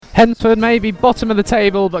Hednesford may be bottom of the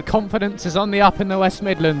table, but confidence is on the up in the West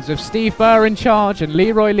Midlands, with Steve Burr in charge and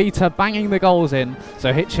Leroy Leiter banging the goals in,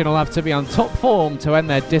 so Hitchin will have to be on top form to end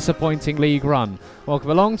their disappointing league run.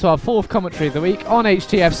 Welcome along to our fourth commentary of the week on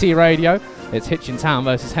HTFC Radio. It's Hitchin Town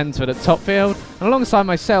versus Hednesford at Topfield, and alongside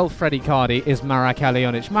myself, Freddie Cardy, is Marek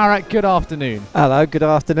Alionic. Marek, good afternoon. Hello, good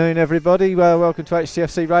afternoon everybody. Well, welcome to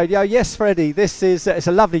HTFC Radio. Yes, Freddie, this is it's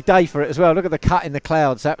a lovely day for it as well. Look at the cut in the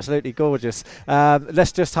clouds, absolutely gorgeous.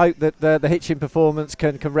 Let's just hope that the Hitchin performance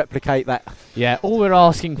can replicate that. Yeah, all we're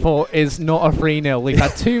asking for is not a 3-0. We've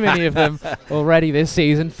had too many of them already this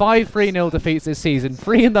season. 5 3-0 defeats this season,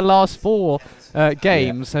 3 in the last 4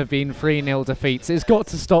 games have been 3-0 defeats. It's got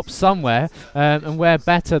to stop somewhere, and we're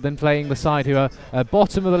better than playing the side who are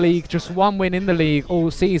bottom of the league, just 1 win in the league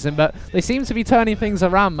all season, but they seem to be turning things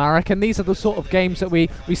around, Marek, and these are the sort of games that we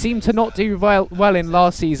seem to not do well in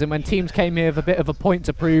last season. When teams came here with a bit of a point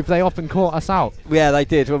to prove, they often caught us out. Yeah, they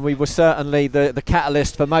did, when we were certainly the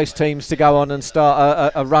catalyst for most teams to go on and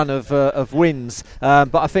start a run of wins,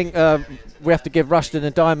 but I think we have to give Rushden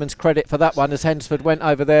and Diamonds credit for that one, as Hednesford went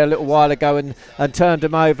over there a little while ago and turned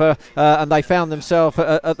them over, and they found themselves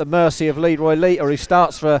at the mercy of Leroy Leiter, who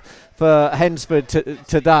starts for Hednesford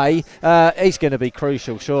today. He's going to be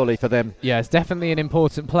crucial, surely, for them. Yeah, it's definitely an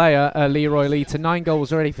important player, Leroy Leiter. 9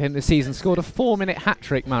 goals already for him this season. Scored a 4-minute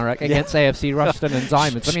hat-trick, Marek, against AFC Rushden and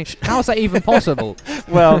Diamonds. I mean, how is that even possible?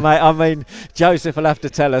 Well, mate, I mean, Joseph will have to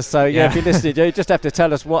tell us. So, yeah, if you're listening, you just have to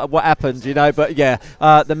tell us what happened, you know. But, yeah,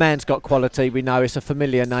 the man's got quality. We know it's a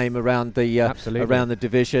familiar name around the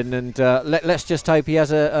division. And let's just hope he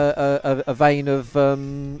has a vein of...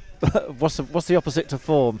 what's the opposite to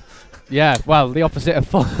form? Yeah, well, the opposite of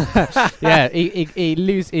form. Yeah,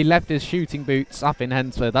 he left his shooting boots up in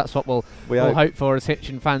Hednesford. That's what we'll hope for as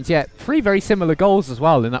Hitchin fans. Yeah, 3 very similar goals as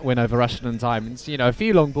well in that win over Rushden and Diamonds. You know, a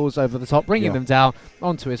few long balls over the top, bringing them down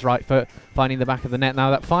onto his right foot, finding the back of the net.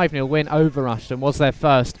 Now, that 5-0 win over Rushden was their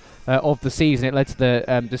first of the season. It led to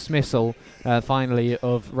the dismissal, finally,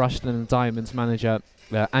 of Rushden and Diamonds manager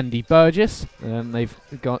Andy Burgess. They've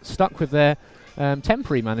got stuck with their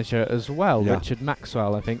temporary manager as well, Richard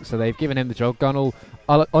Maxwell, I think. So they've given him the job.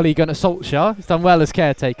 Ollie Gunnar Solskjaer, he's done well as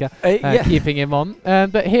caretaker, keeping him on.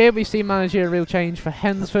 But here we've seen managerial change for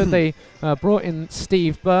Hednesford. They brought in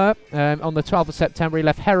Steve Burr on the 12th of September. He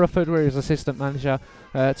left Hereford, where he was assistant manager,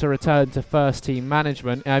 to return to first team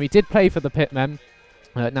management. He did play for the Pitmen,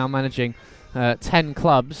 now managing 10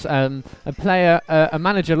 clubs. A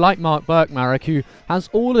manager like Mark Burke, who has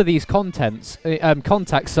all of these contacts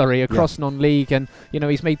across non-league, and you know,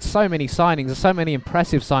 he's made so many signings, so many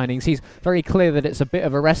impressive signings. He's very clear that it's a bit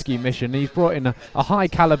of a rescue mission. He's brought in a high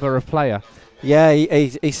calibre of player. Yeah,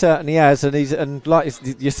 he certainly has, and like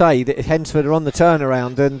you say, Hednesford are on the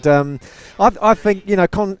turnaround, and I think, you know,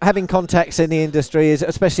 having contacts in the industry is,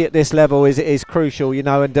 especially at this level, is crucial, you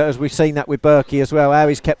know, and as we've seen that with Berkey as well, how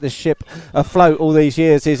he's kept the ship afloat all these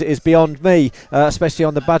years is beyond me, especially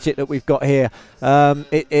on the budget that we've got here.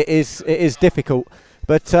 It is difficult.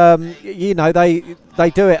 But, you know, they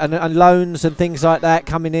do it, and loans and things like that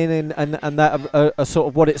coming in and that are sort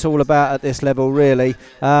of what it's all about at this level, really.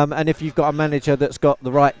 And if you've got a manager that's got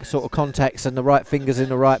the right sort of contacts and the right fingers in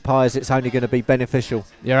the right pies, it's only going to be beneficial.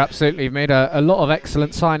 Yeah, absolutely. You've made a lot of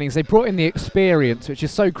excellent signings. They brought in the experience, which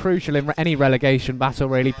is so crucial in any relegation battle,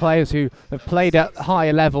 really. Players who have played at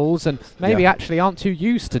higher levels and maybe actually aren't too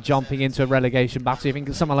used to jumping into a relegation battle. You think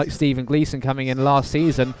of someone like Stephen Gleeson coming in last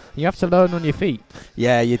season, you have to learn on your feet.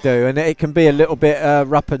 Yeah, you do, and it can be a little bit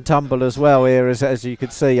rough and tumble as well here, as you can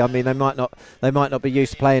see. I mean, they might not be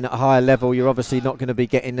used to playing at a higher level. You're obviously not going to be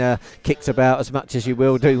getting kicked about as much as you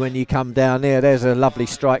will do when you come down here. There's a lovely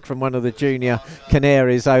strike from one of the junior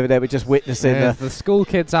Canaries over there. We're just witnessing the school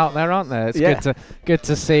kids out there, aren't there? It's good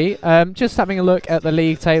to see. Just having a look at the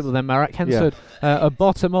league table then, Marek. Hednesford at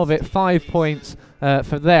bottom of it, 5 points.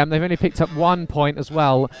 For them, they've only picked up 1 point as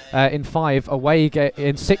well in 6 away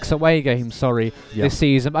games. This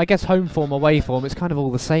season. But I guess home form, away form, it's kind of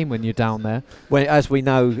all the same when you're down there. Well, as we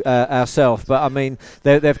know ourselves, but I mean,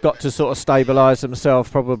 they've got to sort of stabilise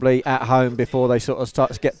themselves probably at home before they sort of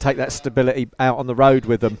start to take that stability out on the road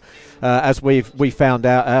with them. As we found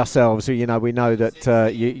out ourselves, you know, we know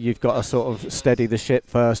that you've got to sort of steady the ship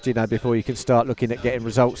first, you know, before you can start looking at getting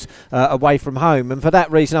results away from home. And for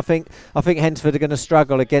that reason, I think Hednesford are going to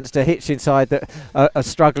struggle against a Hitchin side that are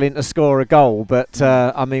struggling to score a goal. But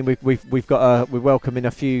I mean, we're welcoming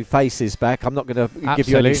a few faces back. I'm not going to give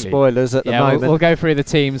you any spoilers at the moment. We'll go through the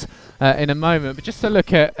teams in a moment. But just to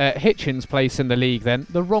look at Hitchin's place in the league, then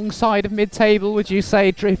the wrong side of mid-table, would you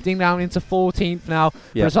say, drifting down into 14th now?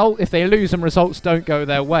 Result, if they lose and results don't go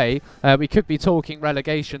their way, we could be talking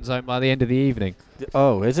relegation zone by the end of the evening.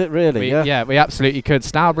 Oh, is it really? We absolutely could.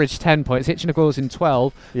 Stourbridge 10 points, Hitchin of course in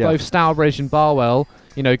 12. Both Stourbridge and Barwell,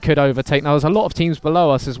 could overtake. Now, there's a lot of teams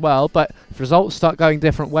below us as well, but if results start going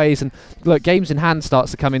different ways, and look, games in hand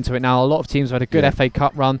starts to come into it now. A lot of teams have had a good FA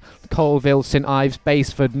Cup run. Colville, St Ives,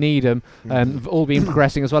 Baseford, Needham, have all been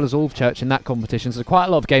progressing, as well as Alvechurch in that competition. So quite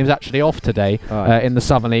a lot of games actually off today in the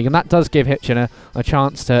Southern League, and that does give Hitchin a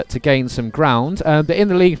chance to gain some ground. But in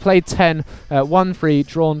the league, played 10, won 3,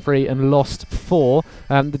 drawn 3, and lost 4.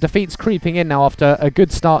 The defeats creeping in now after a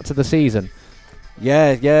good start to the season.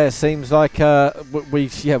 Yeah, it seems like we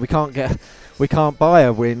can't buy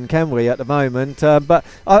a win, can we, at the moment? But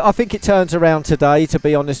I think it turns around today, to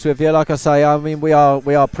be honest with you. Like I say, I mean, we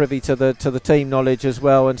are privy to the team knowledge as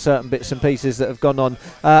well, and certain bits and pieces that have gone on.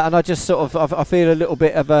 And I just sort of I feel a little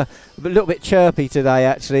bit chirpy today,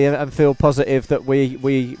 actually, and feel positive that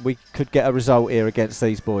we could get a result here against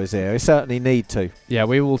these boys here. We certainly need to. Yeah,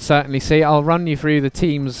 we will certainly see. I'll run you through the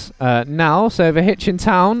teams now. So for Hitchin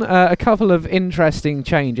Town, a couple of interesting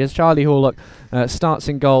changes. Charlie Horlock starts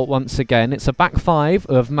in goal once again. It's a back five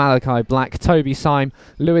of Malachi Black, Toby Syme,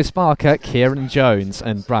 Lewis Barker, Kieran Jones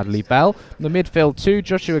and Bradley Bell. The midfield, 2,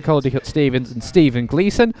 Joshua Caldicott-Stevens and Stephen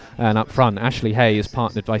Gleeson. And up front, Ashley Hay is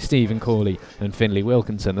partnered by Stephen Corley and Finlay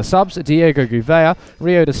Wilkinson. The subs, Diego Gouveia,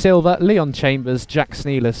 Rio da Silva, Leon Chambers, Jack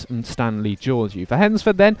Sneelis and Stanley Georgiou. For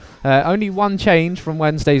Hednesford then, only one change from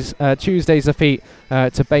Tuesday's defeat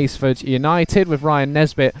to Baseford United, with Ryan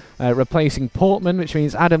Nesbitt replacing Portman, which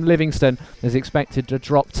means Adam Livingston is expected to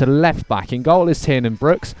drop to left back. In goal is Tiernan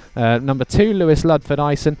Brooks, number 2 Lewis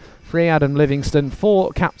Ludford-Ison, 3 Adam Livingston,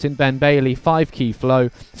 4 Captain Ben Bailey, 5 Keith Lowe,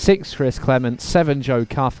 6 Chris Clement, 7 Joe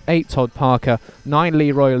Cuff, 8 Todd Parker, 9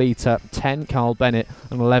 Leroy Leiter, 10 Carl Bennett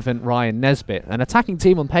and 11 Ryan Nesbitt. An attacking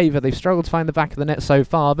team on paper. They've struggled to find the back of the net so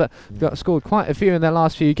far, but scored quite a few in their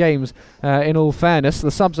last few games, in all fairness. The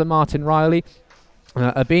subs are Martin Riley,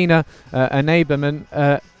 Abina, Anabenham,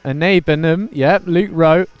 Luke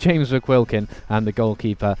Rowe, James McQuilkin and the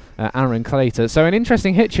goalkeeper Aaron Claytor. So an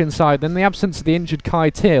interesting Hitchin side. Then the absence of the injured Kai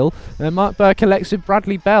Till, Mark Burke elects with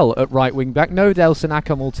Bradley Bell at right wing back, no Delson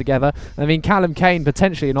Ackham altogether. I mean, Callum Kane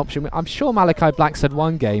potentially an option. I'm sure Malachi Black's had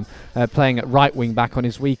one game playing at right wing back on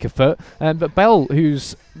his weaker foot, but Bell,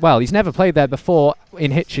 he's never played there before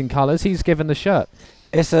in Hitchin colours, he's given the shirt.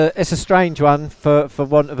 It's a strange one, for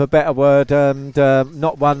want of a better word, and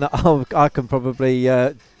not one that I can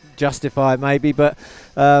probably justify maybe, but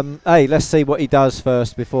hey, let's see what he does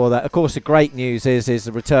first before that. Of course, the great news is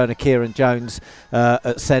the return of Kieran Jones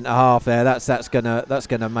at centre half there. That's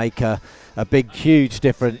gonna make a big, huge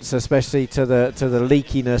difference, especially to the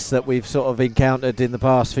leakiness that we've sort of encountered in the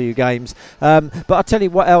past few games. But I'll tell you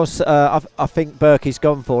what else I think Berkey's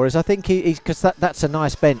gone for is, I think he's, because that's a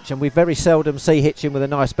nice bench, and we very seldom see Hitchin with a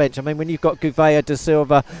nice bench. I mean, when you've got Gouveia, Da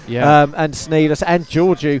Silva, and Sneelis and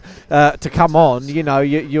Georgiou to come on,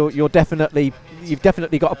 you've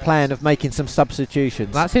definitely got a plan of making some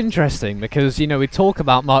substitutions. That's interesting, because we talk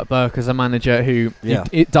about Mark Burke as a manager who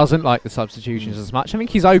it doesn't like the substitutions as much. I think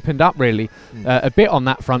he's opened up really a bit on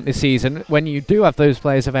that front this season. When you do have those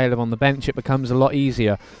players available on the bench, it becomes a lot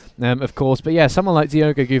easier, of course. But yeah, someone like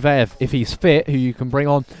Diogo Gouveia, if he's fit, who you can bring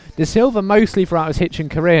on. Da Silva, mostly throughout his Hitchin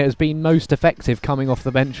career, has been most effective coming off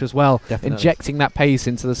the bench as well, injecting that pace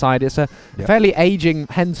into the side. It's a fairly ageing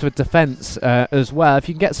Hednesford defence as well. If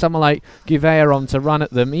you can get someone like Gouveia on to run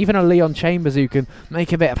at them, even a Leon Chambers who can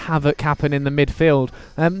make a bit of havoc happen in the midfield.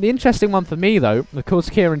 The interesting one for me, though, of course,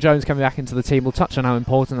 Kieran Jones coming back into the team. We'll touch on how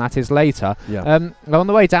important that is later. On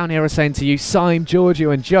the way down here, I was saying to you, Syme,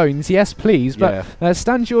 Georgiou and Jones, yes please, but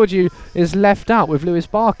Stan Georgiou is left out, with Lewis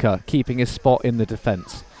Barker keeping his spot in the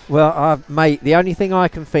defence. Well, mate, the only thing I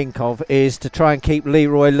can think of is to try and keep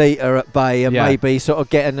Leroy Leiter at bay, and maybe sort of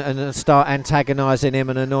get and start antagonising him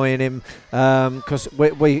and annoying him, because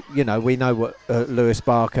we know what Lewis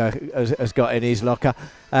Barker has got in his locker.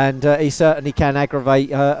 and he certainly can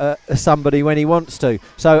aggravate somebody when he wants to.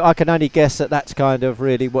 So I can only guess that that's kind of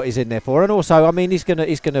really what he's in there for. And also, I mean, he's gonna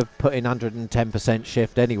put in 110%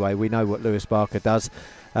 shift anyway. We know what Lewis Barker does.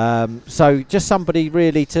 So just somebody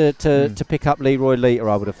really to pick up Leroy Lita,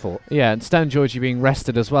 I would have thought. Yeah, and Stan Georgie being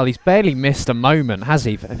rested as well. He's barely missed a moment, has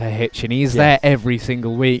he, for Hitchin? He's there every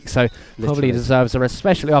single week, so probably deserves a rest,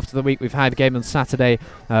 especially after the week we've had. Game on Saturday,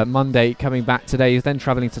 Monday, coming back today. He's then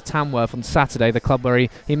travelling to Tamworth on Saturday, the club where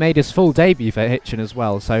he made his full debut for Hitchin as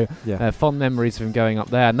well. So fond memories of him going up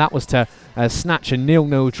there, and that was to snatch a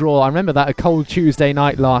 0-0 draw. I remember that a cold Tuesday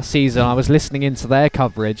night last season. I was listening into their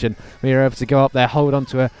coverage, and we were able to go up there, hold on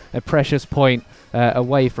to a precious point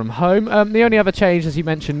away from home. The only other change, as you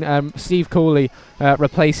mentioned, Steve Cooley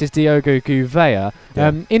replaces Diogo Gouveia.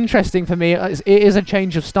 Interesting for me, it is a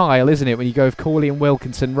change of style, isn't it, when you go with Cooley and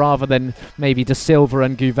Wilkinson rather than maybe De Silva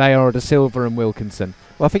and Gouveia or De Silva and Wilkinson?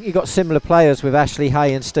 Well, I think you've got similar players with Ashley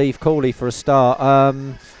Hay and Steve Cooley for a start.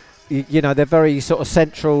 You know, they're very sort of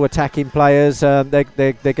central attacking players. They're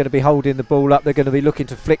going to be holding the ball up. They're going to be looking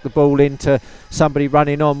to flick the ball into somebody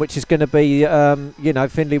running on, which is going to be,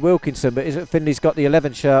 Finlay Wilkinson. But Finley's got the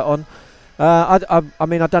 11 shirt on. I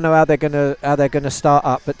mean, I don't know how they're going to start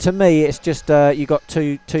up. But to me, it's just you got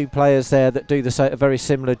two players there that do a very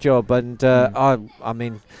similar job. And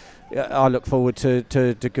I look forward to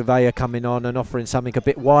Gouveia coming on and offering something a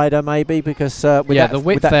bit wider, maybe, because the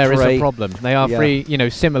width there is a problem. They are three,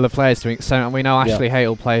 similar players to an extent, and we know Ashley Hay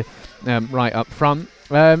will play right up front.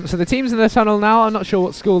 So the team's in the tunnel now. I'm not sure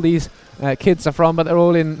what school these kids are from, but they're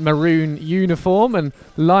all in maroon uniform and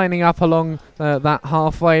lining up along that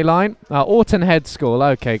halfway line. Orton Head School.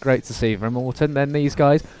 Okay, great to see from Orton. Then these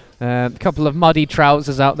guys. A couple of muddy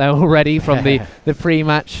trousers out there already from the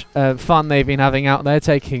pre-match fun they've been having out there,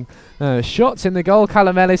 taking shots in the goal.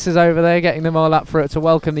 Callum Ellis is over there getting them all up for it to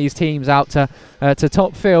welcome these teams out to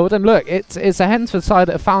top field. And look, it's a Hednesford side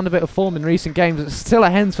that have found a bit of form in recent games. It's still a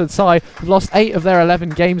Hednesford side who've lost 8 of their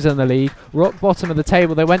 11 games in the league. Rock bottom of the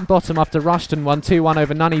table. They went bottom after Rushton won 2-1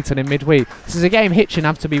 over Nuneaton in midweek. This is a game Hitchin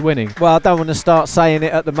have to be winning. Well, I don't want to start saying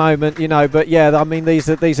it at the moment, but I mean these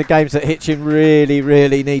are games that Hitchin really,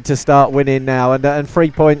 really need to start winning now. And 3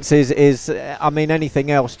 points is I mean, anything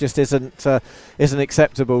else just isn't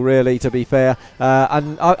acceptable, really, to be fair.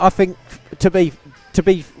 And I think to be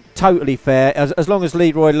totally fair, as long as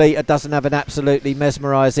Leroy Lita doesn't have an absolutely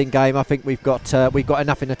mesmerising game, I think we've got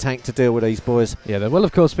enough in the tank to deal with these boys. Yeah, there will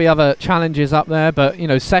of course be other challenges up there, but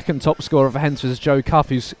second top scorer for Hednesford is Joe Cuff,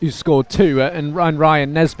 who's scored 2, and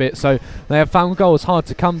Ryan Nesbitt, so they have found goals hard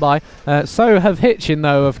to come by. So have Hitchin,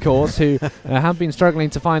 though, of course, who have been struggling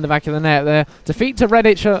to find the back of the net. Their defeat to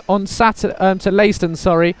Redditch on Saturday, to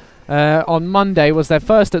Leiston, on Monday was their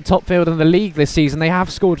first at top field in the league this season. They have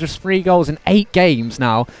scored just 3 goals in 8 games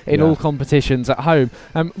now in all competitions at home.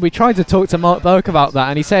 We tried to talk to Mark Burke about that,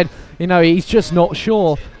 and he said, he's just not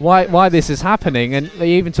sure why this is happening. And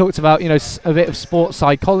they even talked about, a bit of sports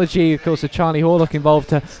psychology, of course, with Charlie Horlock involved,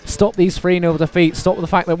 to stop these 3-0 defeats, stop the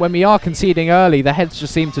fact that when we are conceding early, the heads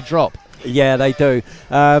just seem to drop. Yeah, they do.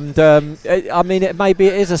 And I mean, it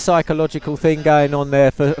is a psychological thing going on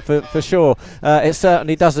there for sure. It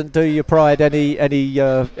certainly doesn't do your pride any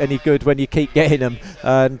good when you keep getting them.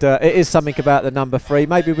 And it is something about the number 3.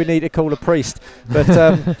 Maybe we need to call a priest. But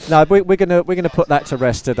no, we're gonna put that to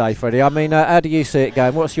rest today, Freddie. I mean, how do you see it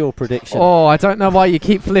going? What's your prediction? Oh, I don't know why you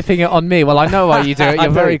keep flipping it on me. Well, I know why you do it.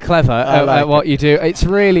 You're very clever at what you do. It's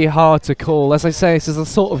really hard to call. As I say, this is the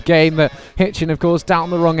sort of game that Hitchin, of course,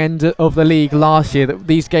 down the wrong end of the league last year, that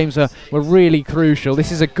these games were really crucial.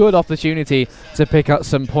 This is a good opportunity to pick up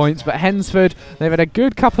some points, but Hednesford, they've had a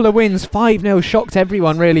good couple of wins. 5-0 shocked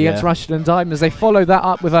everyone really against Rushden and Diamonds. They followed that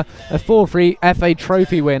up with a 4-3 FA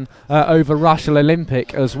Trophy win over Rushall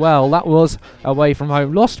Olympic as well. That was away from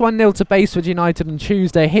home. Lost 1-0 to Baseford United on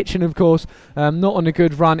Tuesday. Hitchin, of course, not on a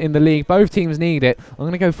good run in the league. Both teams need it. I'm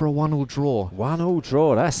going to go for a 1-1 draw. 1-1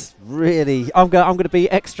 draw. That's really... I'm going to be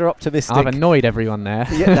extra optimistic. I've annoyed everyone there.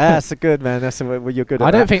 Yeah, that's a good, man. That's you're good at. I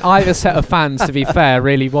don't think either set of fans, to be fair,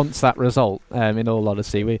 really wants that result. In all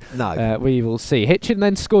honesty, we will see. Hitchin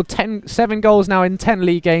then scored 7 goals now in 10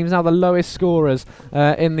 league games. Now the lowest scorers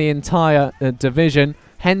in the entire division.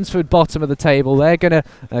 Hednesford bottom of the table. They're going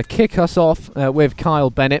to kick us off with Kyle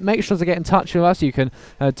Bennett. Make sure to get in touch with us. You can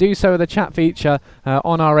do so with the chat feature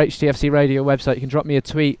on our HTFC radio website. You can drop me a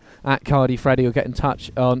tweet at Cardi Freddy, or get in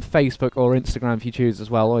touch on Facebook or Instagram if you choose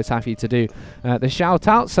as well. Always happy to do the shout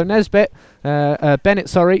out. So Bennett,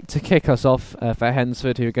 to kick us off for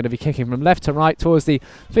Hednesford, who are going to be kicking from left to right towards the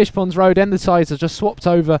Fishponds Road end. The sides have just swapped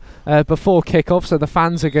over before kick-off, so the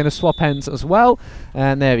fans are going to swap ends as well.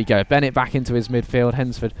 And there we go. Bennett back into his midfield.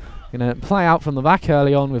 Hednesford going to play out from the back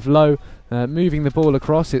early on with Lowe moving the ball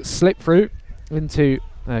across. It's slipped through into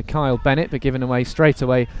Kyle Bennett, but given away straight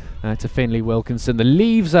away to Finley Wilkinson. The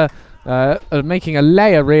leaves are making a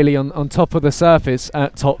layer really on top of the surface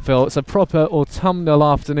at Topville. It's a proper autumnal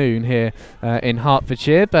afternoon here in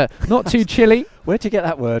Hertfordshire, but not too chilly. Where'd you get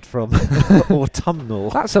that word from? Autumnal.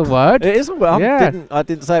 That's a word. It is a word. Yeah. I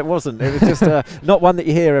didn't say it wasn't. It was just not one that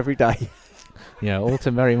you hear every day. Yeah,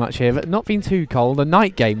 autumn very much here, but not been too cold. The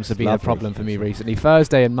night games have been a problem for me recently.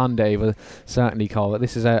 Thursday and Monday were certainly cold, but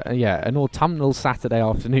this is an autumnal Saturday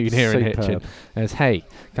afternoon here in Hitchin. As Hay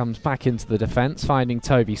comes back into the defence, finding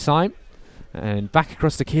Toby Syme. And back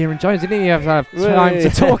across to Kieran Jones. He didn't even have time to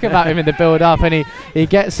talk about him in the build-up, and he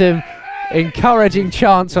gets him encouraging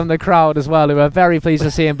chants from the crowd as well, who are very pleased to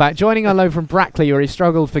see him back. Joining on loan from Brackley, where he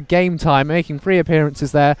struggled for game time, making 3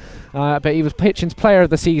 appearances there. But he was Hitchin's player of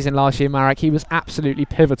the season last year, Marek. He was absolutely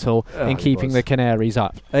pivotal in keeping the Canaries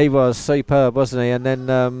up. He was superb, wasn't he? And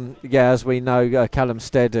then, as we know, Callum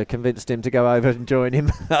Stead convinced him to go over and join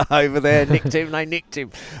him over there. They nicked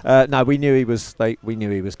him. No, we knew he was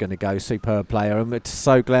going to go. Superb player, and we're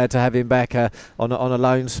so glad to have him back on a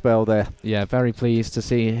loan spell there. Yeah, very pleased to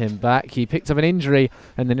see him back. He picked up an injury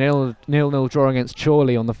in the 0-0 draw against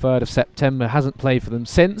Chorley on the 3rd of September. Hasn't played for them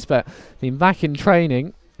since, but been back in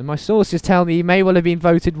training. And my sources tell me he may well have been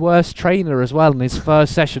voted worst trainer as well in his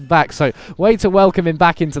first session back. So way to welcome him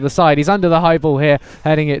back into the side. He's under the high ball here,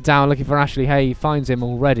 heading it down, looking for Ashley Hay. He finds him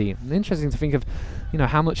already. And interesting to think of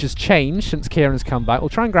how much has changed since Kieran's come back. We'll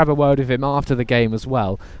try and grab a word with him after the game as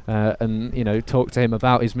well, and talk to him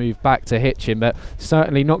about his move back to Hitchin. But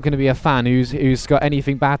certainly not going to be a fan who's got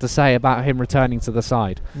anything bad to say about him returning to the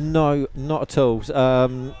side. No, not at all.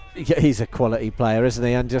 He's a quality player, isn't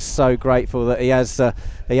he? And just so grateful that he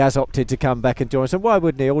has opted to come back and join us. And why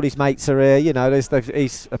wouldn't he? All his mates are here.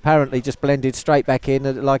 He's apparently just blended straight back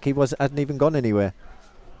in, like he hadn't even gone anywhere.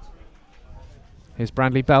 Here's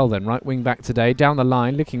Bradley Bell then, right wing back today, down the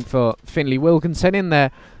line, looking for Finley Wilkinson in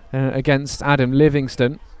there against Adam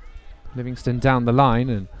Livingston. Livingston down the line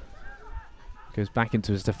and goes back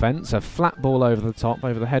into his defence. A flat ball over the top,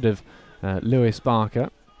 over the head of Lewis Barker.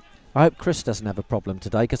 I hope Chris doesn't have a problem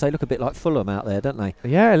today, because they look a bit like Fulham out there, don't they?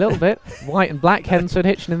 Yeah, a little bit. White and black, Hednesford,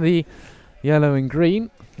 Hitchin in the yellow and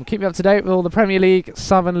green. We'll keep you up to date with all the Premier League,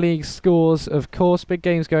 Southern League scores, of course. Big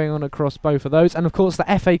games going on across both of those. And, of course, the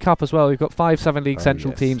FA Cup as well. We've got 5 Southern League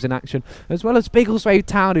Central teams in action, as well as Biggleswade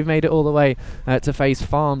Town, who've made it all the way to face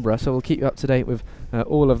Farnborough. So we'll keep you up to date with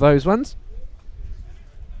all of those ones.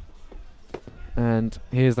 And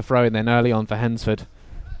here's the throw-in then, early on for Hednesford.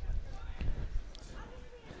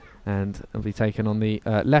 And it'll be taken on the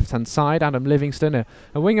left-hand side. Adam Livingston,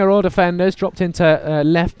 a winger or defender, has dropped into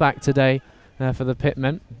left-back today. For the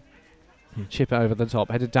Pitmen. Chip it over the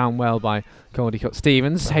top, headed down well by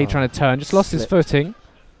Caldicott-Stevens. Hay trying to turn, just lost his footing.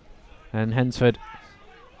 And Hednesford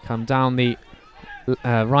come down the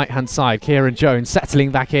right-hand side. Kieran Jones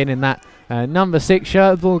settling back in that number 6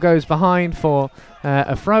 shirt. The ball goes behind for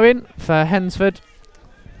a throw-in for Hednesford.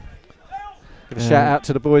 Give a shout out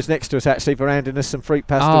to the boys next to us, actually, for handing us some fruit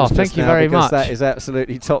pastels. Oh, thank you very much. That is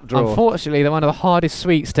absolutely top draw. Unfortunately, they're one of the hardest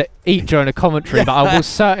sweets to eat during a commentary, but I will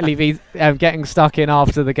certainly be getting stuck in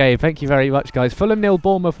after the game. Thank you very much, guys. Fulham 0,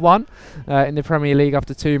 Bournemouth 1 in the Premier League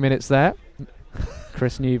after 2 minutes there.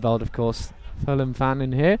 Chris Newbold, of course, Fulham fan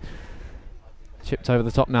in here. Chipped over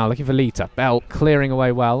the top now, looking for Lita. Bell clearing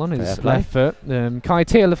away well on his left foot. Kai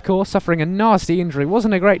Teal, of course, suffering a nasty injury.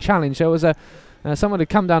 Wasn't a great challenge. There was someone had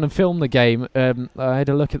come down and filmed the game. I had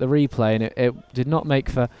a look at the replay, and it did not make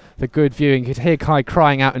for good viewing. You could hear Kai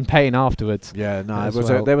crying out in pain afterwards. Yeah, no,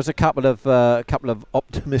 there was a couple of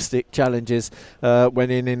optimistic challenges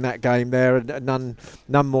went in that game there, and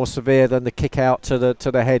none more severe than the kick out to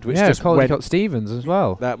the head, which just went. Stevens as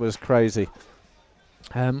well. That was crazy.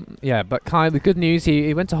 But Kai, the good news,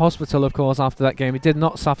 he went to hospital, of course, after that game. He did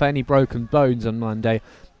not suffer any broken bones on Monday.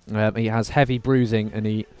 He has heavy bruising, and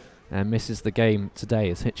he misses the game today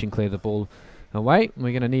as Hitchin clear the ball away.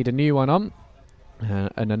 We're going to need a new one on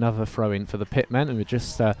and another throw-in for the Pitmen, and we're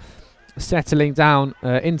just settling down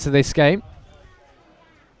into this game.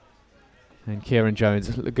 And Kieran Jones,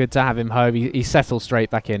 good to have him home. He settles straight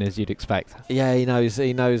back in, as you'd expect. Yeah, he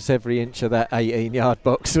knows every inch of that 18-yard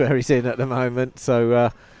box where he's in at the moment. So,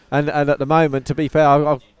 and at the moment, to be fair,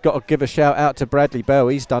 I've got to give a shout out to Bradley Bell.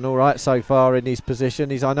 He's done all right so far in his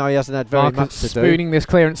position. I know he hasn't had very much to do. Spooning this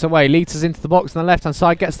clearance away. Leiters into the box on the left-hand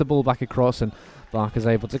side, gets the ball back across, and Barker's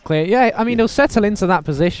able to clear. Yeah, I mean, he'll settle into that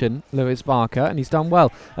position, Lewis Barker, and he's done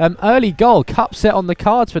well. Early goal, cup set on the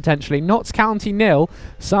cards potentially. Notts County 0,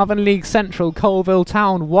 Southern League Central Coalville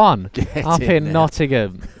Town 1 up in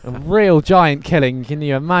Nottingham. A real giant killing, can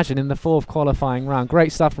you imagine, in the 4th qualifying round.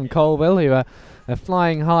 Great stuff from Coalville, who are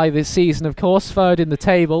flying high this season, of course, 3rd in the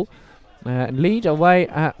table, and lead away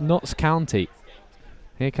at Notts County.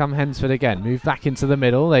 Here come Hednesford again. Move back into the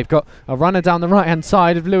middle. They've got a runner down the right-hand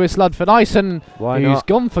side of Lewis Ludford-Ison, who's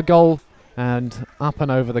gone for goal and up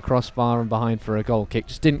and over the crossbar and behind for a goal kick.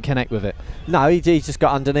 Just didn't connect with it. No, he just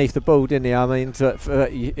got underneath the ball, didn't he? I mean,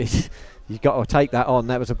 you got to take that on.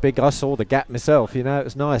 That was a big... I saw the gap myself, it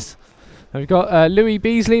was nice. We've got Louis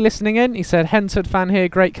Beasley listening in. He said, Hednesford fan here.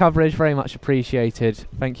 Great coverage. Very much appreciated.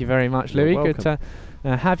 Thank you very much, Louis. Good to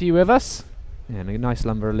have you with us. Yeah, and a nice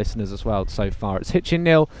number of listeners as well so far. It's Hitchin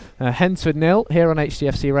 0, Hednesford 0 here on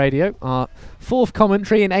HDFC Radio. Our 4th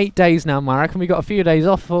commentary in 8 days now, Marek, and we got a few days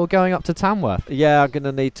off for going up to Tamworth. Yeah, I'm going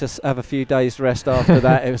to need to have a few days rest after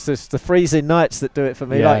that. It was just the freezing nights that do it for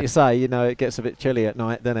me. Like you say, it gets a bit chilly at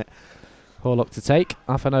night, doesn't it? Horlock to take,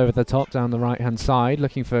 up and over the top down the right-hand side,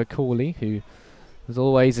 looking for Cooley, who, as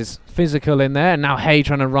always, is physical in there. And now Hay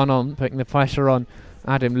trying to run on, putting the pressure on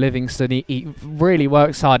Adam Livingston. He really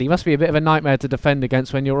works hard. He must be a bit of a nightmare to defend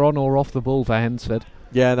against when you're on or off the ball for Hednesford.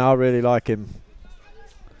 Yeah, no, I really like him.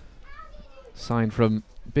 Signed from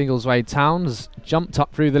Biggleswade Town, has jumped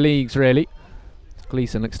up through the leagues really.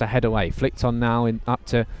 Gleeson looks to head away. Flicked on now up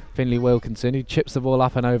to Finley Wilkinson, who chips the ball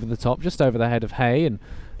up and over the top, just over the head of Hay, and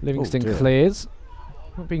Livingston clears.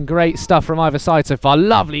 Not been great stuff from either side so far.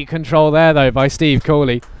 Lovely control there though by Steve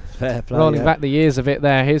Cooley. Fair play, rolling back the years of it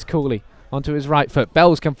there. Here's Cooley onto his right foot.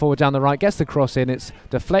 Bell's come forward down the right, gets the cross in. It's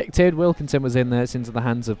deflected. Wilkinson was in there. It's into the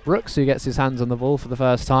hands of Brooks, who gets his hands on the ball for the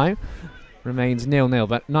first time. Remains 0-0,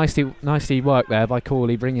 but nicely worked there by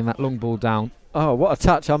Cooley, bringing that long ball down. Oh, what a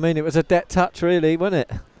touch. I mean, it was a debt touch really, wasn't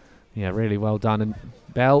it? Yeah, really well done. And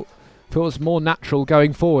Bell feels more natural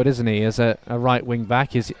going forward, isn't he, as a right wing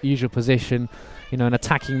back, his usual position, an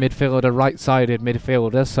attacking midfielder, right-sided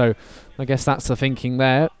midfielder. So I guess that's the thinking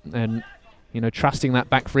there. And trusting that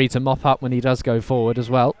back three to mop up when he does go forward as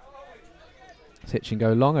well. Hitchin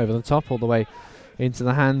go long over the top, all the way into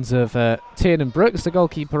the hands of Tiernan Brooks, the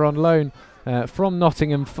goalkeeper on loan from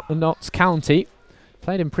Notts County.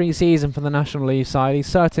 Played in pre-season for the National League side. He's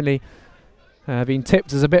certainly been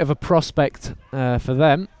tipped as a bit of a prospect for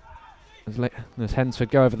them. As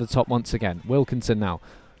Hednesford go over the top once again. Wilkinson now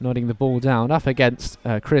nodding the ball down up against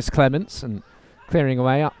Chris Clements and clearing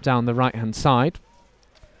away up down the right-hand side.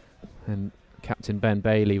 And Captain Ben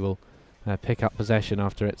Bailey will pick up possession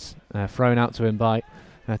after it's thrown out to him by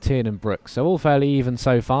Tiernan Brooks. So all fairly even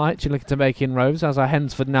so far. Hitchin looking to make inroads, as are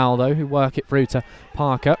Hednesford now though, who work it through to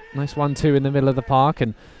Parker. Nice 1-2 in the middle of the park,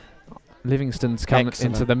 and Livingston's come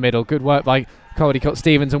into the middle. Good work by Caldicott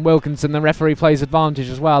Stevens, and Wilkinson, the referee, plays advantage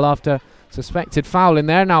as well after suspected foul in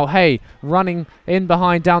there. Now Hay running in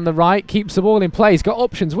behind down the right, keeps the ball in play. He's got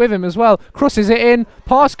options with him as well. Crosses it in,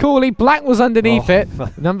 past Cooley. Black was underneath it.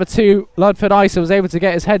 Number 2, Ludford-Ison, was able to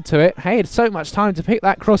get his head to it. Hay had so much time to pick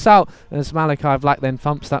that cross out, as Malachi Black then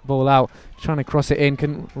thumps that ball out, trying to cross it in.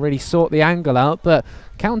 Couldn't really sort the angle out, but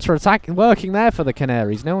counter-attack working there for the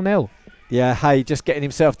Canaries. 0-0. Yeah, Hay just getting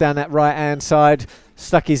himself down that right-hand side,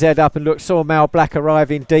 stuck his head up and saw Mal Black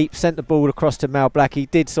arriving deep, sent the ball across to Mal Black. He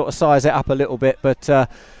did sort of size it up a little bit, but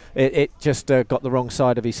it just got the wrong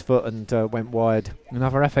side of his foot and went wide.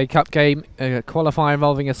 Another FA Cup game, qualifier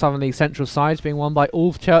involving a Southern League Central side, being won by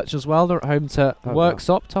Ulfchurch as well. They're at home to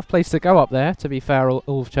Worksop. Tough place to go up there, to be fair,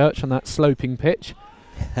 Ulfchurch, on that sloping pitch.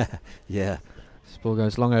 Yeah. This ball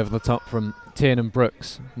goes long over the top from Tiernan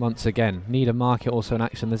Brooks once again. Needham Market also in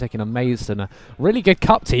action. They're taking a Maidstone, a really good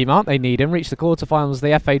cup team, aren't they, Needham? Reached the quarterfinals of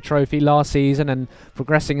the FA Trophy last season and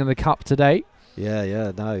progressing in the cup today.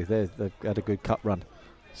 Yeah, no, they've had a good cup run.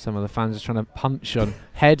 Some of the fans are trying to punch on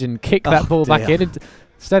head and kick that ball back in.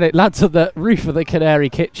 Instead it lands at the roof of the Canary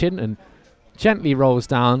kitchen and gently rolls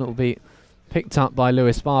down. It will be picked up by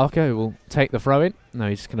Lewis Barker, who will take the throw in. No,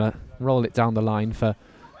 he's just going to roll it down the line for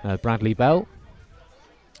Bradley Bell.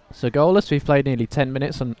 So goalless. We've played nearly 10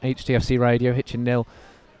 minutes on HDFC Radio. Hitchin 0,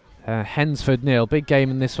 Hednesford 0. Big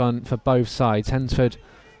game in this one for both sides. Hednesford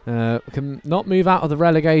can not move out of the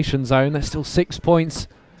relegation zone. They're still 6 points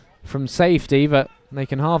from safety, but they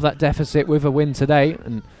can halve that deficit with a win today.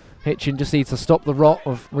 And Hitchin just needs to stop the rot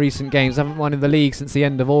of recent games. Haven't won in the league since the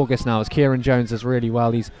end of August now, as Kieran Jones does really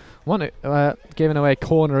well. He's won it, giving away a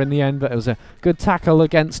corner in the end, but it was a good tackle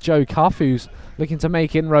against Joe Cuff, who's looking to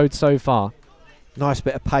make inroads so far. Nice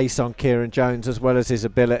bit of pace on Kieran Jones, as well as his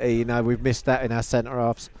ability. We've missed that in our centre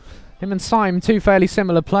halves. Him and Syme, two fairly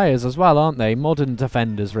similar players as well, aren't they? Modern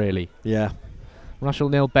defenders, really. Yeah.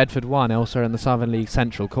 Rushall 0, Bedford 1, elsewhere in the Southern League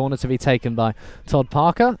Central. Corner to be taken by Todd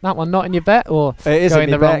Parker. That one not in your bet, or it is going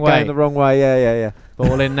the wrong way? Going the wrong way, yeah.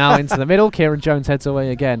 Ball in now into the middle. Kieran Jones heads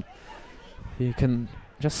away again. You can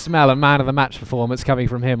just smell a man of the match performance coming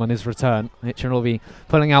from him on his return. Hitchin will be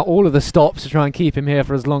pulling out all of the stops to try and keep him here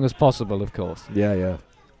for as long as possible, of course. Yeah.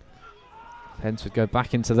 Hence would go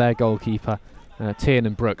back into their goalkeeper, Tiernan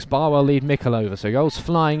and Brooks. Barwell lead Mickle so goals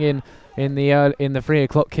flying in the 3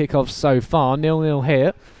 o'clock kickoff so far. 0-0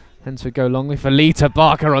 here. Hence would go longly for Lita.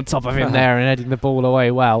 Barker on top of him there and heading the ball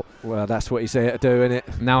away well. Well, that's what he's here to do, isn't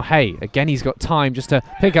it? Now Hay, again he's got time just to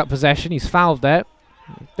pick up possession. He's fouled there.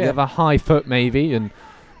 Bit of a high foot maybe, and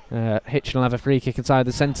Hitchin will have a free kick inside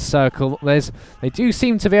the centre circle. They do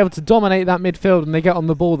seem to be able to dominate that midfield when they get on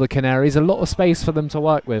the ball, the Canaries. A lot of space for them to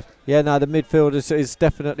work with. Yeah, no, the midfield is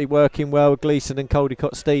definitely working well. Gleeson and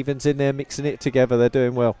Caldicott-Stevens in there mixing it together. They're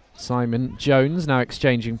doing well. Simon Jones now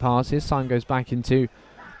exchanging passes. Simon goes back into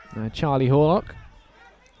Charlie Horlock.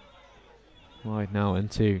 Wide now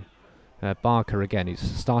into Barker again, who's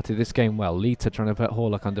started this game well. Lita trying to put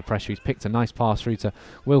Horlock under pressure. He's picked a nice pass through to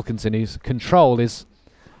Wilkinson, whose control is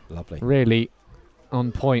lovely, really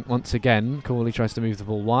on point once again. Corley tries to move the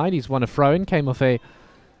ball wide. He's won a throw-in, came off a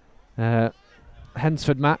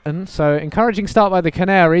Hednesford Matten. So encouraging start by the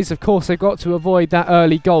Canaries. Of course, they've got to avoid that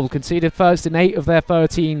early goal. Conceded first in 8 of their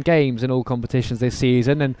 13 games in all competitions this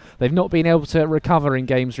season, and they've not been able to recover in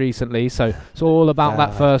games recently. So it's all about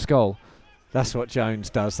that first goal. That's what Jones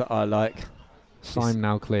does that I like. Syme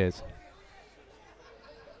now clears.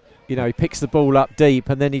 You know, he picks the ball up deep,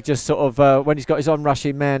 and then he just sort of, when he's got his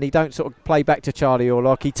on-rushing man, he don't sort of play back to Charlie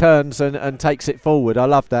Horlock. He turns and takes it forward. I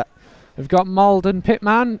love that. We've got Malden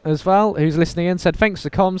Pitman as well, who's listening in. Said, thanks for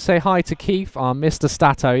comms. Say hi to Keith, our Mr.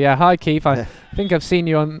 Stato. Yeah, hi, Keith. I think I've seen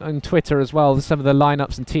you on Twitter as well with some of the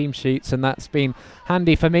lineups and team sheets, and that's been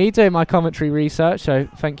handy for me doing my commentary research. So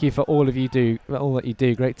thank you for all that you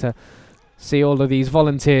do. Great to see all of these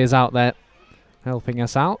volunteers out there helping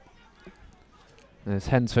us out. There's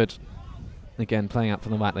Hednesford again playing up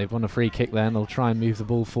from the back. They've won a free kick there, and they'll try and move the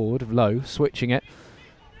ball forward. Low, switching it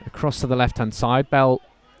across to the left-hand side. Bell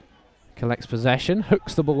collects possession,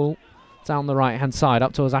 hooks the ball down the right-hand side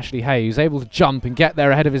up towards Ashley Hay, who's able to jump and get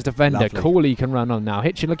there ahead of his defender. Cooley can run on now.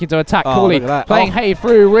 Hitchin looking to attack. Cooley playing Hay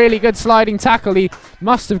through. Really good sliding tackle. He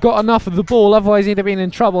must have got enough of the ball, otherwise he'd have been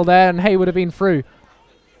in trouble there, and Hay would have been through.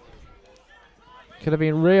 Could have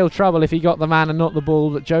been real trouble if he got the man and not the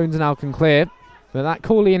ball, but Jones now can clear. But that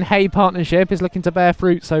Cooley and Hay partnership is looking to bear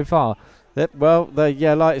fruit so far. Like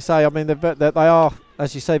I say, I mean, they are,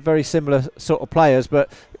 as you say, very similar sort of players.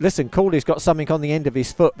 But listen, Cooley's got something on the end of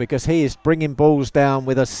his foot because he is bringing balls down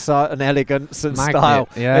with an elegance and style.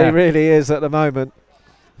 Yeah. He really is at the moment.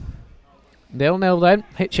 0-0 then.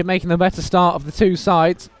 Hitchin making the better start of the two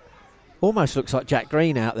sides. Almost looks like Jack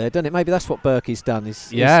Green out there, doesn't it? Maybe that's what Berkey's done.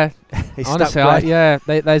 He's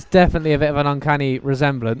honestly, there's definitely a bit of an uncanny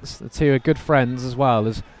resemblance. The two are good friends as well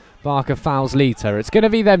as Barker fouls Lita. It's going to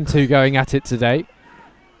be them two going at it today.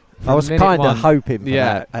 I was kind of hoping for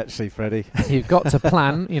that, actually, Freddie. You've got to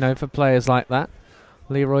plan, for players like that.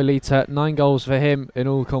 Leroy Lita, 9 goals for him in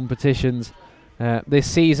all competitions this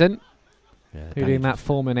season. Including that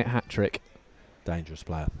 4-minute hat-trick. Dangerous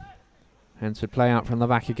player. Hence would play out from the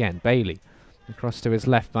back again. Bailey across to his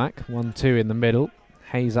left back. 1-2 in the middle.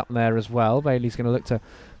 Hayes up there as well. Bailey's going to look to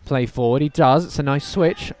play forward. He does. It's a nice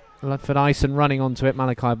switch. Ludford Ison running onto it.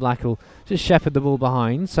 Malachi Black will just shepherd the ball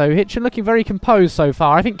behind. So Hitchin looking very composed so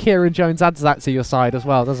far. I think Kieran Jones adds that to your side as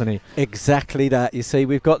well, doesn't he? Exactly that. You see,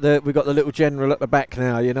 we've got the little general at the back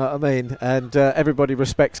now. You know what I mean? And everybody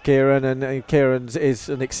respects Kieran, and Kieran is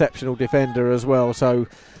an exceptional defender as well. So,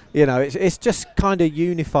 it's just kind of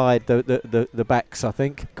unified the backs, I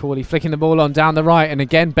think. Corley flicking the ball on down the right, and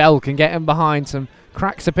again Bell can get him behind. Some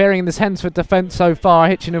cracks appearing in this Hednesford defence so far.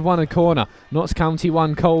 Hitchin have won a corner. Notts County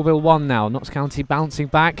 1, Colville 1 now. Notts County bouncing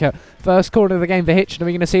back. First corner of the game for Hitchin. Are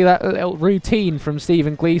we going to see that little routine from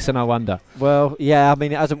Stephen Gleeson, I wonder? Well, yeah, I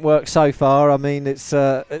mean, it hasn't worked so far. I mean, it's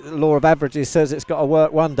law of averages says it's got to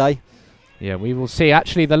work one day. Yeah, we will see.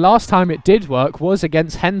 Actually, the last time it did work was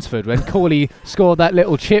against Hednesford when Corley scored that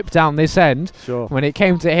little chip down this end. Sure. When it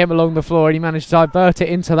came to him along the floor and he managed to divert it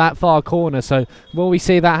into that far corner. So will we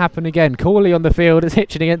see that happen again? Corley on the field is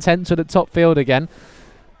Hitchin against Hednesford at top field again.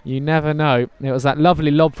 You never know. It was that lovely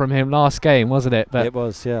lob from him last game, wasn't it? But it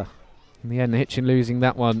was, yeah. In the end, Hitchin losing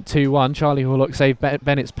that one 2-1. Charlie Horlock saved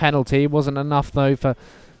Bennett's penalty. Wasn't enough, though, for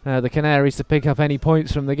the Canaries to pick up any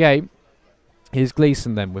points from the game. Here's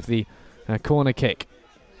Gleeson then with the corner kick,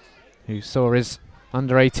 who saw his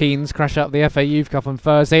Under-18s crash up the FA Youth Cup on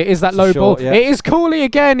Thursday. It is that low short, ball. yeah. It is Cooley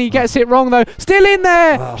again. He gets it wrong though. Still in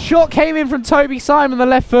there. Oh. Shot came in from Toby Simon, the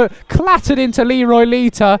left foot, clattered into Leroy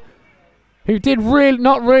Lita, who did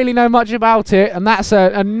not really know much about it, and that's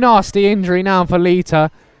a nasty injury now for Lita.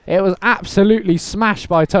 It was absolutely smashed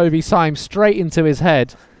by Toby Simon straight into his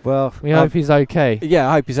head. Well, we hope he's okay. Yeah,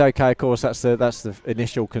 I hope he's okay. Of course, that's the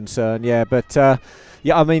initial concern. Yeah, but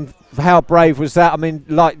yeah, I mean, how brave was that? I mean,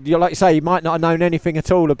 like you say, he might not have known anything at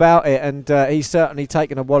all about it, and he's certainly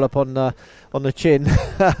taken a wallop on the chin.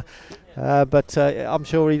 But I'm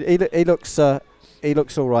sure he looks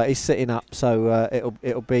all right. He's sitting up, so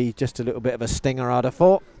it'll be just a little bit of a stinger, I'd have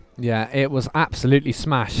thought. Yeah, it was absolutely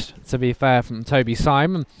smashed, to be fair, from Toby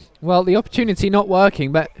Simon. Well, the opportunity not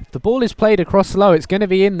working, but if the ball is played across low, it's going to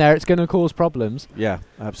be in there, it's going to cause problems. Yeah,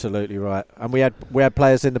 absolutely right. And we had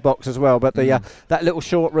players in the box as well, but that little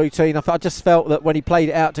short routine, I just felt that when he played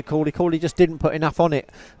it out to Cooley just didn't put enough on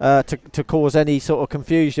it to cause any sort of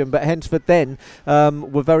confusion. But Hednesford then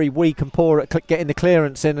were very weak and poor at getting the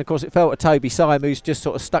clearance in. Of course, it fell to Toby Simon, who's just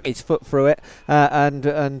sort of stuck his foot through it, and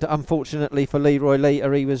unfortunately for Leroy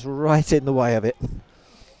Lita, he was right in the way of it.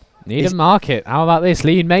 Needham Market. How about this?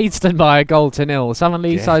 Lead Maidstone by 1-0. Southern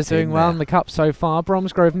Leeside's doing well in the cup so far.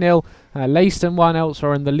 Bromsgrove 0. Leiston 1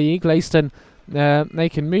 elsewhere in the league. Leiston, they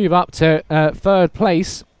can move up to third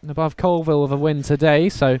place above Colville with a win today.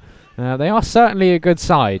 So they are certainly a good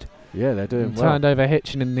side. Yeah, they're doing well. Turned over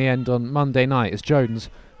Hitchin in the end on Monday night as Jones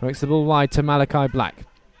works the ball wide to Malachi Black.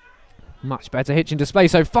 Much better Hitchin display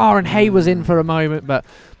so far, and Hay was in for a moment, but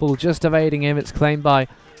ball just evading him. It's claimed by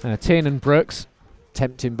Tin and Brooks.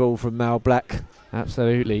 Tempting ball from Mal Black.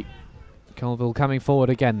 Absolutely. Colville coming forward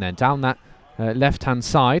again then. Down that left-hand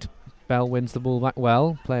side. Bell wins the ball back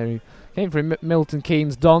well. Player who came from Milton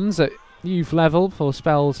Keynes Dons at youth level for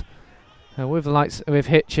spells with the likes with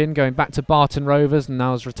Hitchin, going back to Barton Rovers, and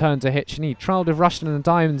now has returned to Hitchin. He trialled with Rushton and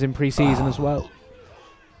Diamonds in pre-season as well.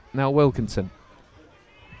 Now Wilkinson.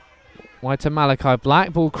 Wide to Malachi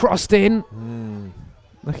Black. Ball crossed in.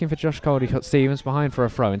 Looking for Josh Caldicott-Stevens behind for a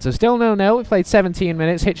throw-in. So still 0-0. We've played 17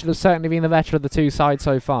 minutes. Hitchin has certainly been the better of the two sides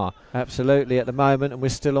so far. Absolutely at the moment, and we're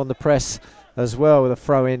still on the press as well with a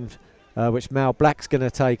throw-in, which Mal Black's going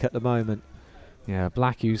to take at the moment. Yeah,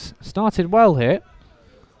 Black, who's started well here.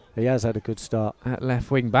 He has had a good start. At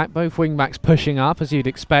left wing-back. Both wing-backs pushing up, as you'd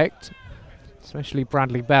expect. Especially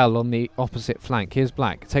Bradley Bell on the opposite flank. Here's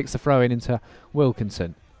Black. Takes the throw-in into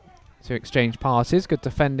Wilkinson. To exchange passes. Good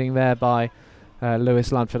defending there by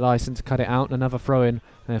Lewis Ludford-Ison to cut it out. Another throw-in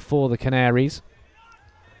for the Canaries.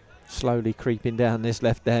 Slowly creeping down this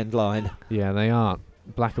left-hand line. Yeah, they are.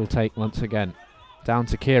 Black will take once again. Down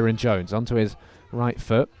to Kieran Jones, onto his right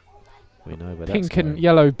foot. We know where Pink and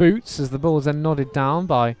yellow boots as the ball is then nodded down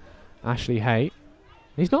by Ashley Hay.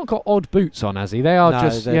 He's not got odd boots on, has he? They are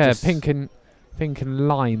just pink and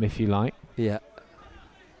lime, if you like. Yeah.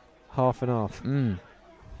 Half and half.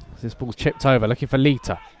 This ball's chipped over, looking for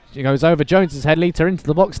Lita. She goes over Jones's head. Lita into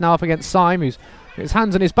the box now up against Syme, who's got his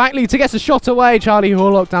hands on his back. Lita gets a shot away. Charlie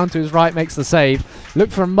Horlock down to his right makes the save.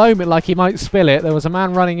 Looked for a moment like he might spill it. There was a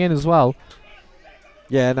man running in as well.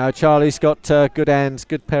 Yeah, no, Charlie's got good hands,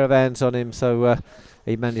 good pair of hands on him, so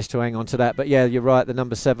he managed to hang on to that. But yeah, you're right, the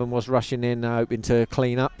number 7 was rushing in, hoping to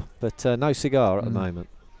clean up, but no cigar at the moment.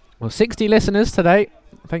 Well, 60 listeners today.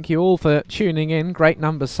 Thank you all for tuning in. Great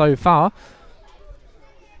numbers so far.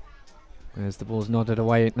 As the ball's nodded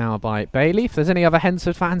away now by Bailey. If there's any other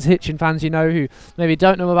Hednesford fans, Hitchin fans you know who maybe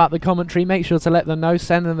don't know about the commentary, make sure to let them know.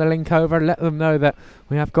 Send them the link over. Let them know that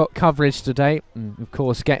we have got coverage today. And of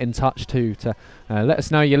course, get in touch too to let us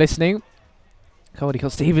know you're listening.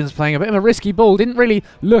 Caldicott-Stevens playing a bit of a risky ball. Didn't really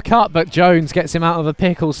look up, but Jones gets him out of a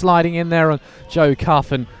pickle, sliding in there on Joe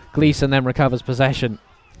Cuff, and Gleeson then recovers possession.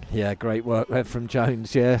 Yeah, great work there from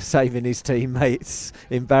Jones, saving his teammates.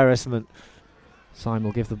 Embarrassment. Syme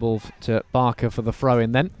will give the ball to Barker for the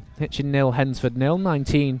throw-in then. Hitchin 0, Hednesford 0.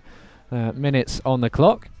 19 minutes on the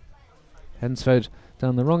clock. Hednesford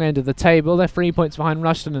down the wrong end of the table. They're 3 points behind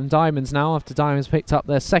Rushton and Diamonds now after Diamonds picked up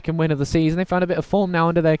their second win of the season. They found a bit of form now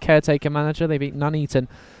under their caretaker manager. They beat Nuneaton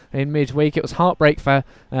in midweek. It was heartbreak for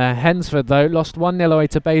Hednesford though. Lost 1-0 away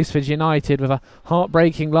to Baseford United with a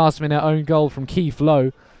heartbreaking last-minute own goal from Keith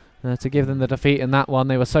Lowe to give them the defeat in that one.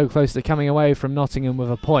 They were so close to coming away from Nottingham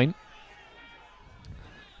with a point.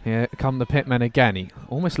 Here come the pitmen again. He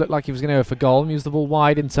almost looked like he was going to go for goal. Use the ball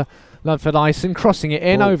wide into Ludford-Ison, crossing it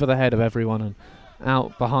in over the head of everyone and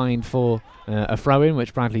out behind for a throw-in,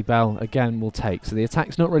 which Bradley Bell again will take. So the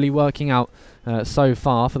attack's not really working out so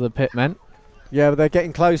far for the pitmen. Yeah, but they're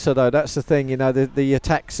getting closer though. That's the thing, the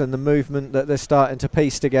attacks and the movement that they're starting to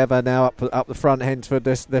piece together now up the front.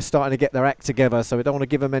 Hednesford, they're starting to get their act together, so we don't want to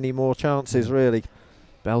give them any more chances, really.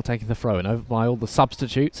 Bell taking the throw in over by all the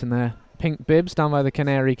substitutes in their pink bibs down by the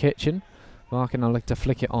Canary kitchen. Barkin, I'd like to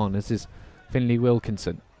flick it on. This is Finley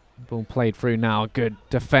Wilkinson. Ball played through now. Good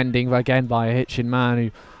defending again by a Hitchin man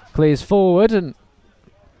who clears forward, and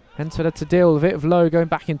Hednesford had to deal with it, with Lowe going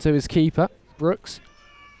back into his keeper, Brooks.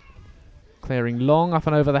 Clearing long up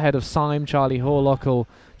and over the head of Syme. Charlie Horlock will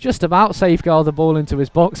just about safeguard the ball into his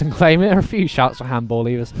box and claim it. A few shouts for handball.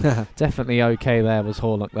 He was definitely okay there, was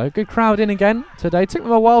Horlock, though. Good crowd in again today. Took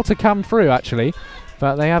them a while to come through, actually,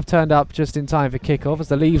 but they have turned up just in time for kick-off as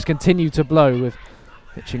the leaves continue to blow, with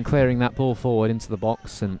Hitchin clearing that ball forward into the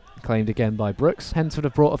box and claimed again by Brooks. Hednesford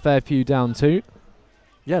have brought a fair few down too.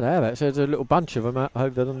 Yeah, they have. There's a little bunch of them out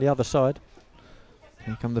over on the other side.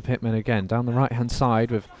 Here come the pitmen again, down the right-hand side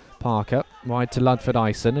with Parker, wide to Ludford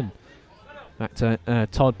Ison, and back to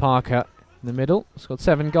Todd Parker in the middle. Scored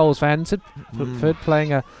 7 goals for Hednesford,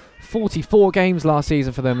 playing 44 games last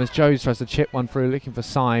season for them, as Jones tries to chip one through, looking for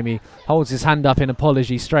Syme. He holds his hand up in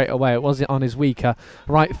apology straight away. It was on his weaker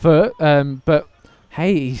right foot, but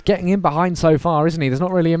hey, he's getting in behind so far, isn't he? There's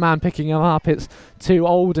not really a man picking him up. It's 2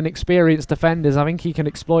 old and experienced defenders. I think he can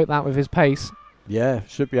exploit that with his pace. Yeah,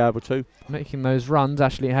 should be able to. Making those runs,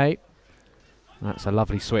 Ashley Hay. That's a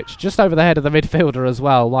lovely switch. Just over the head of the midfielder as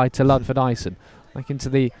well, wide to Ludford Ison. Back into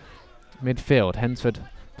the midfield. Hednesford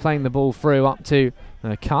playing the ball through up to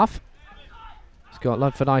Cuff. He's got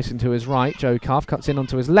Ludford Ison to his right. Joe Cuff cuts in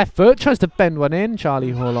onto his left foot, tries to bend one in.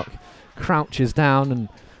 Charlie Horlock crouches down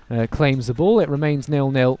and claims the ball. It remains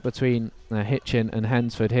 0-0 between Hitchin and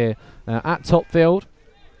Hednesford here at Topfield.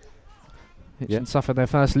 Hitchin suffered their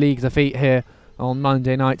first league defeat here on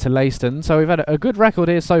Monday night to Leiston, so we've had a good record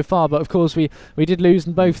here so far, but of course we did lose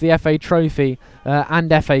in both the FA Trophy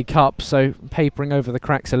and FA Cup, so papering over the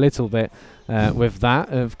cracks a little bit with that.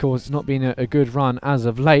 Of course, it's not been a good run as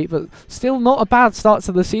of late, but still not a bad start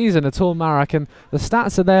to the season at all, Marek, and the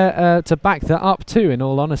stats are there to back that up too, in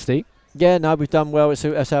all honesty. Yeah, no, we've done well.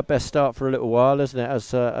 It's our best start for a little while, isn't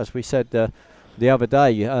it, as we said the other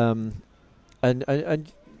day, and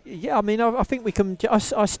yeah, I mean, I think we can.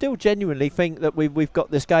 I still genuinely think that we've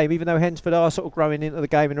got this game, even though Hednesford are sort of growing into the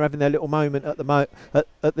game and are having their little moment at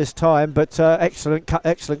this time. But excellent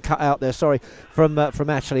cut out there. Sorry, from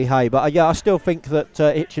Ashley Hay. But yeah, I still think that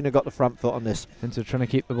Hitchin have got the front foot on this. And so trying to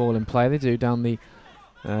keep the ball in play, they do down their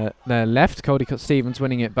left. Cody Stevens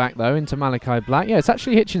winning it back though into Malachi Black. Yeah, it's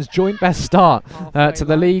actually Hitchin's joint best start to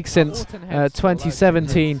the league since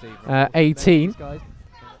 2017-18.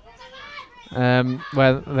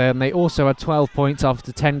 Where then they also had 12 points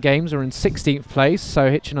after 10 games. We're in 16th place,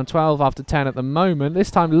 so Hitchin on 12 after 10 at the moment.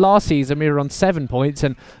 This time last season we were on 7 points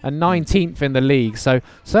and 19th in the league, so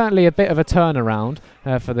certainly a bit of a turnaround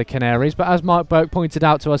for the Canaries. But as Mark Burke pointed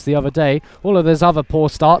out to us the other day, all of those other poor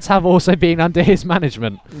starts have also been under his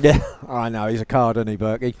management. Yeah, I know, he's a card, isn't he,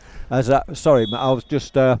 Burkey? Sorry, I was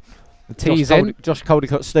just Josh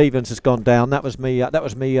Caldicott-Stevens has gone down. That was me.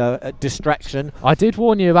 Distraction. I did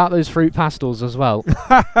warn you about those fruit pastels as well.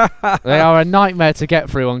 They are a nightmare to get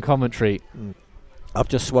through on commentary. I've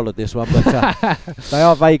just swallowed this one, but they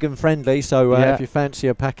are vegan friendly. So if you fancy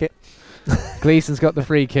a packet, Gleason's got the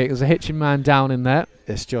free kick. There's a Hitchin man down in there.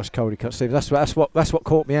 It's Josh Caldicott-Stevens. That's what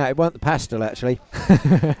caught me out. It weren't the pastel actually.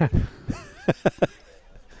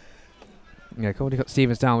 Yeah,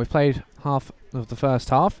 Caldicott-Stevens down. We've played half of the first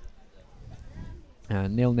half.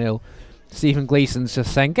 0-0. Stephen Gleason's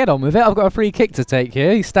just saying, get on with it, I've got a free kick to take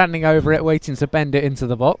here. He's standing over it, waiting to bend it into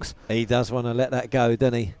the box. He does want to let that go,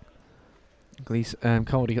 doesn't he?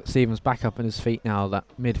 Caldicott-Stevens back up on his feet now, that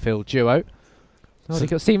midfield duo.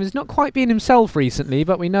 Caldicott-Stevens not quite been himself recently,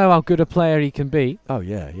 but we know how good a player he can be. Oh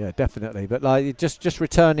yeah, definitely. But like just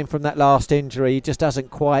returning from that last injury, he just hasn't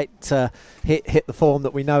quite hit the form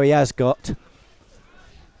that we know he has got.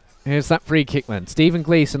 Here's that free kick then. Stephen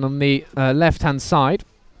Gleason on the left-hand side.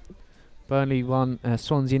 Burnley won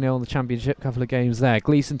Swansea 0 in the Championship. Couple of games there.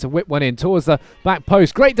 Gleason to whip one in towards the back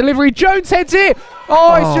post. Great delivery. Jones heads it.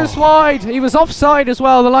 It's just wide. He was offside as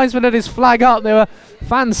well. The linesman had his flag up. There were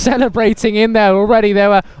fans celebrating in there already. There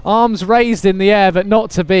were arms raised in the air, but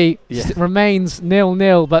not to be. Yeah. Remains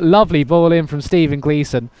 0-0, but lovely ball in from Stephen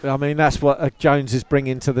Gleason. I mean, that's what Jones is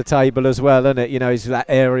bringing to the table as well, isn't it? You know, he's that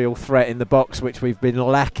aerial threat in the box, which we've been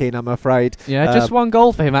lacking, I'm afraid. Yeah, just one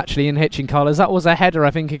goal for him actually in Hitchin colours. That was a header,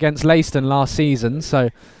 I think, against Leiston Livingston last season, so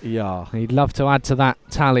yeah, he'd love to add to that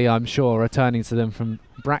tally, I'm sure, returning to them from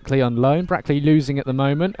Brackley on loan. Brackley losing at the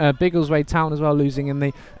moment. Biggleswade Town as well losing in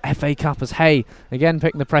the FA Cup as Hay again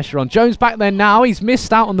putting the pressure on. Jones back there now. He's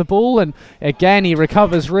missed out on the ball, and again he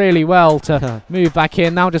recovers really well to move back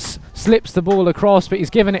in. Now just slips the ball across, but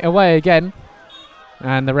he's given it away again.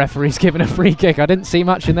 And the referee's given a free kick. I didn't see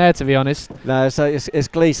much in there, to be honest. No, so it's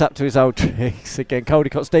Glees up to his old tricks again.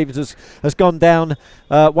 Caldicott-Stevens has gone down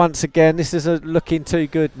once again. This is looking too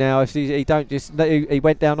good now. If he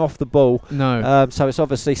went down off the ball. No. So it's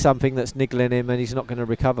obviously something that's niggling him, and he's not going to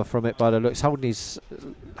recover from it by the looks.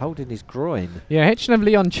 Holding his groin. Yeah, Hitchin have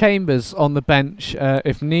Leon Chambers on the bench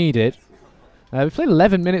if needed. We've played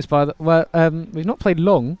 11 minutes we've not played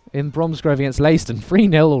long in Bromsgrove against Leiston.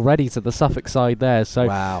 3-0 already to the Suffolk side there. So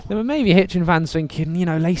wow. There were maybe Hitchin fans thinking,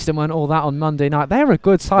 Leiston weren't all that on Monday night. They're a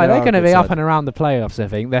good side. They're going to be up and around the playoffs, I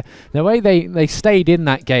think. The way they stayed in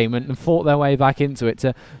that game and fought their way back into it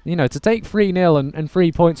to take 3-0 and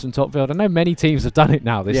 3 points from Topfield. I know many teams have done it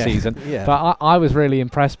now this season, but I was really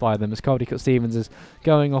impressed by them as Caldicott-Stevens is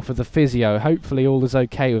going off with the physio. Hopefully all is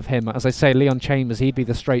okay with him. As I say, Leon Chambers, he'd be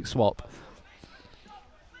the straight swap.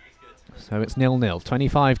 So it's 0-0,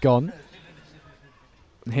 25 gone.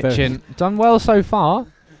 Hitchin done well so far.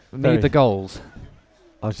 Need the goals.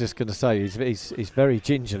 I was just going to say, he's very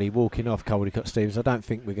gingerly walking off Caldicott-Stevens. I don't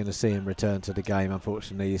think we're going to see him return to the game,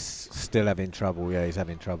 unfortunately. He's still having trouble. Yeah, he's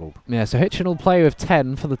having trouble. Yeah, so Hitchin will play with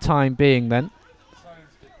 10 for the time being then.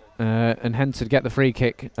 And Hednesford get the free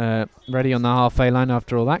kick ready on the halfway line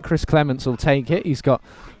after all that. Chris Clements will take it. He's got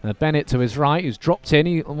Bennett to his right, who's dropped in.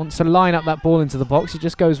 He wants to line up that ball into the box. He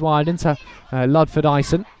just goes wide into Ludford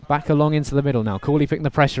Ison. Back along into the middle now. Cooley picking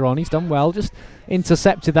the pressure on. He's done well. Just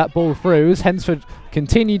intercepted that ball through as Hednesford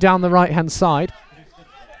continue down the right-hand side.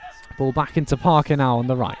 Ball back into Parker now on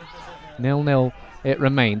the right. 0-0 it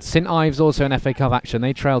remains. St Ives also in FA Cup action.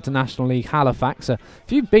 They trailed to National League Halifax. A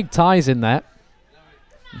few big ties in there.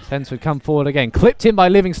 Hednesford come forward again. Clipped in by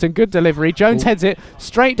Livingston. Good delivery. Jones heads it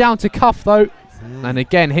straight down to Cuff though. And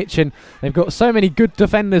again, Hitchin, they've got so many good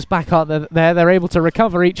defenders back up there. They're able to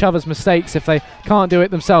recover each other's mistakes if they can't do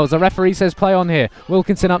it themselves. The referee says play on here.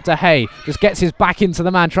 Wilkinson up to Hay. Just gets his back into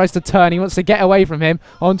the man. Tries to turn. He wants to get away from him.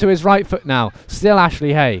 Onto his right foot now. Still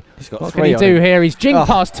Ashley Hay. What can he do here? He's jing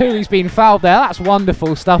past two. He's been fouled there. That's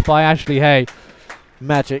wonderful stuff by Ashley Hay.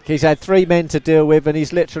 Magic. He's had 3 men to deal with, and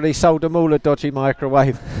he's literally sold them all a dodgy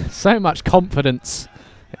microwave. So much confidence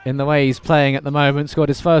in the way he's playing at the moment. Scored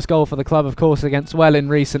his first goal for the club, of course, against Welling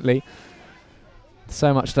recently.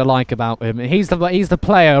 So much to like about him. He's the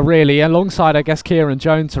player, really, alongside, I guess, Kieran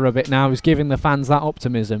Jones for a bit now, who's giving the fans that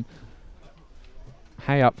optimism.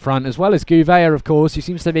 Hay up front, as well as Gouveia, of course, who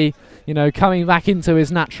seems to be, coming back into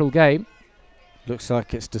his natural game. Looks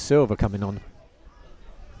like it's De Silva coming on.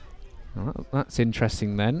 Oh, that's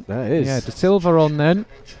interesting then. That is. Yeah, De Silva on then.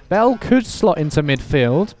 Bell could slot into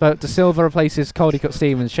midfield, but De Silva replaces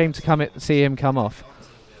Caldicott-Stevens. Shame to see him come off.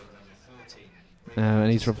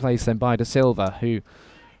 And he's replaced then by De Silva, who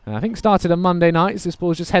I think started on Monday nights. This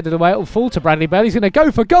ball's just headed away. It'll fall to Bradley Bell. He's going to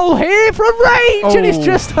go for goal here from range, and it's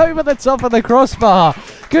just over the top of the crossbar.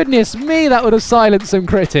 Goodness me, that would have silenced some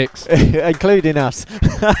critics. Including us.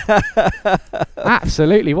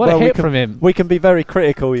 Absolutely, what a hit from him. We can be very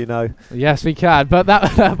critical, Yes, we can, but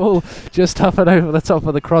that ball just hovered over the top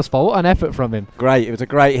of the crossbar. What an effort from him. Great, it was a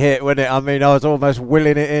great hit, wasn't it? I mean, I was almost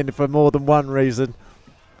willing it in for more than one reason.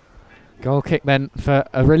 Goal kick then for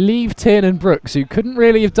a relieved Tiernan Brooks, who couldn't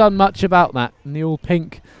really have done much about that in the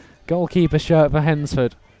all-pink goalkeeper shirt for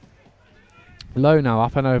Hednesford. Low now,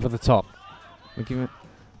 up and over the top. Looking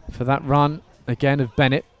for that run again of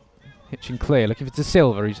Bennett. Hitchin clear, looking for De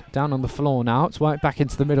Silva. He's down on the floor now. It's right back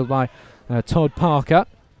into the middle by Todd Parker.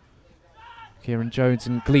 Kieran Jones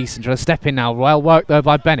and Gleeson trying to step in now. Well worked though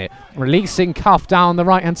by Bennett. Releasing Cuff down the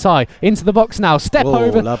right hand side. Into the box now. Step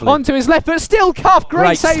over onto his left, but still Cuff.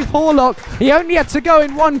 Great save, Horlock. He only had to go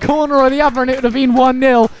in one corner or the other and it would have been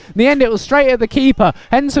 1-0. In the end it was straight at the keeper.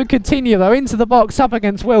 Hednesford continue though into the box up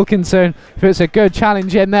against Wilkinson. Puts a good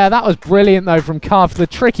challenge in there. That was brilliant though from Cuff. The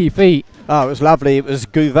tricky feet. Oh, it was lovely. It was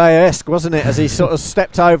Gouveia-esque, wasn't it, as he sort of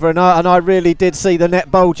stepped over, and I really did see the net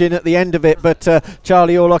bulging at the end of it, but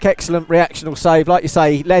Charlie Orlock, excellent reactional save. Like you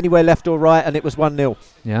say, anywhere left or right, and it was 1-0.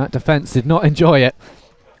 Yeah, defence did not enjoy it.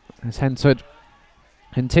 As Hednesford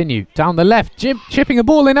continue down the left, chipping a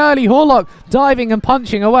ball in early. Horlock diving and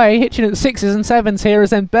punching away. Hitchin at 6s and 7s here as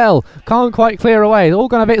then Bell can't quite clear away. It's all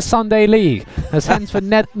gone a bit Sunday League as Hednesford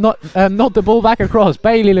nod the ball back across.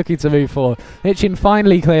 Bailey looking to move forward. Hitchin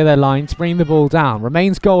finally clear their lines, bring the ball down.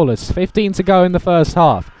 Remains goalless. 15 to go in the first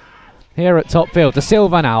half. Here at Topfield, De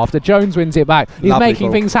Silva now after Jones wins it back. He's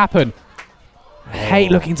making things happen.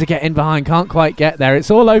 Hate looking to get in behind, can't quite get there.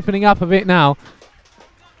 It's all opening up a bit now.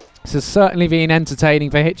 This has certainly been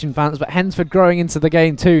entertaining for Hitchin fans, but Hednesford growing into the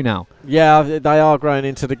game too now. Yeah, they are growing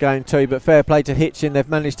into the game too, but fair play to Hitchin. They've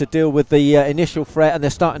managed to deal with the initial threat, and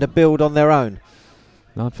they're starting to build on their own.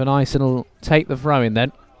 Ludford-Ison will take the throw in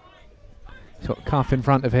then. He's got Cuff in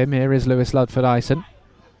front of him. Here is Lewis Ludford-Ison.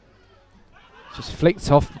 Just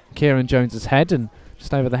flicked off Kieran Jones's head and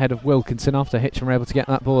just over the head of Wilkinson after Hitchin were able to get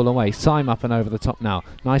that ball away. Syme up and over the top now.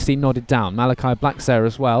 Nicely nodded down. Malachi Black's there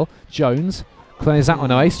as well. Jones clears that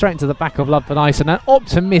one away, straight into the back of Ludford-Ison. An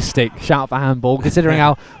optimistic shout for handball, considering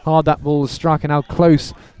how hard that ball was struck and how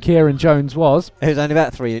close Kieran Jones was. It was only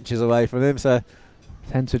about 3 inches away from him, so...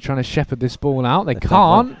 Hednesford trying to shepherd this ball out. They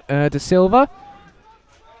can't. De Silva.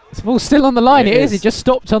 This ball's still on the line. It is. It just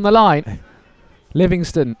stopped on the line.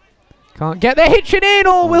 Livingston can't get there. Hitchin in,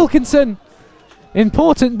 or Wilkinson.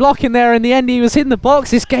 Important block in there. In the end, he was in the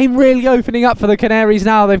box. This game really opening up for the Canaries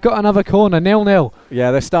now. They've got another corner, 0-0.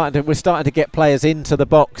 Yeah, we're starting to get players into the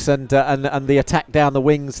box and the attack down the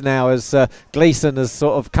wings now as Gleeson is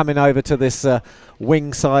sort of coming over to this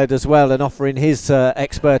wing side as well and offering his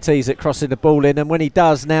expertise at crossing the ball in. And when he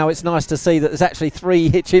does now, it's nice to see that there's actually 3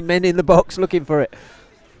 Hitchin men in the box looking for it.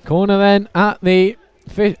 Corner then at the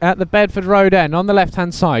Bedford Road end on the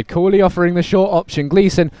left-hand side. Cooley offering the short option.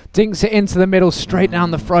 Gleeson dinks it into the middle, straight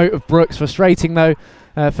down the throat of Brooks. Frustrating though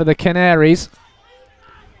for the Canaries.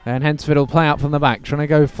 And Hednesford will play out from the back, trying to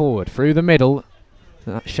go forward through the middle.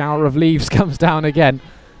 That shower of leaves comes down again.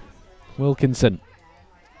 Wilkinson.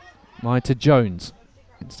 Wide to Jones.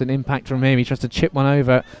 Instant impact from him. He tries to chip one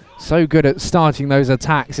over. So good at starting those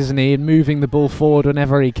attacks, isn't he? And moving the ball forward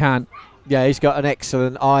whenever he can. Yeah, he's got an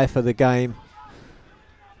excellent eye for the game.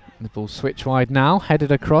 The ball switch wide now,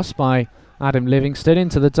 headed across by Adam Livingston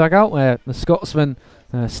into the dugout where the Scotsman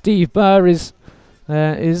Steve Burr is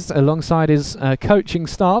alongside his coaching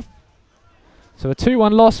staff. So a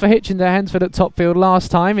 2-1 loss for Hitchin to Hednesford at Topfield last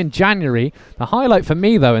time in January. The highlight for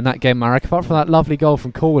me, though, in that game, Marek, apart from that lovely goal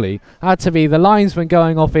from Cooley, had to be the linesman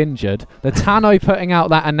going off injured, the tannoy putting out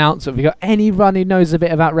that announcement. We got any run who knows a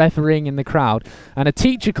bit about refereeing in the crowd, and a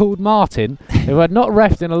teacher called Martin, who had not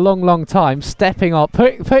refed in a long, long time, stepping up,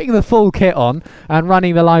 putting the full kit on and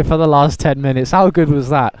running the line for the last 10 minutes. How good was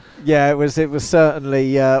that? Yeah, it was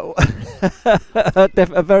certainly a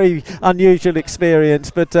very unusual experience,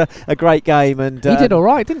 but a great game. And he did all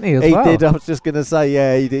right, didn't he, as well? He did. I was just going to say,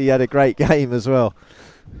 yeah, he had a great game as well.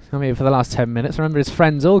 I mean, for the last 10 minutes, I remember his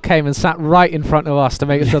friends all came and sat right in front of us to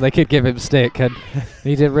make sure they could give him stick, and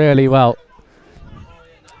he did really well.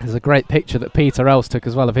 There's a great picture that Peter Else took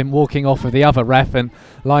as well of him walking off with the other ref and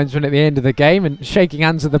linesman at the end of the game and shaking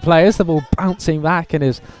hands with the players, the ball bouncing back and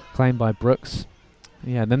is claimed by Brooks.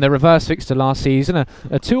 Yeah, and then the reverse fixture last season, a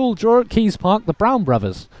 2-2 draw at Keys Park. The Brown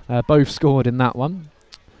brothers both scored in that one.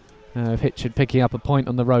 Hitchin picking up a point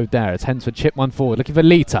on the road there. It's Hednesford chip one forward, looking for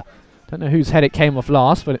Lita. Don't know whose head it came off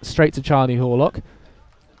last, but it's straight to Charlie Horlock.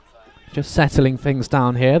 Just settling things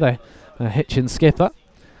down here, the Hitchin skipper.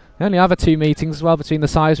 The only other 2 meetings as well between the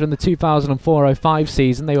sides were in the 2004-05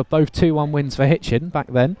 season. They were both 2-1 wins for Hitchin back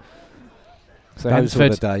then. So those were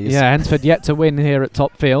the days. Yeah, Hednesford yet to win here at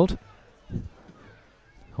Topfield.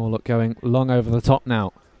 Horlock going long over the top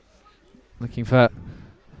now. Looking for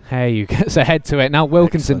Hey, gets ahead to it. Now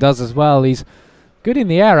Wilkinson does as well. He's good in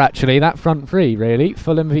the air, actually, that front three, really.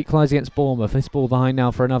 Fulham have equalised against Bournemouth. This ball behind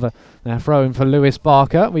now for another throw-in for Lewis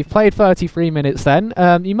Barker. We've played 33 minutes then.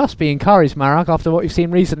 You must be encouraged, Marek, after what you've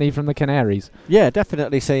seen recently from the Canaries. Yeah,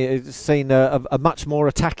 definitely seen a much more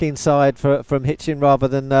attacking side from Hitchin rather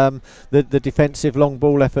than the defensive long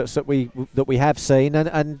ball efforts that we have seen,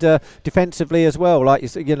 and defensively as well. Like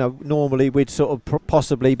normally we'd sort of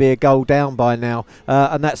possibly be a goal down by now,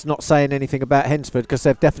 and that's not saying anything about Hednesford because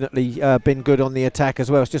they've definitely been good on the attack as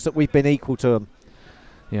well. It's just that we've been equal to them.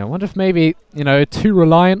 Yeah, I wonder if maybe too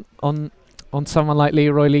reliant on someone like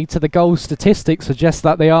Leroy Lee. To the goal statistics suggest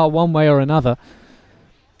that they are one way or another.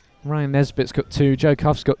 Ryan Nesbitt's got 2, Joe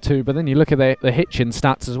Cuff's got 2, but then you look at the Hitchin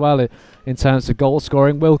stats as well in terms of goal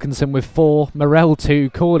scoring. Wilkinson with 4, Morell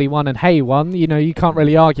 2, Corley 1 and Hay 1. You can't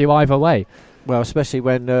really argue either way. Well, especially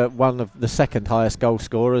when one of the second highest goal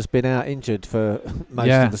scorers has been out injured for most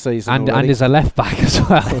of the season and is a left back as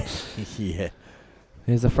well. Yeah.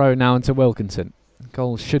 Here's the throw now into Wilkinson.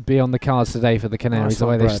 Goals should be on the cards today for the Canaries, the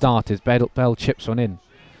way they've started. Bell chips one in.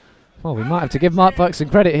 Well, we might have to give Mark Buxton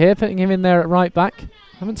credit here, putting him in there at right back.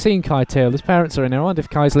 Haven't seen Kai Teal. His parents are in there. I wonder if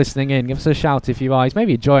Kai's listening in. Give us a shout if you are. He's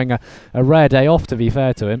maybe enjoying a rare day off, to be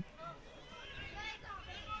fair to him.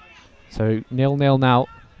 So 0-0 now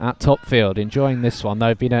at Topfield. Enjoying this one,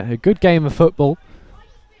 though. Been a good game of football.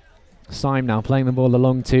 Syme now playing the ball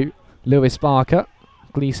along to Lewis Barker.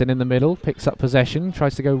 Gleeson in the middle, picks up possession,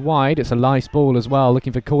 tries to go wide. It's a nice ball as well,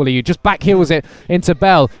 looking for Corley, who just back heels it into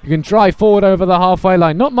Bell. You can drive forward over the halfway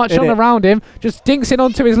line. Not much on around him, just dinks it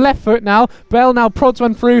onto his left foot now. Bell now prods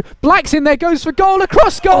one through. Black's in there, goes for goal,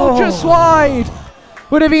 across goal, just wide.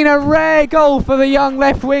 Would have been a rare goal for the young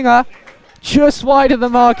left winger. Just wide of the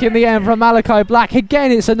mark in the end from Malachi Black.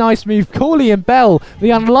 Again, it's a nice move. Corley and Bell, the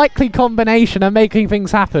unlikely combination, are making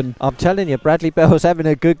things happen. I'm telling you, Bradley Bell's having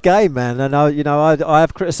a good game, man. And I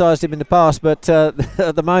have criticised him in the past, but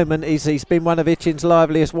at the moment he's been one of Hitchin's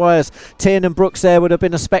liveliest wires. Tiernan Brooks there would have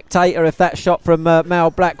been a spectator if that shot from Mal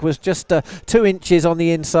Black was just 2 inches on the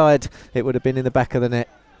inside. It would have been in the back of the net.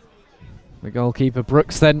 The goalkeeper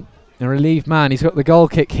Brooks then. A relieved man. He's got the goal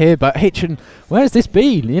kick here, but Hitchin, where's this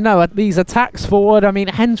been? At these attacks forward,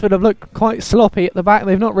 Hednesford have looked quite sloppy at the back.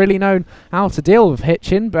 They've not really known how to deal with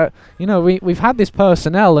Hitchin, but we've had this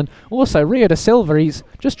personnel, and also Rio da Silva, he's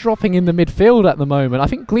just dropping in the midfield at the moment. I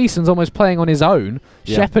think Gleeson's almost playing on his own,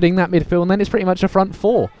 shepherding that midfield, and then it's pretty much a front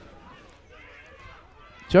four.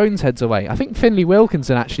 Jones heads away. I think Finley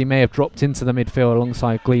Wilkinson actually may have dropped into the midfield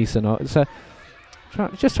alongside Gleeson.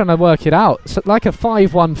 Just trying to work it out. It's like a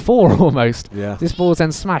 5-1-4 almost. Yeah. This ball's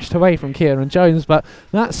then smashed away from Kieran Jones, but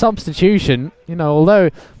that substitution, although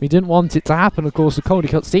we didn't want it to happen, of course, with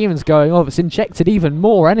Caldecott Stevens going off, it's injected even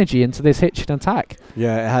more energy into this Hitchin attack.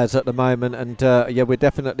 Yeah, it has at the moment, and we're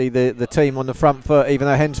definitely the team on the front foot. Even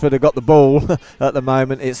though Hednesford have got the ball at the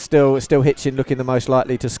moment, it's still Hitchin looking the most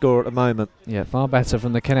likely to score at the moment. Yeah, far better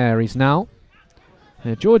from the Canaries now.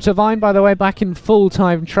 George Devine, by the way, back in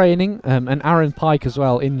full-time training, and Aaron Pike as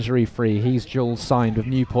well, injury-free. He's dual signed with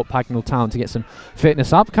Newport Pagnell Town to get some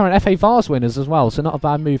fitness up. Current FA Vars winners as well, so not a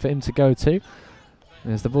bad move for him to go to.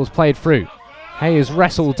 As the ball's played through. Hay is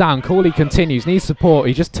wrestled down. Corley continues, needs support.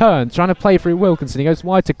 He just turns, trying to play through Wilkinson. He goes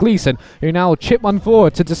wide to Gleeson, who now will chip one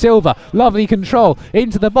forward to Da Silva. Lovely control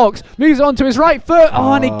into the box. Moves on to his right foot.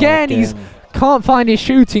 And again. He's can't find his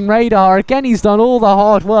shooting radar. Again, he's done all the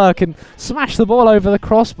hard work and smashed the ball over the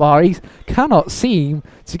crossbar. He cannot seem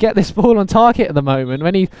to get this ball on target at the moment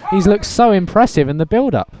when he's looked so impressive in the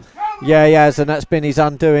build-up. Yeah, he has, and that's been his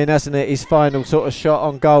undoing, hasn't it? His final sort of shot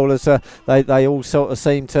on goal, as they all sort of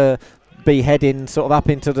seem to be heading sort of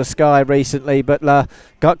up into the sky recently, but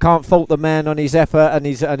can't fault the man on his effort and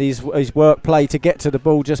his work play to get to the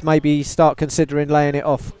ball. Just maybe start considering laying it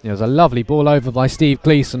off. It was a lovely ball over by Steve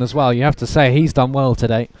Gleeson as well. You have to say he's done well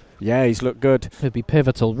today. Yeah, he's looked good. It'd be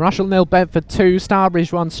pivotal. Rushall 0, Bedford 2,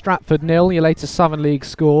 Stourbridge 1, Stratford 0. Your latest Southern League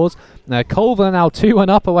scores. Colville now 2-1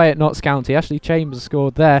 up away at Notts County. Ashley Chambers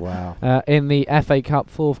scored there in the FA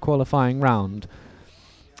Cup 4th qualifying round.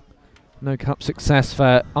 No cup success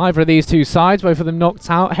for either of these two sides, both of them knocked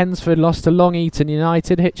out. Hednesford lost to Long Eaton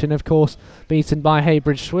United. Hitchin, of course, beaten by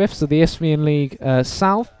Heybridge Swifts of the Isthmian League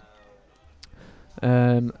South.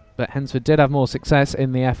 But Hednesford did have more success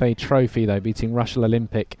in the FA Trophy, though, beating Rushall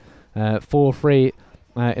Olympic 4-3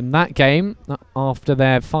 in that game after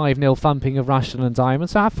their 5-0 thumping of Rushall and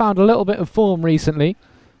Diamond. So I've found a little bit of form recently.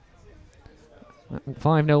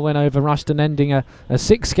 5-0 win over Rushton, ending a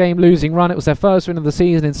 6-game losing run. It was their first win of the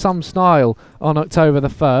season in some style on October the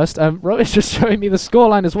 1st. Robert's just showing me the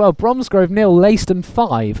scoreline as well. Bromsgrove 0, Leiston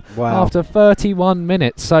 5 after 31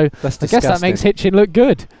 minutes. So I guess that makes Hitchin look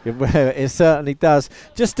good. It certainly does.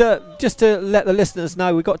 Just to let the listeners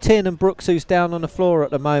know, we've got Tiernan Brooks, who's down on the floor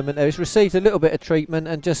at the moment. He's received a little bit of treatment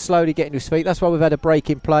and just slowly getting to his feet. That's why we've had a break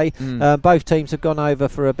in play. Both teams have gone over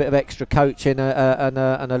for a bit of extra coaching and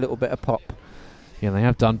a little bit of pop. Yeah, they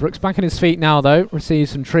have done. Brooks back on his feet now, though.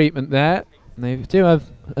 Receives some treatment there. They do have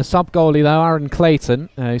a sub-goalie, though, Aaron Clayton,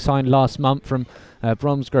 who signed last month from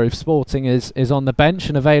Bromsgrove Sporting, is on the bench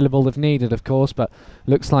and available if needed, of course, but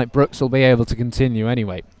looks like Brooks will be able to continue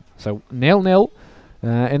anyway. So 0-0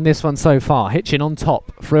 in this one so far. Hitchin on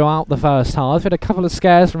top throughout the first half. They've had a couple of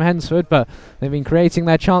scares from Hednesford, but they've been creating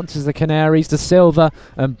their chances. The Canaries, Da Silva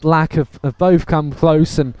and Black have both come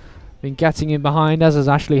close and been getting in behind, as has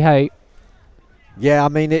Ashley Hay. Yeah, I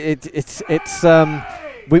mean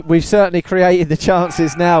we've certainly created the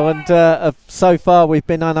chances now, and so far we've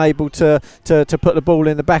been unable to put the ball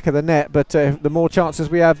in the back of the net. But the more chances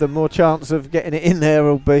we have, the more chance of getting it in there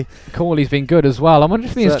will be. Corley's been good as well. I wonder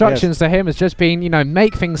if the instructions to him has just been,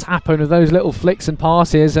 make things happen with those little flicks and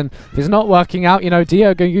passes, and if it's not working out,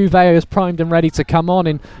 Diogo Uvea is primed and ready to come on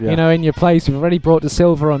in your place. We've already brought Da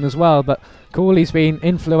Silva on as well, but Corley's been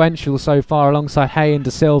influential so far alongside Hay and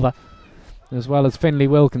Da Silva, as well as Finley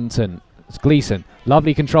Wilkinson. It's Gleeson.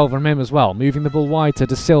 Lovely control from him as well. Moving the ball wide to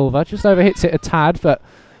Da Silva. Just overhits it a tad, but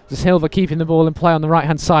Da Silva keeping the ball in play on the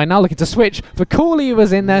right-hand side. Now looking to switch for Corley, who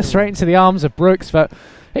was in there straight into the arms of Brooks, but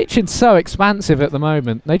Hitchin's so expansive at the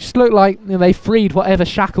moment. They just look like they freed whatever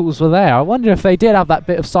shackles were there. I wonder if they did have that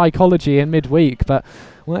bit of psychology in midweek, but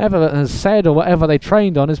whatever it has said or whatever they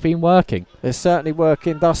trained on has been working. It's certainly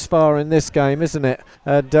working thus far in this game, isn't it?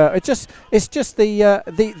 And it's just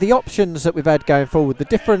the options that we've had going forward, the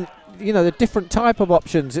different type of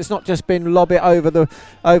options. It's not just been lob it over the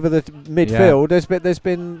midfield. There's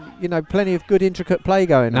been plenty of good intricate play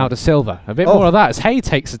going on. Now De Silva, a bit more of that as Hay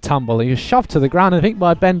takes a tumble. He was shoved to the ground, I think,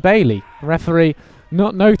 by Ben Bailey. The referee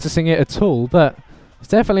not noticing it at all, but it's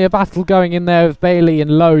definitely a battle going in there with Bailey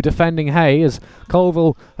and Lowe defending Hay as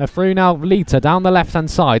Colville through now. Lita down the left hand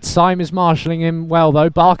side. Syme is marshalling him well though.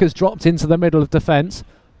 Barker's dropped into the middle of defence.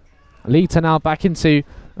 Lita now back into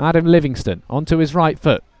Adam Livingston onto his right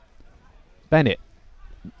foot. Bennett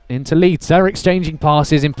into Leeds. They're exchanging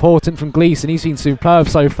passes, important from Gleeson. He's been superb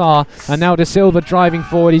so far. And now De Silva driving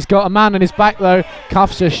forward. He's got a man on his back though.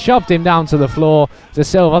 Cuffs just shoved him down to the floor. De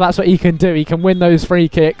Silva, that's what he can do. He can win those free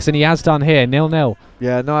kicks, and he has done here. 0-0.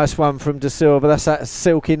 Yeah, nice one from De Silva. That's that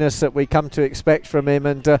silkiness that we come to expect from him,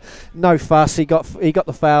 and no fuss. He got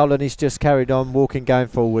the foul, and he's just carried on walking, going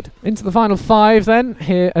forward. Into the final 5 then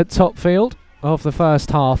here at Topfield of the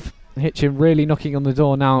first half. Hitchin really knocking on the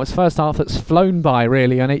door now. It's first half that's flown by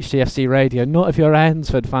really on HTFC radio. Not if you're a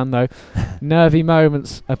Hednesford fan though. Nervy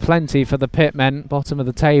moments aplenty for the Pitmen, bottom of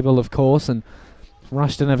the table of course, and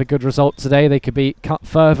Rushden have a good result today. They could be cut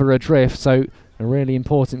further adrift, so a really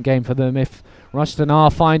important game for them if Rushden are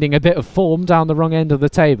finding a bit of form down the wrong end of the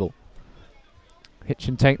table.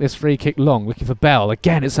 Hitchin take this free kick long, looking for Bell.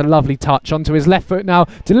 Again, it's a lovely touch onto his left foot now,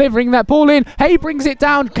 delivering that ball in. Hay brings it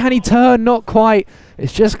down. Can he turn? Not quite.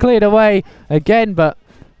 It's just cleared away again, but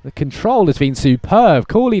the control has been superb.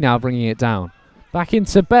 Cooley now bringing it down. Back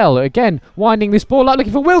into Bell. Again, winding this ball up,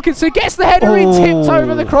 looking for Wilkinson. Gets the header in, tipped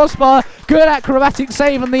over the crossbar. Good acrobatic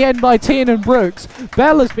save on the end by Tiernan Brooks.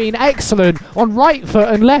 Bell has been excellent on right foot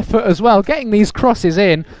and left foot as well, getting these crosses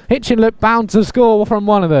in. Hitchin looked bound to score from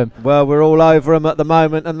one of them. Well, we're all over him at the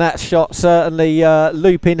moment, and that shot certainly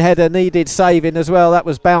looping header needed saving as well. That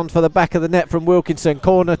was bound for the back of the net from Wilkinson.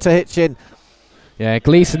 Corner to Hitchin. Yeah,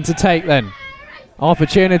 Gleeson to take then.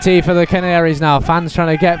 Opportunity for the Canaries now. Fans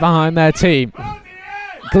trying to get behind their team.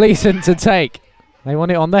 Gleeson to take. They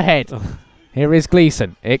want it on the head. Here is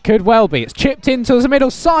Gleeson. It could well be. It's chipped into the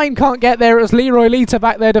middle. Syme can't get there. It was Leroy Lita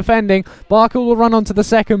back there defending. Barker will run onto the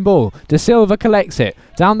second ball. De Silva collects it.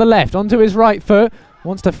 Down the left, onto his right foot.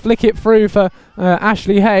 Wants to flick it through for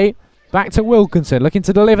Ashley Hay. Back to Wilkinson, looking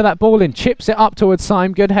to deliver that ball in. Chips it up towards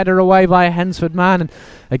Syme. Good header away by a Hednesford man. And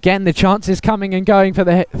again, the chances coming and going for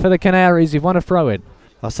the Canaries. You've won a throw-in.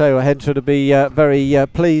 I'll say Hednesford will be very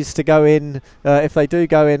pleased to go in, if they do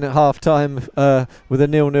go in at half-time with a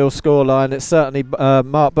 0-0 scoreline. It's certainly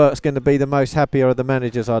Mark Burke's going to be the most happier of the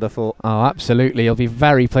managers, I'd have thought. Oh, absolutely. He'll be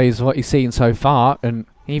very pleased with what he's seen so far. And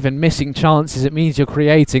even missing chances, it means you're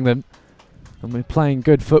creating them. And we're playing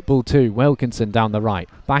good football too. Wilkinson down the right.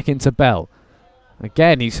 Back into Bell.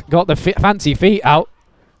 Again, he's got the fancy feet out.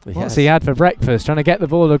 What's he had for breakfast? Trying to get the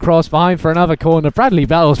ball across behind for another corner. Bradley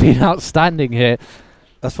Bell's been outstanding here.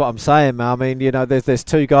 That's what I'm saying, man. I mean, there's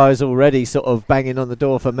 2 guys already sort of banging on the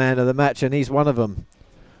door for man of the match, and he's one of them.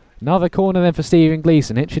 Another corner then for Stephen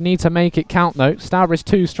Gleeson. Hitchin need to make it count though. Stourbridge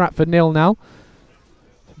 2, Stratford 0 now.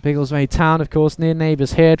 Biggleswade Town, of course, near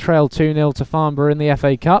neighbours here. Trail 2-0 to Farnborough in the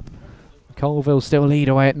FA Cup. Colville still lead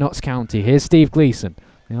away at Notts County. Here's Steve Gleeson,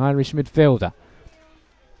 the Irish midfielder.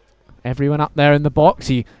 Everyone up there in the box.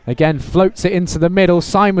 He again floats it into the middle.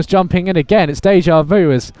 Syme was jumping in again. It's deja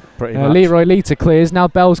vu as Leroy Lita clears. Now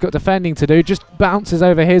Bell's got defending to do. Just bounces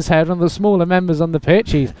over his head. One of the smaller members on the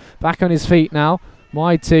pitch. He's back on his feet now.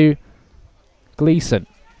 Wide to Gleeson.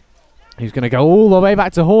 He's going to go all the way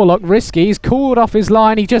back to Horlock. Risky. He's called off his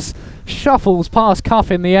line. He just shuffles past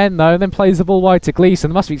Cuff in the end, though, and then plays the ball wide to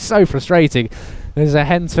Gleeson. It must be so frustrating. There's a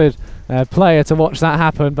Hednesford player to watch that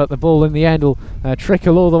happen, but the ball in the end will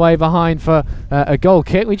trickle all the way behind for a goal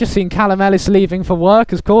kick. We've just seen Callum Ellis leaving for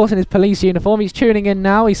work, of course, in his police uniform. He's tuning in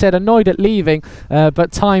now. He said annoyed at leaving,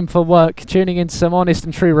 but time for work. Tuning into some honest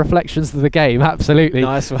and true reflections of the game. Absolutely.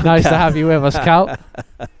 Nice one, nice to have you with us, Cal.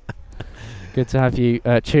 Good to have you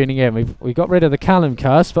tuning in. We got rid of the Callum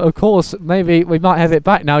curse, but of course maybe we might have it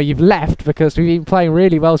back now. You've left because we've been playing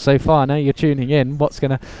really well so far. Now you're tuning in. What's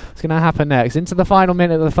gonna happen next? Into the final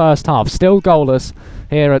minute of the first half. Still goalless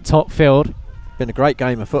here at Topfield. Been a great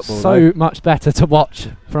game of football. So much better to watch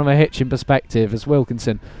from a Hitchin perspective as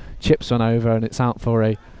Wilkinson chips one over and it's out for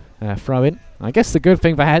a throw-in. I guess the good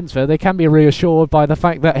thing for Hednesford, they can be reassured by the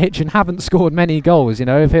fact that Hitchin haven't scored many goals. You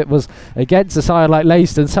know, if it was against a side like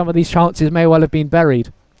Leiston, some of these chances may well have been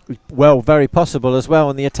buried. Well, very possible as well,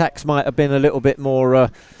 and the attacks might have been a little bit more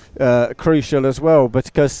crucial as well,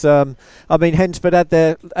 because I mean, Hednesford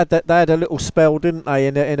they had a little spell, didn't they,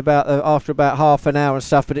 in about after about half an hour and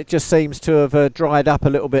stuff, but it just seems to have dried up a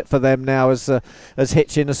little bit for them now as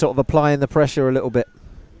Hitchin are sort of applying the pressure a little bit.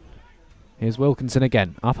 Here's Wilkinson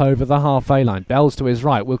again, up over the halfway line. Bell's to his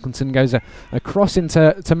right. Wilkinson goes across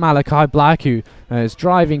into Malachi Black, who is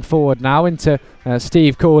driving forward now into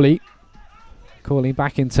Steve Corley. Corley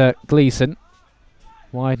back into Gleeson.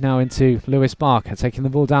 Wide now into Lewis Barker, taking the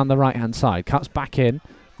ball down the right-hand side. Cuts back in.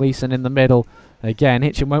 Gleeson in the middle. Again,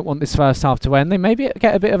 Hitchin won't want this first half to end. They maybe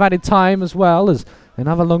get a bit of added time as well, as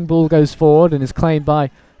another long ball goes forward and is claimed by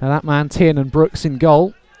that man Tien and Brooks in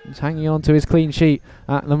goal. He's hanging on to his clean sheet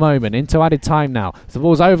at the moment. Into added time now. The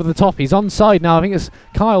ball's over the top. He's onside now. I think it's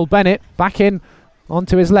Kyle Bennett back in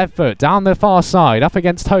onto his left foot, down the far side, up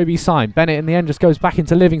against Toby Syme. Bennett in the end just goes back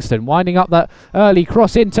into Livingston, winding up that early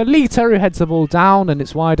cross into Lita, who heads the ball down, and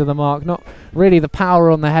it's wide of the mark. Not really the power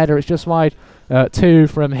on the header, it's just wide two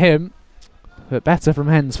from him, but better from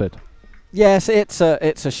Hednesford. Yes, it's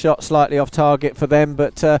a shot slightly off target for them,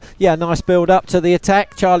 but yeah, nice build up to the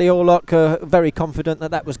attack. Charlie Horlock very confident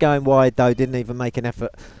that was going wide, though, didn't even make an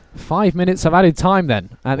effort. 5 minutes of added time then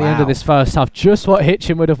at the end of this first half. Just what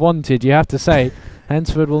Hitchin would have wanted, you have to say.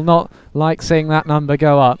 Hednesford will not like seeing that number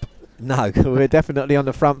go up. No, we're definitely on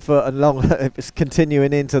the front foot, and if it's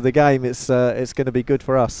continuing into the game, it's going to be good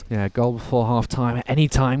for us. Yeah, goal before half time at any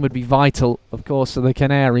time would be vital, of course, for the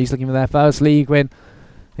Canaries, looking for their first league win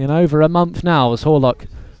in over a month now, as Horlock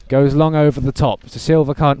goes long over the top. So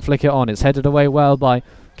Silva can't flick it on. It's headed away well by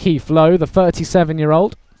Keith Lowe, the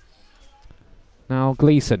 37-year-old. Now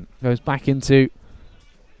Gleeson goes back into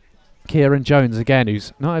Kieran Jones again,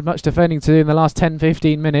 who's not had much defending to do in the last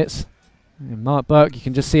 10-15 minutes. And Mark Burke, you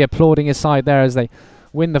can just see applauding his side there as they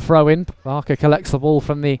win the throw-in. Barker collects the ball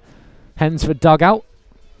from the Hednesford dugout.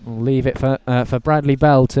 We'll leave it for Bradley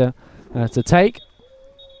Bell to take.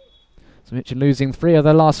 So Hitchin losing 3 of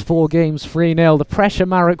the last 4 games 3-0. The pressure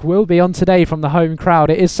Marek will be on today from the home crowd.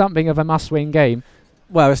 It is something of a must-win game.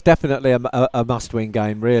 Well, it's definitely a must-win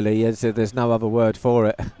game, really. There's no other word for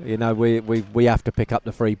it. You know, we have to pick up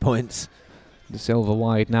the 3 points. The Silva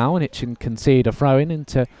wide now, and Hitchin concede a throw-in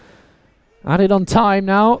into added on time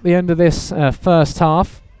now at the end of this first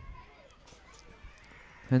half.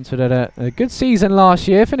 Hednesford had a good season last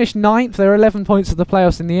year, finished 9th. There were 11 points of the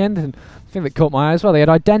playoffs in the end, and I think that caught my eye as well. They had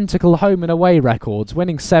identical home and away records,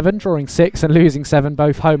 winning 7, drawing 6, and losing 7,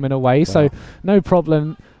 both home and away. Wow. So no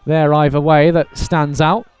problem there either way that stands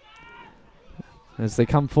out. As they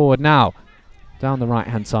come forward now, down the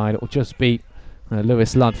right-hand side, it will just be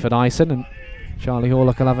Lewis Ludford-Ison, and Charlie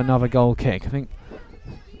Horlock will have another goal kick. I think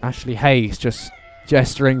Ashley Hayes just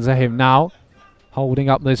gesturing to him now, holding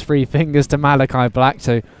up those 3 fingers to Malachi Black.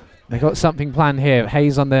 So they've got something planned here.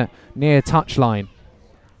 Hayes on the near touchline.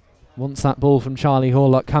 Wants that ball from Charlie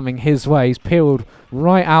Horlock coming his way. He's peeled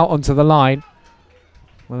right out onto the line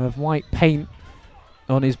with white paint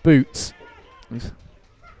on his boots. There's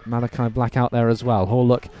Malachi Black out there as well.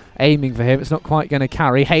 Horlock aiming for him. It's not quite going to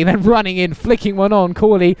carry. Hay then running in, flicking one on.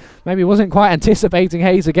 Corley maybe wasn't quite anticipating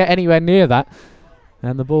Hayes to get anywhere near that.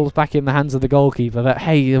 And the ball's back in the hands of the goalkeeper. But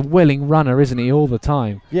Hay, a willing runner, isn't he, all the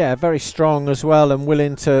time? Yeah, very strong as well, and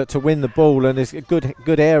willing to win the ball, and is a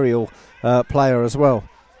good aerial player as well.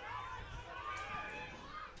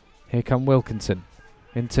 Here come Wilkinson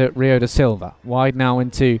into Rio da Silva. Wide now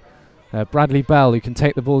into Bradley Bell, who can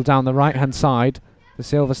take the ball down the right-hand side. Da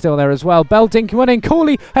Silva still there as well. Bell dinking one in.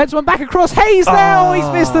 Corley heads one back across. Hayes there! Oh,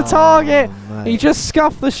 he's missed the target. Mate. He just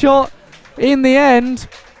scuffed the shot in the end.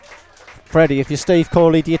 Freddie, if you're Steve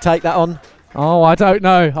Corley, do you take that on? Oh, I don't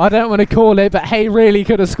know. I don't want to call it, but Hay really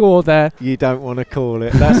could have scored there. You don't want to call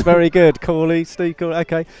it. That's very good, Corley. Steve Corley,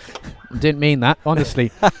 okay. Didn't mean that,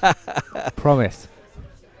 honestly. Promise.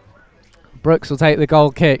 Brooks will take the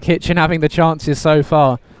goal kick. Hitchin having the chances so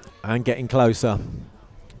far. And getting closer.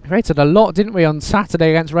 Created a lot, didn't we, on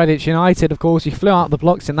Saturday against Redditch United? Of course, he flew out the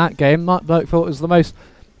blocks in that game. Mark Burke thought it was the most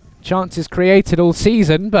chances created all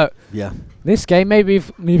season, but yeah, this game, maybe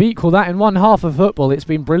we've equalled that in one half of football. It's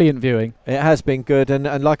been brilliant viewing. It has been good,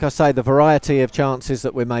 and like I say, the variety of chances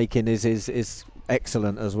that we're making is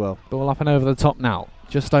excellent as well. Ball up and over the top now,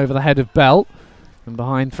 just over the head of Bell, and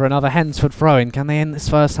behind for another Hednesford throw-in. Can they end this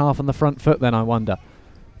first half on the front foot then, I wonder?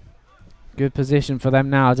 Good position for them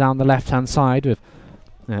now down the left-hand side with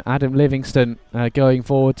Adam Livingston going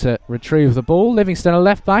forward to retrieve the ball. Livingston, a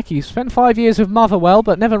left-back. He spent 5 years with Motherwell,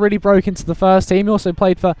 but never really broke into the first team. He also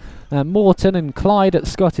played for Morton and Clyde at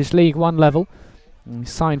Scottish League 1 level. And he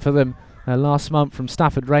signed for them last month from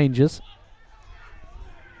Stafford Rangers.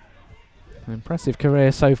 An impressive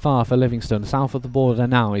career so far for Livingston. South of the border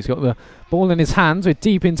now. He's got the ball in his hands. We're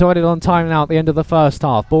deep into added on time now at the end of the first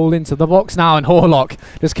half. Ball into the box now, and Horlock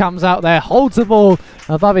just comes out there, holds the ball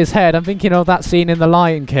above his head. I'm thinking of that scene in The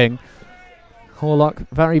Lion King. Horlock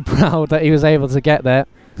very proud that he was able to get there,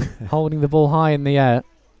 holding the ball high in the air.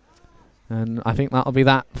 And I think that'll be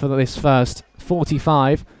that for this first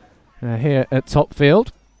 45 here at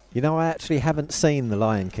Topfield. You know, I actually haven't seen The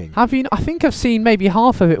Lion King. Have you? I think I've seen maybe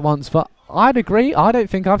half of it once, but I'd agree. I don't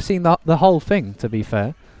think I've seen the whole thing, to be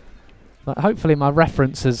fair. But hopefully my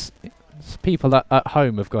references, people at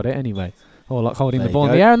home have got it anyway. Horlock holding the ball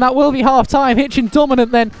in the air, and that will be half-time. Hitchin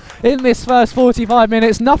dominant then in this first 45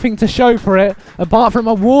 minutes. Nothing to show for it, apart from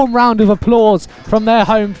a warm round of applause from their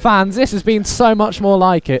home fans. This has been so much more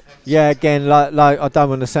like it. Yeah, again, like I don't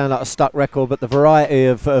want to sound like a stuck record, but the variety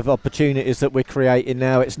of opportunities that we're creating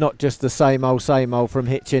now, it's not just the same old from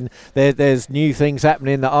Hitchin. There's new things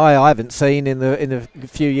happening that I haven't seen in the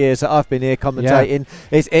few years that I've been here commentating.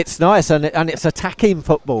 Yeah. It's nice, and it's attacking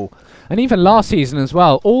football. And even last season as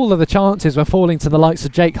well, all of the chances were falling to the likes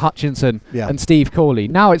of Jake Hutchinson and Steve Cawley.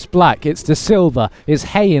 Now it's Black, it's De Silva, it's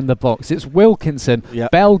Hay in the box, it's Wilkinson,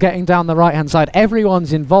 Bell getting down the right-hand side.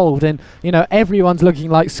 Everyone's involved, and everyone's looking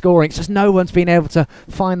like scoring. It's just no one's been able to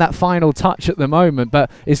find that final touch at the moment,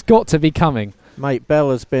 but it's got to be coming. Mate, Bell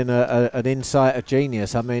has been an insight of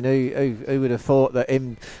genius. I mean, who would have thought that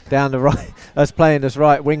him down the right, as playing as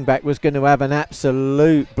right wing back, was going to have an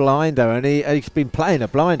absolute blinder, and he's been playing a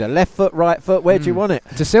blinder. Left foot, right foot, where do you want it?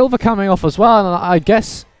 De Silva coming off as well, and I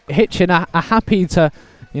guess Hitchin are happy to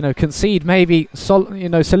concede, maybe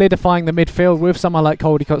solidifying the midfield with someone like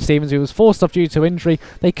Caldicott-Stevens, who was forced off due to injury.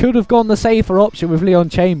 They could have gone the safer option with Leon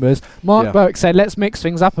Chambers. Mark Burke said, let's mix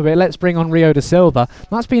things up a bit, let's bring on Rio De Silva.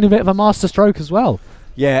 That's been a bit of a masterstroke as well.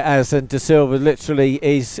 Yeah, and De Silva literally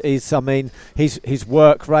is I mean, his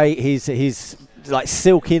work rate, his like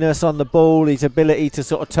silkiness on the ball, his ability to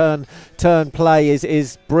sort of turn play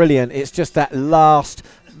is brilliant. It's just that last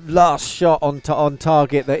shot on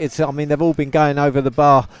target that it's. I mean, they've all been going over the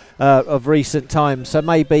bar of recent times, so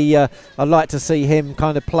maybe I'd like to see him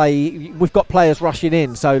kind of play. We've got players rushing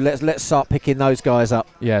in, so let's start picking those guys up.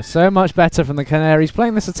 Yeah, so much better from the Canaries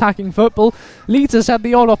playing this attacking football. Leeds had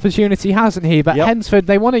the odd opportunity, hasn't he? But Hednesford,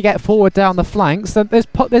 they want to get forward down the flanks. There's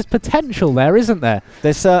potential there, isn't there?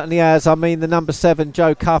 There certainly has. I mean, the number 7,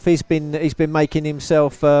 Joe Cuff, he's been making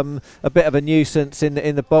himself a bit of a nuisance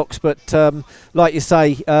in the box, but like you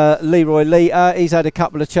say. Leroy Lita, he's had a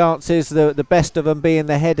couple of chances, the best of them being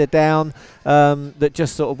the header down that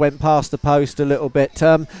just sort of went past the post a little bit.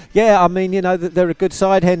 I mean, they're a good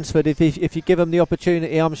side, Hednesford. If you give them the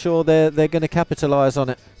opportunity, I'm sure they're going to capitalise on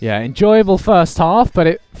it. Yeah, enjoyable first half, but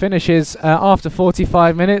it finishes after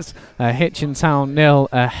 45 minutes. Hitchin Town 0,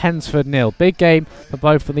 Hednesford 0. Big game for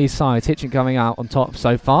both of these sides. Hitchin coming out on top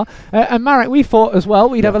so far. And Marek, we thought as well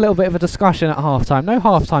we'd have a little bit of a discussion at half-time. No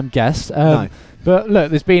half-time guest. No. But look,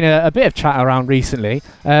 there's been a bit of chat around recently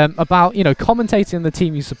about, commentating the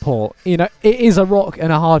team you support. It is a rock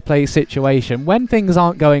and a hard place situation. When things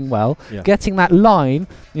aren't going well, getting that line,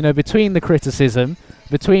 between the criticism,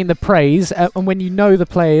 between the praise, and when you know the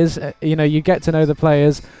players, you get to know the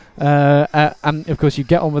players, and of course you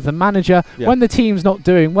get on with the manager. When the team's not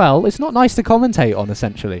doing well, it's not nice to commentate on,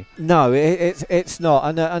 essentially. No, it's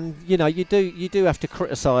not, and you do have to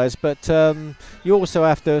criticise, but you also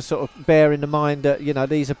have to sort of bear in the mind that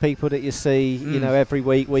these are people that you see every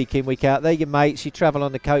week in, week out. They're your mates. You travel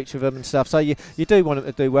on the coach with them and stuff, so you do want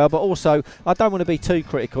them to do well, but also I don't want to be too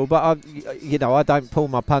critical, but I don't pull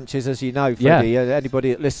my punches, as you know, Freddie. Anybody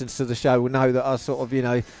that listens to the show will know that I sort of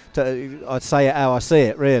I'd say it how I see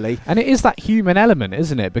it, really. And it is that human element,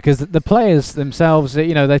 isn't it? Because the players themselves,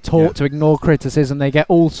 they're taught to ignore criticism. They get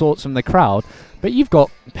all sorts from the crowd. But you've got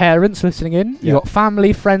parents listening in. You've got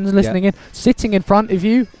family, friends listening in, sitting in front of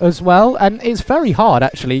you as well. And it's very hard,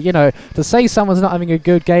 actually, to say someone's not having a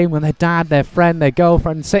good game when their dad, their friend, their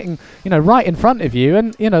girlfriend sitting, right in front of you.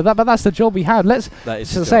 And, but that's the job we had. Let's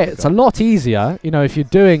say it's a lot easier, if you're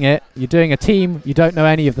doing a team, you don't know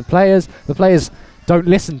any of the players. The players don't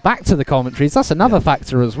listen back to the commentaries. That's another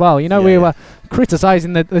factor as well. We were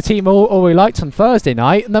criticising the team all we liked on Thursday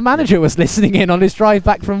night, and the manager was listening in on his drive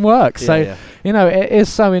back from work. So, it is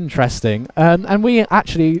so interesting. And we had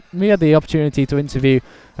the opportunity to interview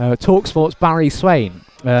TalkSport's Barry Swain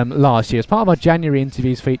last year as part of our January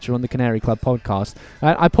interviews feature on the Canary Club podcast.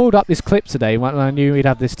 I pulled up this clip today when I knew we'd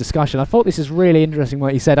have this discussion. I thought this is really interesting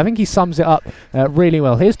what he said. I think he sums it up really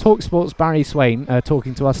well. Here's TalkSport's Barry Swain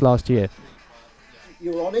talking to us last year.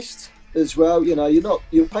 You're honest as well.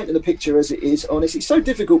 You're painting the picture as it is honest. It's so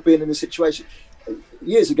difficult being in a situation.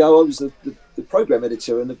 Years ago, I was the the programme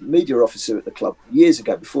editor and the media officer at the club years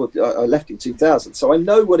ago, before I left in 2000. So I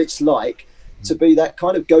know what it's like to be that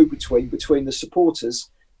kind of go-between between the supporters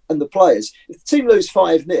and the players. If the team lose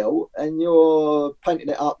 5-0 and you're painting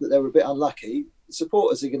it up that they were a bit unlucky, the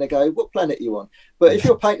supporters are going to go, what planet are you on? But if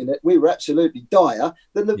you're painting it, we were absolutely dire,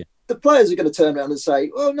 then the players are going to turn around and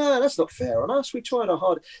say, oh, no, that's not fair on us. We tried our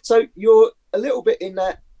hard. So you're a little bit in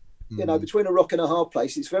that, between a rock and a hard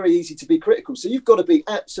place. It's very easy to be critical. So you've got to be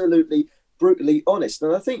absolutely brutally honest.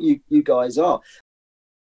 And I think you guys are.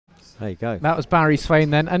 There you go. That was Barry Swain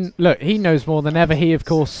then. And look, he knows more than ever. He, of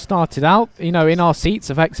course, started out, in our seats,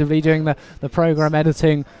 effectively doing the programme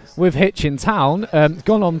editing with Hitchin Town,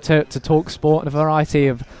 gone on to talk sport and a variety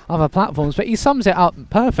of other platforms. But he sums it up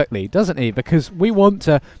perfectly, doesn't he? Because we want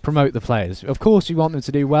to promote the players. Of course, we want them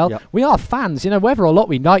to do well. Yep. We are fans. Whether or not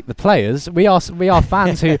we like the players, we are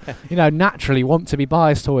fans who, naturally want to be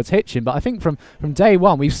biased towards Hitchin. But I think from day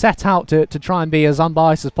one, we've set out to try and be as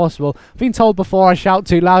unbiased as possible. I've been told before I shout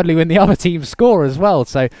too loudly when the other team score as well.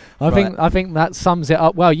 So I think that sums it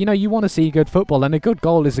up well. You want to see good football, and a good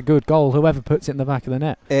goal is a good goal, whoever puts it in the back of the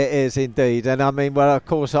net. It is indeed. And I mean, well, of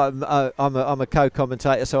course, I'm a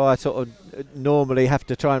co-commentator, so I sort of normally have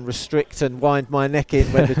to try and restrict and wind my neck in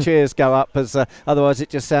when the cheers go up, as otherwise it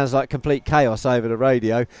just sounds like complete chaos over the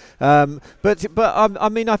radio. But I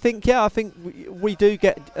mean, I think we do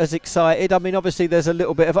get as excited. I mean, obviously there's a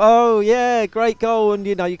little bit of, oh yeah, great goal, and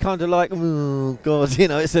you kind of like, oh god,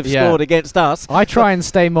 it's scored against us. I try and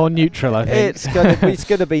stay more neutral. I think it's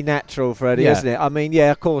going to be natural, Freddie, isn't it? I mean,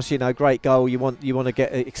 yeah, of course, great goal. You want to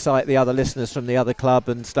get excite the other listeners from the other club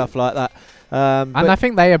and stuff like that. And I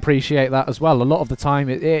think they appreciate that as well. A lot of the time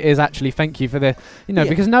it is actually thank you for the,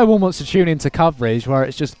 because no one wants to tune into coverage where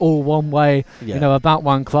it's just all one way, about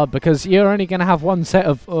one club, because you're only going to have one set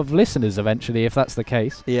of listeners eventually if that's the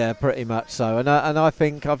case. Yeah, pretty much so. And I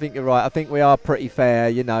think you're right. I think we are pretty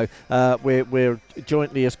fair. We're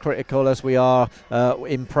jointly as critical as we are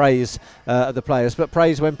in praise of the players, but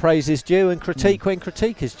praise when praise is due and critique when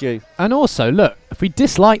critique is due. And also, look, if we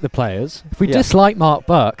dislike the players, if we dislike Mark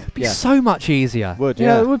Burke, it'd be so much easier.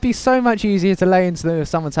 It would be so much easier to lay into them if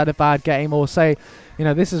someone's had a bad game, or say,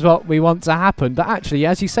 this is what we want to happen. But actually,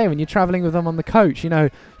 as you say, when you're travelling with them on the coach,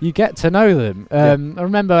 you get to know them. I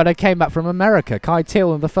remember when I came back from America, Kai Teal,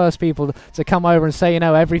 one of the first people to come over and say,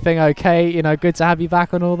 everything okay, good to have you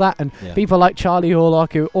back and all that. And people like Charlie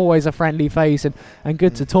Horlock, who are always a friendly face and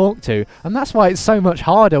good to talk to. And that's why it's so much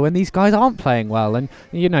harder when these guys aren't playing well. And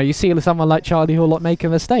you see someone like Charlie Horlock make a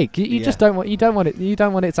mistake. You just don't want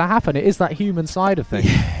it to happen. It is that human side of things.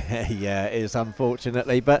 Yeah, it is,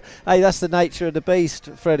 unfortunately. But hey, that's the nature of the beast,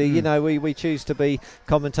 Freddie. We choose to be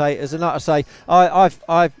commentators, and like I say,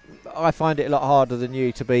 I find it a lot harder than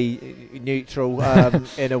you to be neutral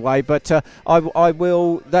in a way, but I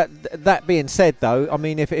will. That being said, though, I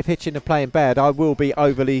mean, if Hitchin are playing bad, I will be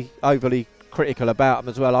overly critical about them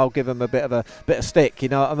as well. I'll give them a bit of stick, you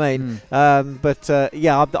know what I mean? But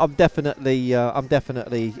I'm definitely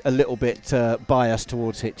a little bit biased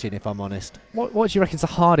towards Hitchin, if I'm honest. What do you reckon is the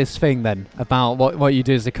hardest thing then about what you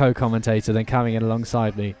do as a co-commentator than coming in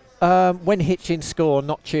alongside me? When Hitchin score,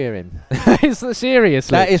 not cheering.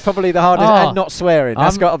 Seriously? That is probably the hardest, and not swearing.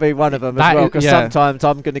 That's got to be one of them as well, because sometimes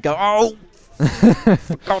I'm going to go, oh,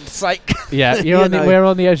 for God's sake. Yeah, we're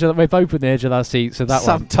on the edge of we're both on the edge of our seats with that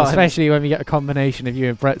sometimes. One. Especially when we get a combination of you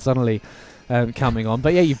and Brett Donnelly coming on.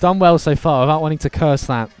 But yeah, you've done well so far without wanting to curse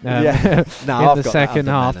that in the second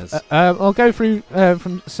half. I'll go through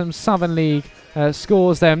from some Southern League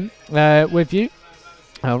scores then with you.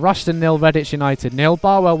 Rushden 0, Redditch United 0,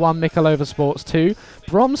 Barwell 1, Michelova Sports 2,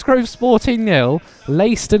 Bromsgrove Sporting 0,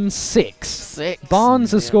 Leiston 6.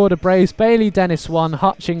 Barnes has scored a brace, Bailey Dennis 1,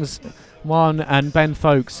 Hutchings 1, and Ben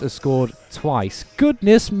Folkes has scored twice.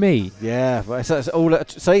 Goodness me. Yeah, so it's all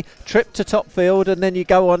trip to top field, and then you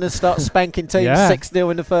go on and start spanking teams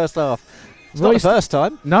 6-0 in the first half. It's not the first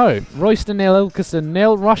time. No. Royston 0, Ilkeston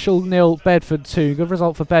 0, Rushall 0, Bedford 2. Good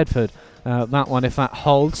result for Bedford. That one, if that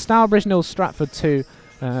holds. Stourbridge 0, Stratford 2.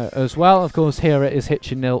 As well, of course, here it is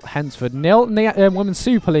Hitchin 0, Hednesford 0. In the Women's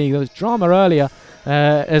Super League, there was drama earlier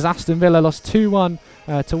as Aston Villa lost 2-1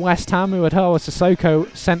 to West Ham, who had Hawa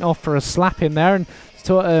Sissoko sent off for a slap in there, and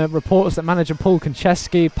reports that manager Paul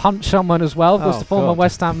Konchesky punched someone as well. Of course, the former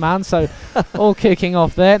West Ham man, so all kicking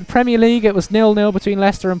off there. Premier League, it was 0-0 between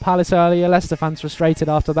Leicester and Palace earlier. Leicester fans frustrated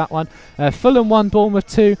after that one. Fulham 1, Bournemouth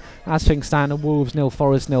 2. As things stand, and Wolves 0,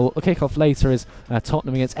 Forest 0. The kick-off later is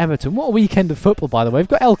Tottenham against Everton. What a weekend of football, by the way. We've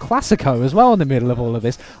got El Clasico as well in the middle of all of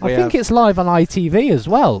this. I think it's live on ITV as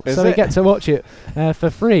well, so we get to watch it for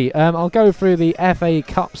free. I'll go through the FA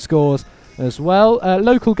Cup scores as well.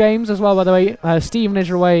 Local games as well, by the way. Stevenage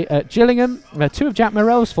are away at Gillingham. Two of Jack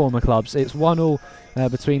Morell's former clubs. It's 1-1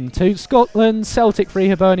 between the two. Scotland, Celtic 3,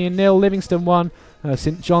 Hibernian 0, Livingston 1,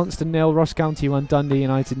 St Johnstone 0, Ross County 1, Dundee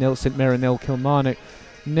United 0, St Mirren 0, Kilmarnock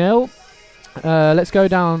 0. Let's go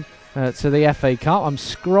down to the FA Cup. I'm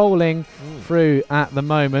scrolling through at the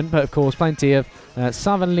moment, but of course plenty of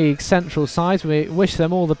Southern League Central sides. We wish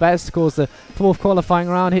them all the best. Of course, the fourth qualifying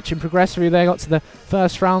round, Hitchin progressed through. They got to the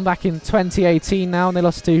first round back in 2018 now, and they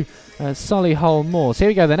lost to Solihull Moors. Here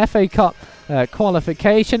we go then, FA Cup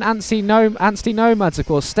qualification. Anstey Nomads, of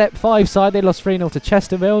course, step 5 side. They lost 3-0 to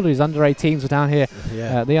Chesterfield, whose under 18s were down here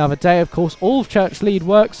the other day. Of course, Alvechurch lead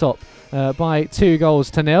Worksop by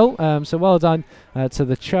 2-0. So well done to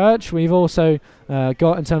the Church. We've also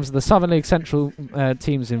got, in terms of the Southern League Central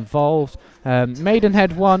teams involved,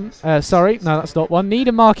 Maidenhead 1, sorry, no, that's not 1.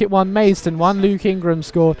 Needham Market 1, Maidstone 1. Luke Ingram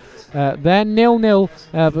scored there.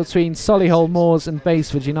 0-0 between Solihull Moors and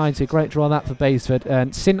Baseford United. Great draw that for Baseford.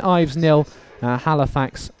 And St Ives 0.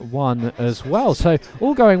 Halifax 1 as well. So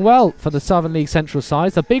all going well for the Southern League Central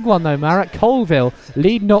sides. The big one though, Marek, Colville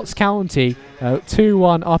lead Notts County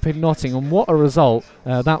 2-1 up in Nottingham. What a result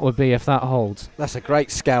that would be if that holds. That's a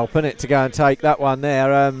great scalp, isn't it, to go and take that one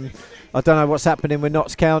there. I don't know what's happening with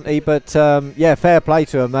Notts County, but yeah, fair play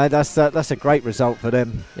to them, man. That's a great result for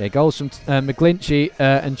them. Yeah, goals from McGlinchey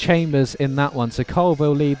and Chambers in that one, so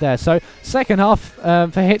Colville lead there. So second half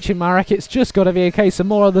for Hitchin, Marek, it's just got to be a case of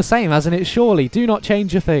more of the same, hasn't it? Surely, do not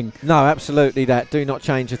change a thing. No, absolutely that. Do not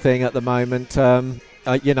change a thing at the moment. I'm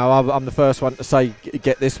the first one to say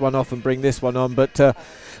get this one off and bring this one on, but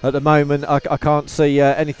at the moment I can't see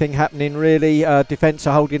anything happening really. Defence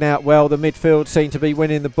are holding out well. The midfield seem to be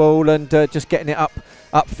winning the ball and just getting it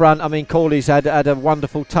up front. I mean, Corley's had a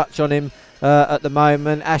wonderful touch on him at the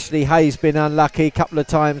moment. Ashley Hayes been unlucky a couple of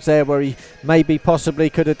times there where he maybe possibly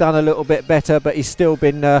could have done a little bit better, but he's still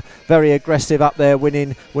been very aggressive up there,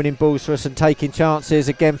 winning balls for us and taking chances.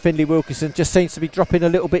 Again, Finley Wilkinson just seems to be dropping a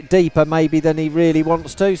little bit deeper maybe than he really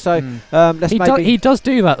wants to, so he does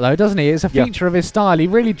do that though, doesn't he? It's a feature of his style. He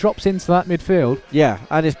really drops into that midfield. Yeah,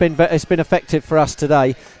 and it's been effective for us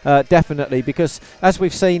today, definitely, because as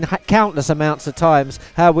we've seen countless amounts of times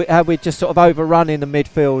how we just sort of overrun in the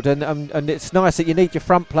midfield, and it's nice that you need your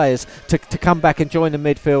front players to come back and join the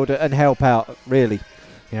midfield and help out, really.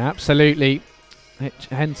 Yeah, absolutely.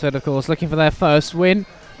 Hednesford, of course, looking for their first win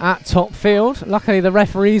at Topfield. Luckily, the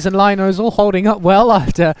referees and liners all holding up well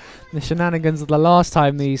after the shenanigans of the last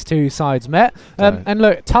time these two sides met. And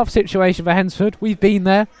look, tough situation for Hednesford. We've been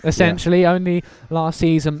there, essentially, only last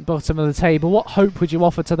season, bottom of the table. What hope would you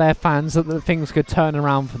offer to their fans that things could turn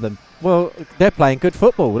around for them? Well, they're playing good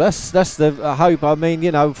football. That's the hope. I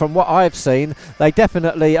mean, from what I've seen, they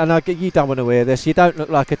definitely, and you don't want to hear this, you don't look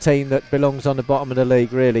like a team that belongs on the bottom of the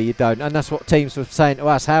league, really, you don't. And that's what teams were saying to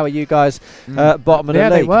us. How are you guys bottom of the league? Yeah,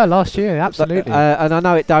 they were last year, absolutely. And I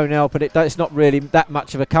know it don't help, and it's not really that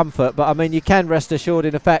much of a comfort, but I mean, you can rest assured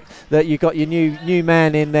in the fact that you've got your new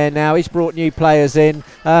man in there now. He's brought new players in,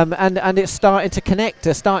 and it's starting to connect,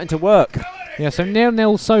 it's starting to work. Yeah, so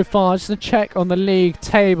 0-0 so far. Just a check on the league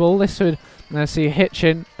table. This would see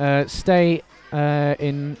Hitchin stay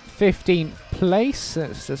in 15th place.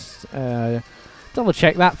 Let's just double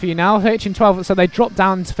check that for you now. Hitchin 12th, so they dropped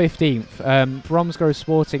down to 15th. Bromsgrove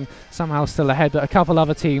Sporting somehow still ahead, but a couple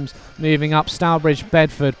other teams moving up. Stourbridge,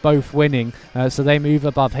 Bedford both winning, so they move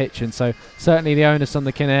above Hitchin. So certainly the onus on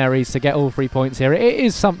the Canaries to get all 3 points here. It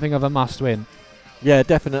is something of a must-win. Yeah,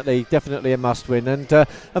 definitely a must-win, and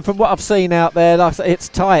from what I've seen out there, it's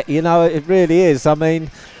tight. It really is. I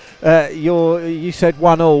mean, you said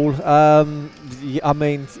 1-1. I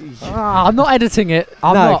mean, I'm not editing it.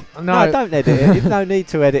 No, don't edit it. There's no need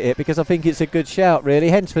to edit it because I think it's a good shout.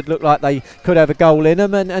 Really, Hednesford looked like they could have a goal in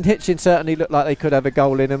them, and Hitchin certainly looked like they could have a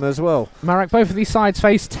goal in them as well. Marek, both of these sides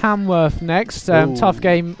face Tamworth next. Tough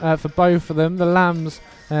game for both of them. The Lambs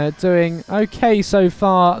doing okay so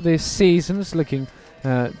far this season. Just looking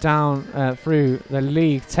down through the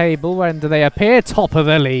league table. When do they appear? Top of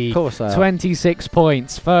the league. Of course they are. 26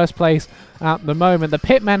 points. First place at the moment. The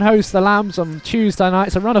Pitmen host the Lambs on Tuesday night.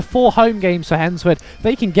 It's a run of 4 home games for Hednesford. If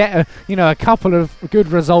they can get a couple of good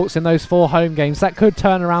results in those 4 home games, that could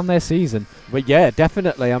turn around their season. Well, yeah,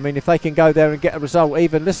 definitely. I mean, if they can go there and get a result,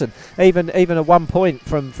 even a 1 point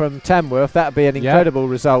from Tamworth, that would be an incredible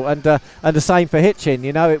result. And the same for Hitchin.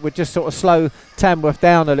 It would just sort of slow Tamworth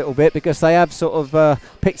down a little bit because they have sort of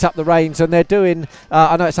picked up the reins, and they're doing.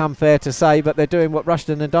 I know it's unfair to say, but they're doing what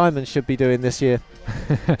Rushden and Diamonds should be doing this year.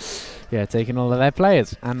 Yeah, taking all of their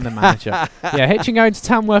players and the manager. Yeah, Hitchin going to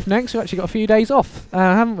Tamworth next. We've actually got a few days off,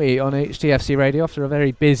 haven't we, on HTFC Radio after a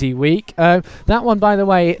very busy week. That one, by the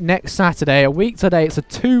way, next Saturday, a week today, it's a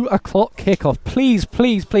 2 o'clock kickoff. Please,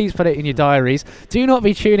 please, please put it in your diaries. Do not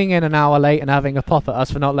be tuning in an hour late and having a pop at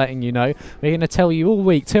us for not letting you know. We're going to tell you all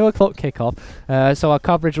week, 2 o'clock kickoff. So our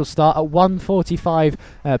coverage will start at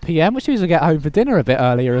 1:45 p.m, which means we'll get home for dinner a bit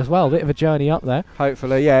earlier as well. A bit of a journey up there.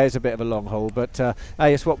 Hopefully, yeah, it's a bit of a long haul, but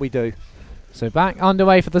hey, it's what we do. So back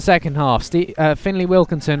underway for the second half. Finley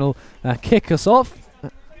Wilkinson will kick us off.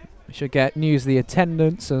 We should get news of the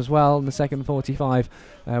attendance as well in the second 45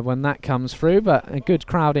 when that comes through. But a good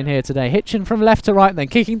crowd in here today. Hitchin from left to right, then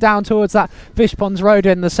kicking down towards that Fishponds Road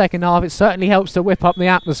in the second half. It certainly helps to whip up the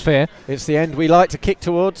atmosphere. It's the end we like to kick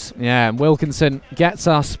towards. Yeah, and Wilkinson gets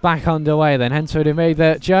us back underway then. Hednesford have made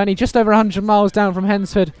the journey just over 100 miles down from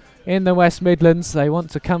Hednesford in the West Midlands. They want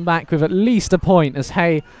to come back with at least a point as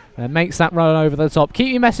Hay makes that run over the top.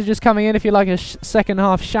 Keep your messages coming in if you like a second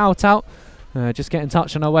half shout out. Just get in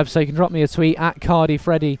touch on our website. You can drop me a tweet at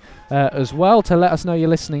CardyFreddy as well to let us know you're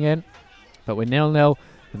listening in. But we're 0-0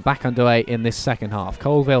 and back underway in this second half.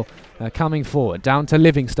 Colville coming forward, down to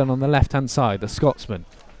Livingston on the left hand side, the Scotsman.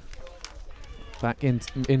 Back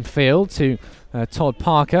in field to Todd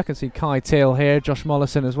Parker. I can see Kai Teal here, Josh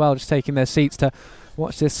Mollison as well, just taking their seats to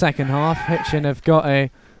watch this second half. Hitchin have got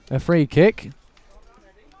a free kick.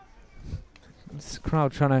 This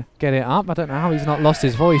crowd trying to get it up. I don't know how he's not lost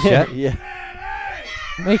his voice yet. Yeah.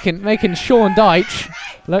 Making Sean Deitch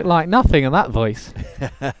look like nothing in that voice.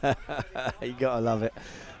 You gotta love it.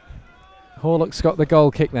 Horlock's got the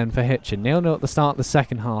goal kick then for Hitchin. 0-0 at the start of the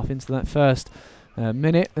second half into that first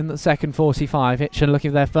minute in the second 45. Hitchin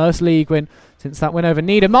looking for their first league win since that win over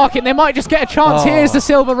Needham Market. They might just get a chance. Here's the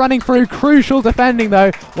Silver running through. Crucial defending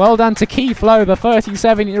though. Well done to Keith Lowe, the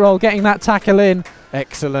 37-year-old, getting that tackle in.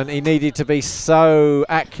 Excellent. He needed to be so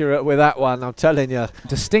accurate with that one, I'm telling you.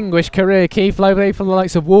 Distinguished career, Keith Lowe, played for the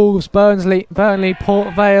likes of Wolves, Burnley,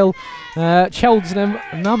 Port Vale, Cheltenham,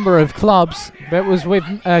 a number of clubs. But was with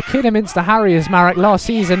Kidderminster Harriers, Marek, last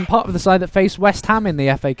season, part of the side that faced West Ham in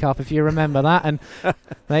the FA Cup, if you remember that. And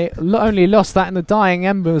they only lost that in the dying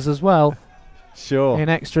embers as well. Sure. In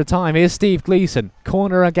extra time. Here's Steve Gleeson.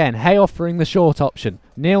 Corner again. Hay offering the short option.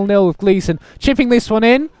 0-0 with Gleeson. Chipping this one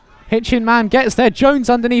in. Hitchin man gets there. Jones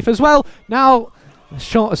underneath as well. Now the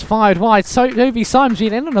shot is fired wide. So Toby Symes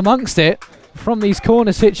been in and amongst it from these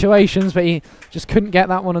corner situations, but he just couldn't get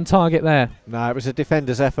that one on target there. No, it was a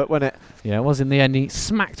defender's effort, wasn't it? Yeah, it was in the end. He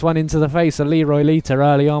smacked one into the face of Leroy Leiter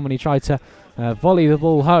early on when he tried to volley the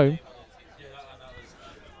ball home.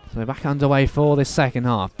 So back underway for this second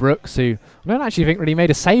half. Brooks, who I don't actually think really made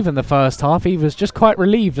a save in the first half. He was just quite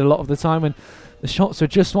relieved a lot of the time when the shots were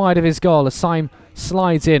just wide of his goal as Syme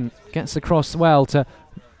slides in, gets across well to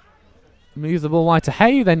move the ball wide to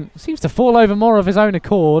Hay, then seems to fall over more of his own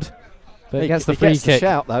accord, but gets the free kick. The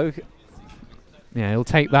shout though. Yeah, he'll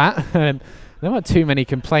take that. There weren't too many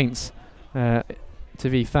complaints, to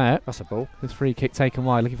be fair. That's a ball. This free kick taken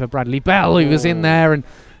wide, looking for Bradley Bell, who was in there, and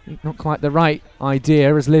not quite the right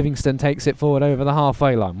idea as Livingston takes it forward over the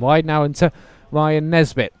halfway line. Wide now into Ryan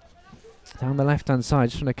Nesbitt. Down the left-hand side,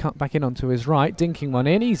 just trying to cut back in onto his right. Dinking one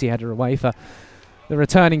in, easy header away for the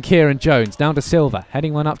returning Kieran Jones. Down to Silver,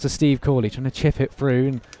 heading one up to Steve Corley, trying to chip it through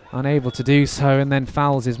and unable to do so, and then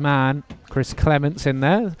fouls his man. Chris Clements in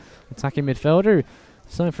there, attacking midfielder.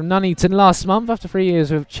 Signed from Nuneaton last month after 3 years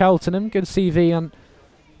with Cheltenham. Good CV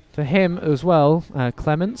for him as well,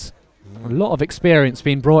 Clements. A lot of experience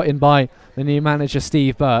being brought in by the new manager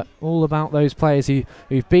Steve Burt. All about those players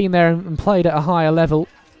who've been there and played at a higher level.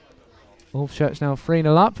 Wolf Church now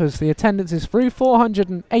 3-0 up as the attendance is through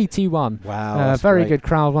 481. Wow, very good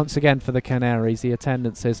crowd once again for the Canaries. The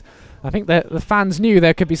attendance is, I think the fans knew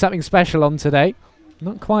there could be something special on today.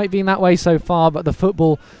 Not quite been that way so far, but the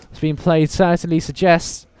football that's been played certainly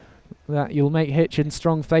suggests that you'll make Hitchin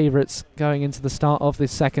strong favourites going into the start of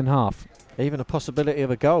this second half. Even a possibility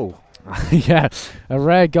of a goal. Yeah, a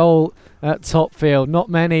rare goal at Topfield. Not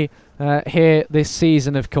many here this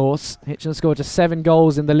season, of course. Hitchin scored just 7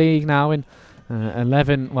 goals in the league now in 10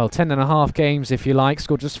 and a half games, if you like.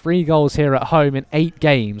 Scored just 3 goals here at home in 8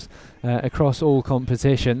 games across all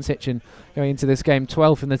competitions. Hitchin going into this game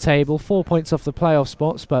 12th in the table, 4 points off the playoff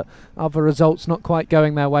spots, but other results not quite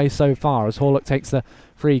going their way so far as Horlock takes the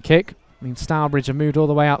free kick. I mean, Stourbridge have moved all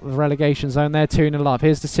the way out of the relegation zone. They're 2-0 up.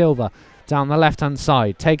 Here's De Silva down the left-hand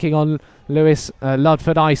side, taking on Lewis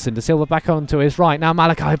Ludford-Ison. De Silva back onto his right. Now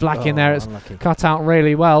Malachi Black in there. It's unlucky. Cut out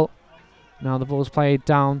really well. Now the ball's played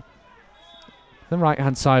down the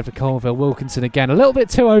right-hand side for Colville. Wilkinson again. A little bit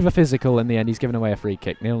too over-physical in the end. He's given away a free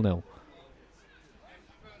kick. 0-0.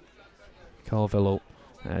 Colville will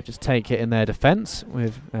just take it in their defence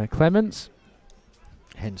with Clements.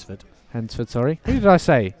 Hednesford, sorry. Who did I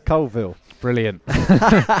say? Colville. Brilliant. You've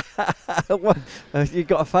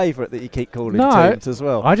got a favourite that you keep calling teams as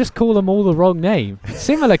well. I just call them all the wrong name.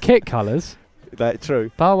 Similar kit colours. That's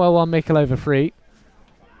true. Barwell 1, Mickle over 3.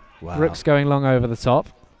 Wow. Brooks going long over the top.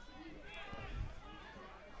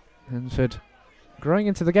 Hednesford growing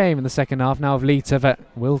into the game in the second half now of Leiter, but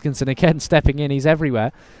Wilkinson again stepping in. He's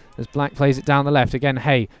everywhere as Black plays it down the left. Again,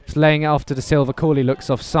 Hay just laying it off to De Silva. Cooley looks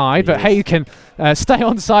offside, but Hay can stay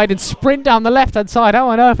on side and sprint down the left-hand side. How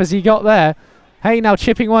on earth has he got there? Hay now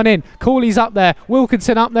chipping one in. Cooley's up there.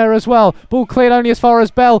 Wilkinson up there as well. Ball cleared only as far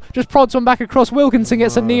as Bell. Just prods one back across. Wilkinson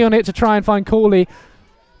gets a knee on it to try and find Cooley.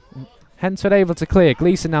 Hednesford able to clear.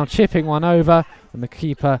 Gleeson now chipping one over, and the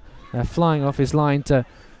keeper flying off his line to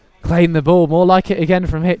claim the ball. More like it again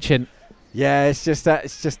from Hitchin. Yeah, it's just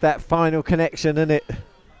that final connection, isn't it?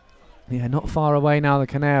 Yeah, not far away now, the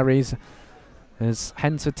Canaries, as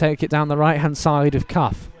Hednesford take it down the right-hand side of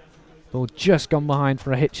Cuff. Ball just gone behind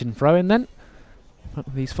for a Hitchin throw-in then.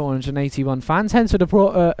 These 481 fans. Hednesford have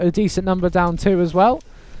brought a decent number down too as well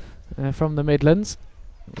from the Midlands.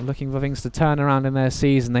 Looking for things to turn around in their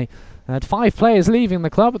season. They had 5 players leaving the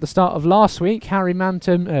club at the start of last week. Harry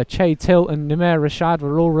Manton, Che Tilt and Nimer Rashad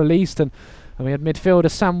were all released, and we had midfielder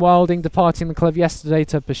Sam Wilding departing the club yesterday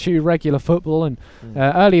to pursue regular football, and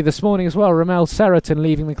earlier this morning as well, Ramel Serraton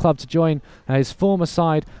leaving the club to join his former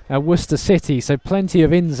side, Worcester City. So plenty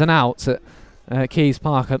of ins and outs at Keys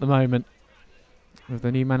Park at the moment, with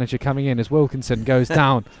the new manager coming in as Wilkinson goes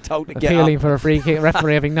down, appealing for a free kick,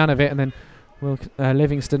 referee having none of it, and then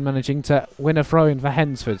Livingston managing to win a throw-in for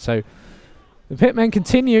Hednesford. So the Pitmen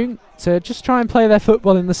continuing to just try and play their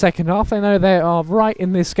football in the second half. They know they are right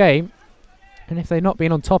in this game, and if they've not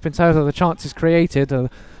been on top in terms of the chances created, the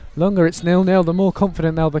longer it's 0-0, the more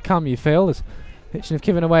confident they'll become, you feel, as Hitchin have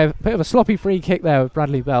given away a bit of a sloppy free kick there with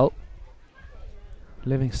Bradley Belt.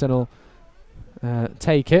 Livingston will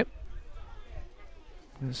take it.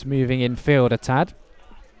 It's moving in field a tad.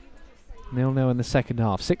 0-0 in the second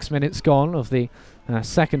half. 6 minutes gone of the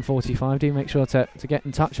second 45. Do make sure to get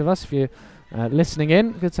in touch with us if you're listening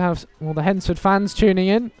in. Good to have all the Hednesford fans tuning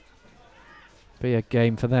in. Be a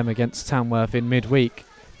game for them against Tamworth in midweek.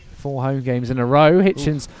 4 home games in a row.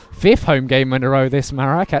 Hitchin's 5th home game in a row this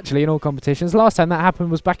Marrak, actually, in all competitions. Last time that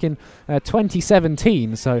happened was back in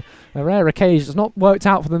 2017, so a rare occasion. It's not worked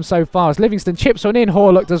out for them so far, as Livingston chips one in.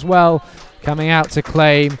 Horlock does well, coming out to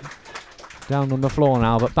claim. Down on the floor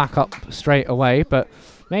now, but back up straight away. But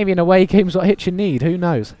maybe in away games what Hitchin need, who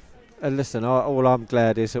knows? Listen, all I'm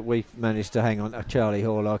glad is that we've managed to hang on to Charlie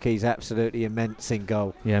Horlock. He's absolutely immense in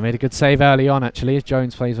goal. Yeah, made a good save early on, actually, as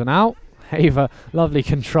Jones plays one out. Haver, lovely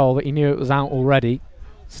control, but he knew it was out already.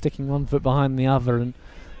 Sticking one foot behind the other and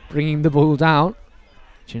bringing the ball down.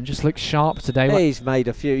 Hitchin just looks sharp today. He's made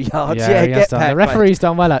a few yards. Yeah, he has done. The referee's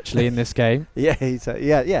done well, actually, in this game. Yeah,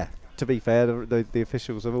 to be fair, the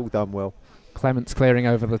officials have all done well. Clements clearing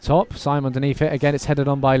over the top. Simon underneath it. Again, it's headed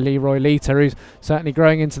on by Leroy Leiter, who's certainly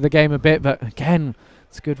growing into the game a bit. But again,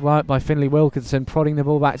 it's good work by Finlay Wilkinson, prodding the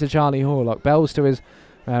ball back to Charlie Horlock. Bells to his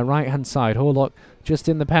right-hand side. Horlock just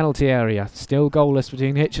in the penalty area. Still goalless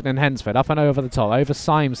between Hitchin and Hednesford. Up and over the top, over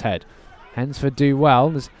Symes' head. Hednesford do well.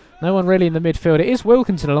 There's no one really in the midfield. It is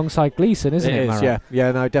Wilkinson alongside Gleeson, isn't it? It is,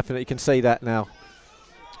 yeah, no, definitely can see that now.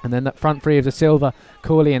 And then that front three of De Silva,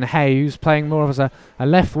 Cooley and Hay, who's playing more as a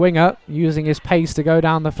left winger, using his pace to go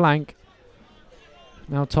down the flank.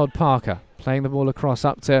 Now Todd Parker playing the ball across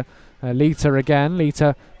up to Leiter again.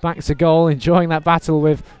 Leiter back to goal, enjoying that battle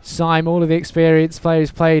with Syme. All of the experienced players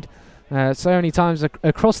played so many times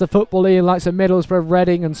across the Football League, like Middlesbrough,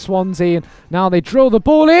 Reading and Swansea, and now they drill the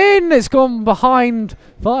ball in. It's gone behind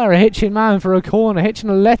via a Hitchin man for a corner.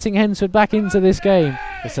 Hitchin letting Hednesford back into this game.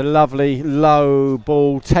 It's a lovely low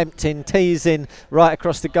ball, tempting, teasing right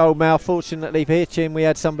across the goal mouth. Fortunately for Hitchin, we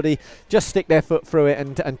had somebody just stick their foot through it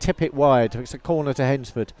and tip it wide. It's a corner to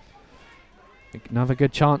Hednesford. Another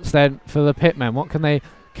good chance then for the Pitmen. What can they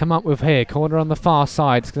come up with here? Corner on the far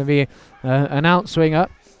side. It's going to be an outswinger.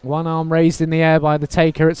 One arm raised in the air by the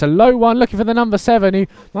taker. It's a low one, looking for the number 7, who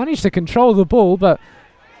managed to control the ball, but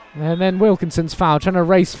and then Wilkinson's foul, trying to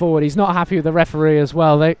race forward. He's not happy with the referee as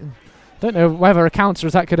well. They don't know whether a counter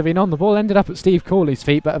attack could have been on the ball. Ended up at Steve Cooley's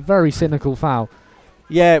feet, but a very cynical foul.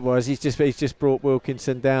 Yeah, it was. He's just brought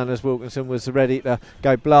Wilkinson down as Wilkinson was ready to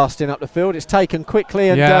go blasting up the field. It's taken quickly.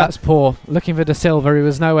 And that's poor. Looking for De Silva, he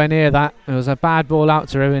was nowhere near that. It was a bad ball out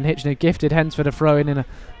to him, and Hitchin had gifted Hednesford a throw in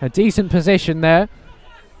a decent position there.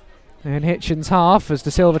 In Hitchin's half, as De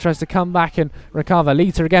Silva tries to come back and recover.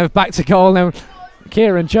 Leiter again back to goal. Now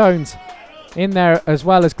Kieran Jones in there as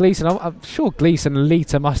well as Gleeson. I'm sure Gleeson and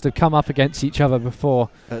Lita must have come up against each other before.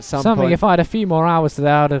 At some Something point. if I had a few more hours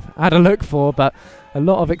today, I'd have had a look for, but a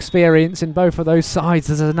lot of experience in both of those sides.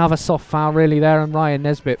 There's another soft foul really there on Ryan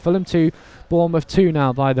Nesbitt. Fulham 2, Bournemouth 2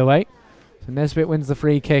 now, by the way. So Nesbitt wins the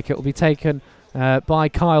free kick. It will be taken by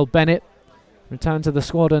Kyle Bennett. Return to the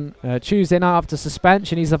squad on Tuesday night after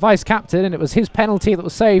suspension. He's the vice-captain, and it was his penalty that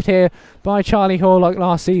was saved here by Charlie Horlock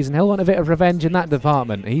last season. He'll want a bit of revenge in that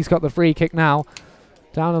department. He's got the free kick now.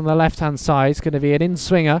 Down on the left-hand side. It's going to be an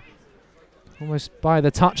in-swinger. Almost by the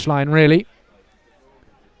touchline, really.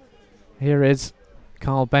 Here is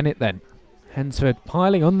Carl Bennett then. Hednesford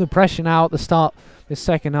piling on the pressure now at the start this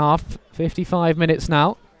second half. 55 minutes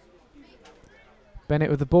now. Bennett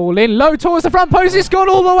with the ball in, low towards the front post, it's gone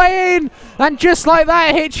all the way in! And just like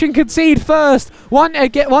that, Hitchin concede first.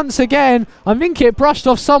 Once again, I think it brushed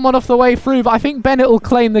off someone off the way through, but I think Bennett will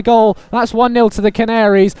claim the goal. That's 1-0 to the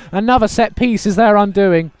Canaries. Another set piece is their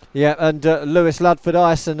undoing. Yeah, and Lewis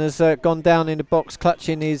Ludford-Ison has gone down in the box,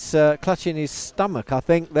 clutching his stomach, I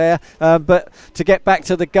think, there. But to get back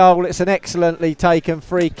to the goal, it's an excellently taken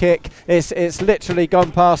free kick. It's literally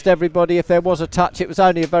gone past everybody. If there was a touch, it was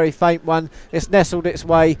only a very faint one. It's nestled its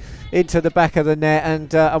way into the back of the net,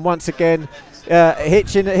 and once again,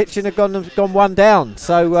 Hitchin have gone one down.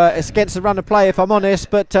 So it's against the run of play, if I'm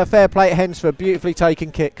honest, but fair play at Hednesford. Beautifully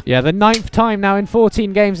taken kick. Yeah, the 9th time now in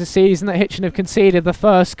 14 games this season that Hitchin have conceded the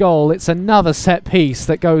first goal. It's another set piece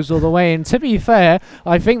that goes all the way in. To be fair,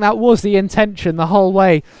 I think that was the intention the whole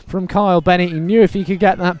way from Kyle Bennett. He knew if he could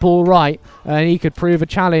get that ball right, he could prove a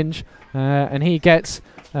challenge. And he gets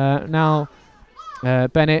now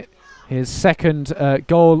Bennett his second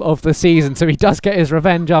goal of the season, so he does get his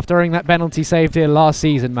revenge after earning that penalty saved here last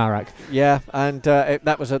season, Marek. Yeah, and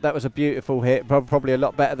that was a beautiful hit, probably a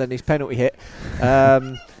lot better than his penalty hit.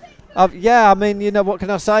 Yeah, I mean, you know, what can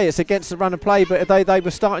I say? It's against the run of play, but they were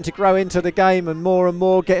starting to grow into the game and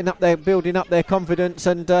more getting up there, building up their confidence,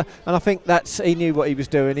 and I think he knew what he was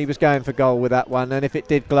doing. He was going for goal with that one, and if it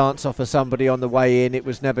did glance off of somebody on the way in, it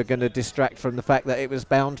was never going to distract from the fact that it was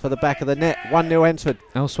bound for the back of the net. 1-0 Hednesford.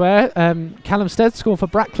 Elsewhere, Callum Stead scored for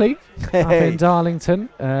Brackley up in Darlington.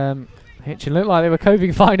 Hitchin looked like they were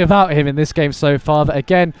coping fine about him in this game so far, but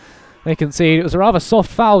again, they concede. It was a rather soft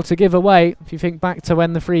foul to give away, if you think back to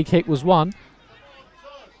when the free kick was won.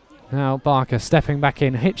 Now Barker stepping back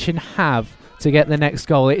in. Hitchin have to get the next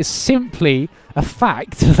goal. It is simply a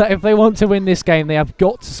fact that if they want to win this game, they have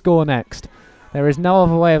got to score next. There is no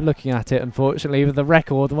other way of looking at it, unfortunately, with the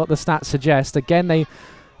record and what the stats suggest. Again, they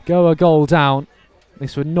go a goal down.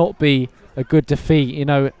 This would not be a good defeat. You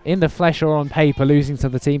know, in the flesh or on paper, losing to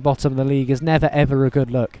the team bottom of the league is never, ever a good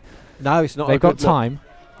look. No, it's not. They've got time.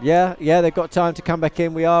 Yeah, they've got time to come back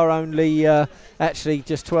in. We are only actually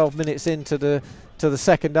just 12 minutes into the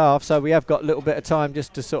second half, so we have got a little bit of time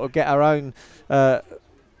just to sort of get our own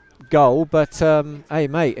goal. But hey,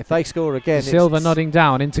 mate, if they score again, Silva nodding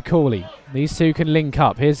down into Cooley. These two can link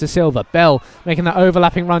up. Here's De Silva. Bell making that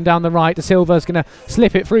overlapping run down the right. De Silva's going to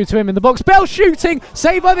slip it through to him in the box. Bell shooting,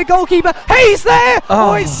 saved by the goalkeeper. Hayes there.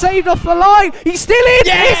 Oh, it's saved off the line. He's still in.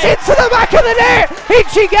 Yeah! It's into the back of the net.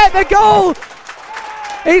 Hitchin get the goal.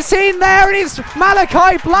 It's in there, and it's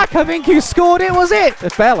Malachi Black, I think, who scored it, was it?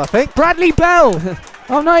 It's Bell, I think. Bradley Bell.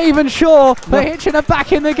 I'm not even sure, but Hitchin are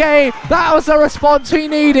back in the game. That was the response we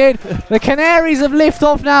needed. The Canaries have lifted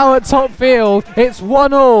off now at top field. It's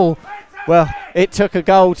 1-1. Well, it took a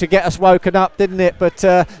goal to get us woken up, didn't it? But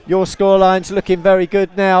your scoreline's looking very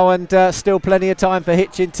good now, and still plenty of time for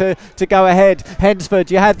Hitchin to go ahead.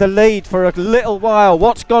 Hednesford, you had the lead for a little while.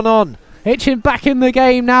 What's gone on? Hitchin back in the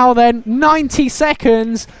game now then, 90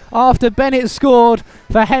 seconds after Bennett scored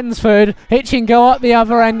for Hednesford. Hitchin go up the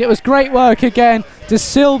other end. It was great work again. De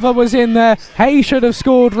Silva was in there. Hay should have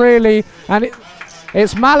scored really. And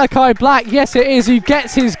it's Malachi Black, yes it is, who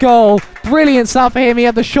gets his goal. Brilliant stuff for him. He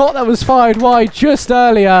had the shot that was fired wide just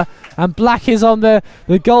earlier. And Black is on the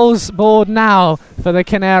goals board now for the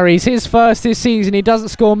Canaries. His first this season. He doesn't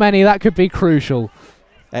score many. That could be crucial.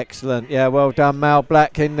 Excellent, yeah, well done, Mal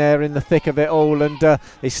Black in there in the thick of it all, and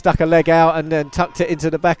he stuck a leg out and then tucked it into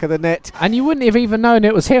the back of the net. And you wouldn't have even known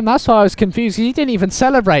it was him. That's why I was confused. He didn't even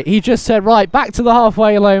celebrate. He just said, right, back to the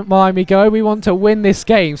halfway line we go. We want to win this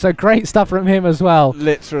game. So great stuff from him as well.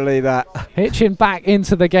 Literally that. Hitchin back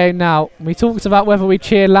into the game now. We talked about whether we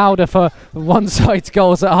cheer louder for one side's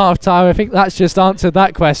goals at half time. I think that's just answered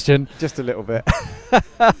that question. Just a little bit.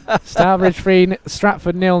 Stourbridge 3,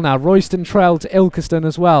 Stratford 0 now. Royston trailed to Ilkeston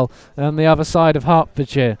as well. well on the other side of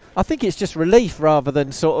Hertfordshire. I think it's just relief rather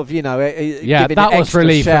than sort of, Yeah, giving that it was extra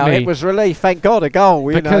relief shout. for me. It was relief. Thank God, a goal.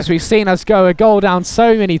 Because we've seen us go a goal down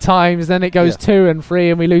so many times, then it goes 2 and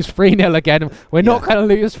 3 and we lose 3-0 again. We're not going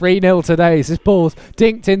to lose 3-0 today. This ball's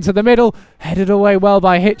dinked into the middle, headed away well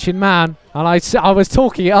by Hitchin man. And I was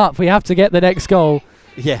talking it up. We have to get the next goal.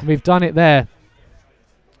 Yeah. We've done it there.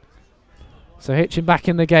 So Hitchin back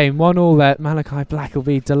in the game, 1-1 there. Malachi Black will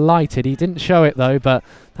be delighted. He didn't show it though, but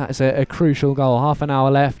that's a crucial goal. Half an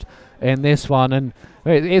hour left in this one, and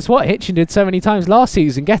it's what Hitchin did so many times last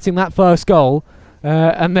season, getting that first goal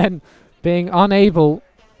and then being unable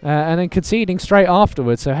and then conceding straight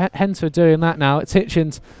afterwards. So Hednesford doing that now. It's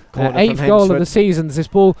Hitchin's 8th goal of the season. This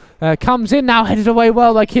ball comes in now, headed away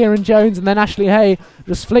well by Kieran Jones, and then Ashley Hay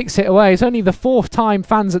just flicks it away. It's only the 4th time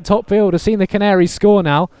fans at Top Field have seen the Canaries score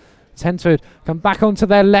now. Hednesford come back onto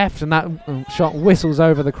their left, and that shot whistles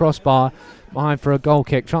over the crossbar behind for a goal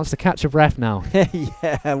kick. Chance to catch a breath now.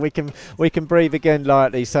 Yeah, we can breathe again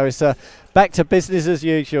lightly. So it's back to business as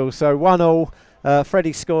usual. So 1-1,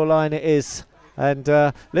 Freddie's scoreline it is. And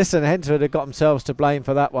listen, Hednesford have got themselves to blame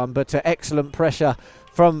for that one, but excellent pressure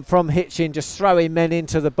from Hitchin, just throwing men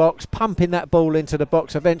into the box, pumping that ball into the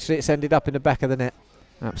box. Eventually it's ended up in the back of the net.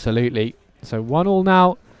 Absolutely. So 1-1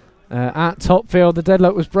 now. At Topfield, the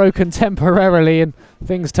deadlock was broken temporarily and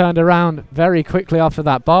things turned around very quickly after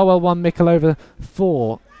that. Barwell 1, Mickleover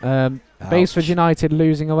 4. Baseford United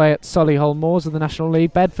losing away at Solihull Moors of the National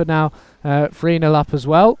League. Bedford now 3-0 up as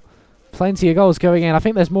well. Plenty of goals going in. I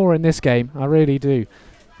think there's more in this game. I really do.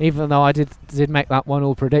 Even though I did make that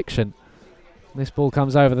 1-1 prediction. This ball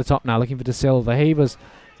comes over the top now, looking for De Silva. He was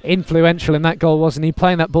influential in that goal, wasn't he?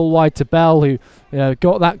 Playing that ball wide to Bell, who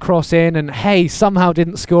got that cross in, and Hay somehow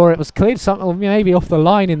didn't score. It was cleared something maybe off the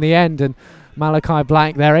line in the end, and Malachi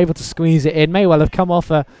Black there able to squeeze it in. May well have come off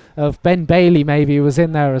of Ben Bailey, maybe, who was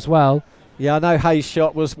in there as well. Yeah, I know Hayes'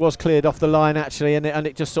 shot was cleared off the line actually, and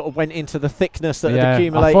it just sort of went into the thickness that had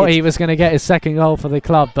accumulated. I thought he was going to get his second goal for the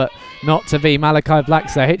club, but not to be. Malachi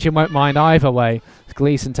Black's there. Hitchin won't mind either way.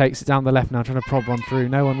 Gleeson takes it down the left now, trying to prod one through.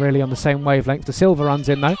 No one really on the same wavelength. De Silva runs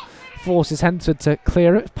in though, forces Hednesford to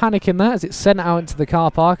clear it. Panicking there as it's sent out into the car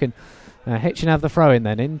park, and Hitchin have the throw in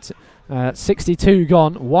then. Into 62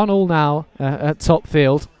 gone, 1-1 now at Top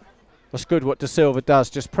Field. That's good what De Silva does,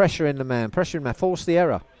 just pressuring the man, force the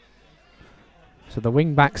error. So the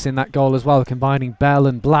wing backs in that goal as well, combining Bell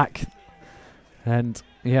and Black. And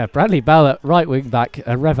yeah, Bradley Bell at right wing back,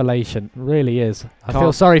 a revelation, really is. I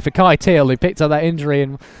feel sorry for Kai Teal, who picked up that injury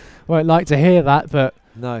and won't like to hear that, but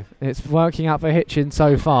no, it's working out for Hitchin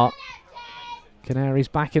so far. Canaries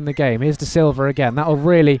back in the game. Here's De Silva again. That'll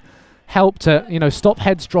really help to stop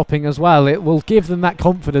heads dropping as well. It will give them that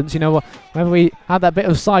confidence. When we had that bit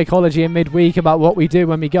of psychology in midweek about what we do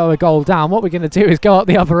when we go a goal down, what we're going to do is go up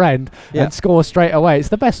the other end and score straight away. It's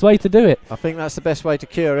the best way to do it. I think that's the best way to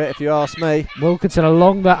cure it, if you ask me. Wilkinson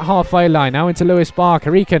along that halfway line now into Lewis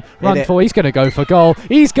Barker. He can run for. He's going to go for goal.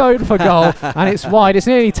 He's going for goal, and it's wide. It's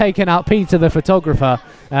nearly taken out Peter, the photographer,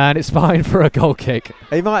 and it's fine for a goal kick.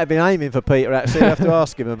 He might have been aiming for Peter, actually. You'll have to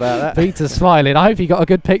ask him about that. Peter's smiling. I hope he got a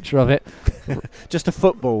good picture of it. Just a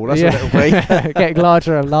football, that's what it'll be. Getting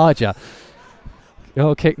larger and larger.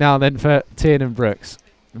 Goal kick now then for Tiernan Brooks.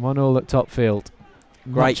 1-1 at Top Field.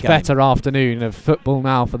 Much better afternoon of football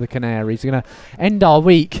now for the Canaries. We're going to end our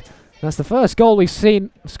week. That's the first goal we've seen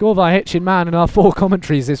scored by Hitchin man in our 4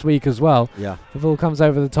 commentaries this week as well. Yeah. The ball comes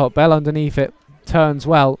over the top. Bell underneath it. Turns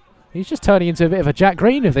well. He's just turning into a bit of a Jack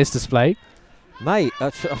Green of this display. Mate,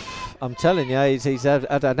 I'm telling you, he's had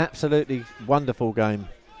an absolutely wonderful game.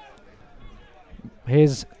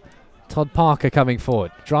 Here's Todd Parker coming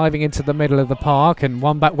forward, driving into the middle of the park, and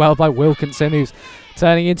won back well by Wilkinson, who's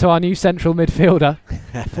turning into our new central midfielder.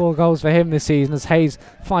 4 goals for him this season, as Hayes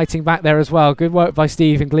fighting back there as well. Good work by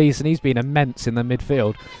Stephen Gleeson. He's been immense in the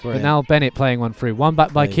midfield. Brilliant. But now Bennett playing one through. One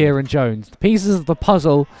back by Kieran Jones. The pieces of the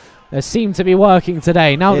puzzle seem to be working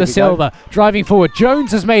today. Now De Silva driving forward.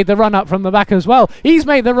 Jones has made the run up from the back as well. He's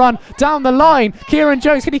made the run down the line. Kieran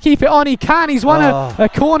Jones, can he keep it on? He can. He's won a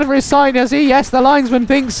corner for his side, has he? Yes, the linesman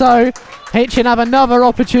thinks so. Hitchin have another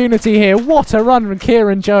opportunity here. What a run from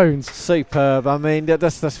Kieran Jones. Superb. I mean,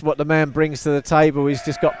 that's what the man brings to the table. He's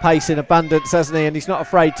just got pace in abundance, hasn't he? And he's not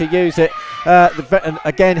afraid to use it. And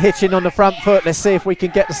again, Hitchin on the front foot. Let's see if we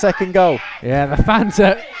can get the second goal. Yeah, the fans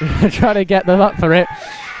are trying to get them up for it.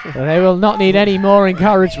 They will not need any more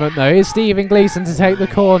encouragement, though. Here's Stephen Gleeson to take the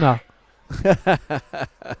corner.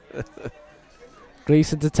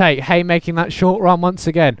 Gleeson to take. Hay making that short run once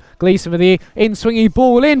again. Gleeson with the in-swingy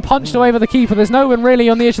ball in. Punched away by the keeper. There's no one really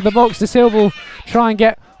on the edge of the box. De Silva will try and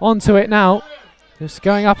get onto it now. Just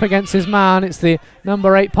going up against his man, it's the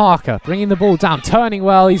number 8 Parker, bringing the ball down, turning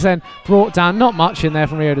well. He's then brought down, not much in there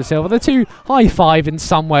from Rio da Silva. The two high-five in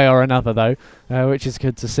some way or another though, which is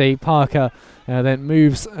good to see. Parker then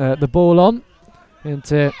moves the ball on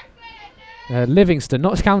into Livingston.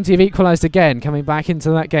 Notts County have equalised again, coming back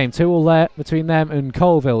into that game. 2-2 there between them and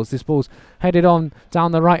Colville. This ball's headed on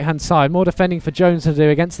down the right-hand side. More defending for Jones to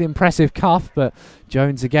do against the impressive Cuff, but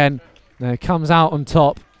Jones again comes out on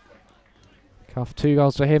top. Cuff 2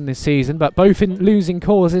 goals for him this season, but both in losing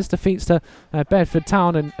causes. Defeats to Bedford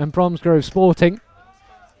Town and Bromsgrove Sporting.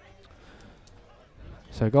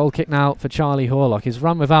 So goal kick now for Charlie Horlock. His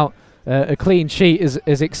run without a clean sheet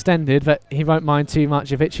is extended, but he won't mind too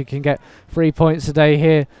much if Hitchin can get 3 points today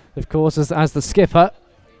here, of course, as the skipper.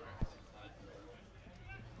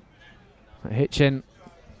 Hitchin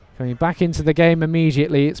coming back into the game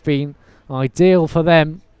immediately. It's been ideal for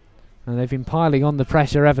them, and they've been piling on the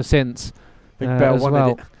pressure ever since.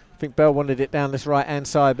 I think Bell wanted it down this right-hand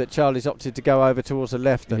side, but Charlie's opted to go over towards the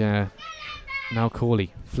left. Yeah. Now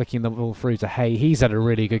Corley flicking the ball through to Hay. He's had a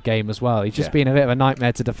really good game as well. He's just been a bit of a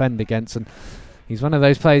nightmare to defend against, and he's one of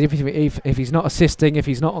those players, if he's not assisting, if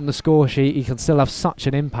he's not on the score sheet, he can still have such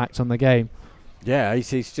an impact on the game. Yeah,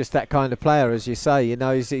 he's just that kind of player, as you say. You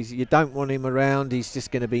know, you don't want him around. He's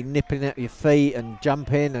just going to be nipping at your feet and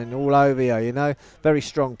jumping and all over you, you know. Very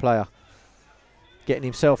strong player. Getting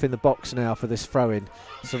himself in the box now for this throw-in.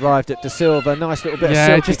 It's arrived at De Silva. Nice little bit of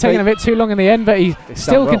silky just taking a bit too long in the end, but he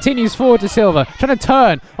still continues forward. De Silva trying to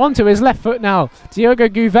turn onto his left foot now. Diogo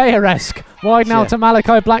Gouveia-esque. Wide now to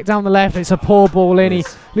Malachi Black down the left. It's a poor ball in. He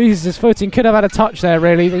loses his footing. Could have had a touch there,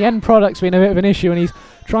 really. The end product's been a bit of an issue, and he's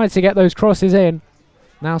tried to get those crosses in.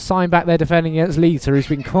 Now Syme back there defending against Leiter, who's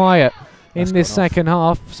been quiet in this second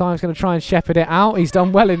half. Syme's going to try and shepherd it out. He's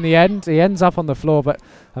done well in the end. He ends up on the floor, but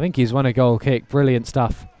I think he's won a goal kick. Brilliant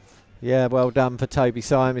stuff. Yeah, well done for Toby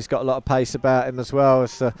Syme. He's got a lot of pace about him as well,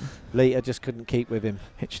 as Leiter just couldn't keep with him.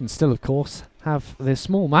 Hitchin still, of course, have the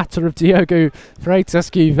small matter of Diogo Freitas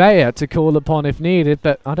Gouveia to call upon if needed,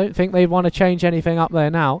 but I don't think they want to change anything up there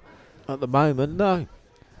now. At the moment, no.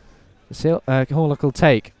 Horlock will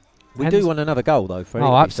take. We do want another goal, though.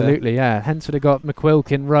 Oh, absolutely, yeah. Hednesford have got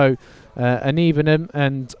McQuilkin, Rowe, and Evenham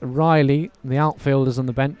and Riley, the outfielders on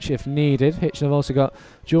the bench if needed. Hitchin have also got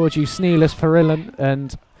Georgiou, Sneelis, Perillan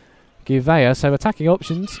and Gouveia. So attacking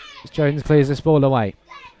options. Jones clears this ball away.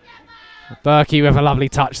 Berkey with a lovely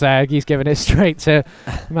touch there. He's giving it straight to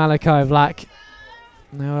Malachi Black.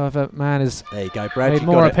 No other man has made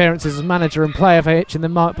more appearances as manager and player for Hitchin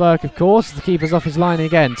than Mark Burke, of course. The keeper's off his line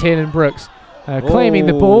again. Tiernan Brooks claiming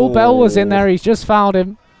the ball. Bell was in there. He's just fouled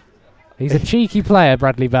him. He's a cheeky player,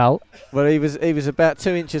 Bradley Bell. Well, he was about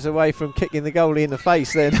 2 inches away from kicking the goalie in the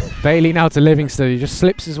face then. Bailey now to Livingston. He just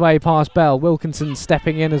slips his way past Bell. Wilkinson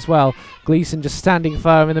stepping in as well. Gleeson just standing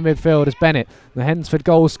firm in the midfield as Bennett, the Hednesford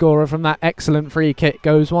goal scorer from that excellent free kick,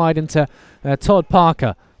 goes wide into Todd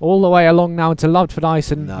Parker. All the way along now to Ludford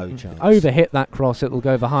Ice, and overhit that cross. It will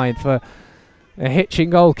go behind for a Hitchin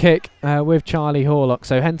goal kick with Charlie Horlock.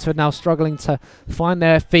 So Hednesford now struggling to find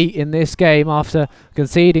their feet in this game after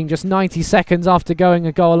conceding just 90 seconds after going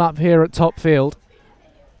a goal up here at Topfield.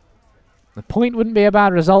 The point wouldn't be a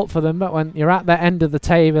bad result for them, but when you're at the end of the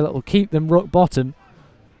table, it will keep them rock bottom.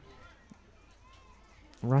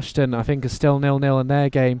 Rushton, I think, is still 0-0 in their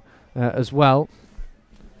game as well.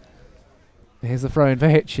 Here's the throw-in for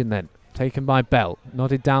Hitchin then. Taken by Bell.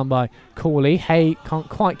 Nodded down by Corley. Hay can't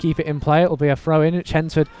quite keep it in play. It'll be a throw-in, which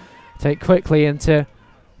Hednesford take quickly into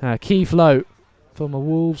Keith Lowe, former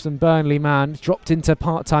Wolves and Burnley man. Dropped into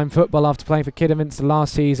part-time football after playing for Kidderminster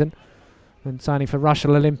last season. And signing for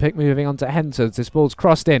Rushall Olympic, moving on to Hednesford. This ball's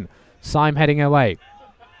crossed in. Syme heading away.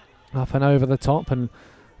 Up and over the top, and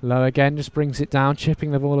Lowe again just brings it down,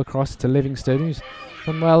 chipping the ball across to Livingston, who's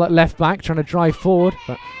done well at left-back, trying to drive forward,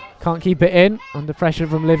 but can't keep it in. Under pressure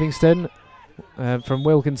from Livingston, from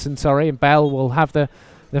Wilkinson, and Bell will have the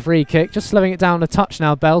free kick. Just slowing it down a touch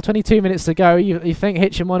now, Bell. 22 minutes to go. You think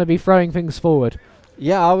Hitchin want to be throwing things forward?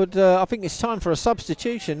 Yeah, I would. I think it's time for a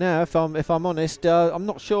substitution now. If I'm honest, I'm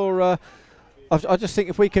not sure. I just think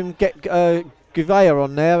if we can get Gouveia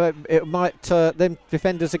on there, it might. Then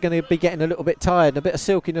defenders are going to be getting a little bit tired. A bit of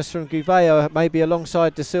silkiness from Gouveia, maybe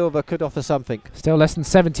alongside De Silva, could offer something. Still less than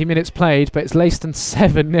 70 minutes played, but it's Leiston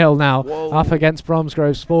 7-0 now. Whoa. Up against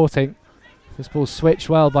Bromsgrove Sporting. This ball switched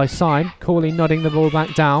well by Syme. Corley nodding the ball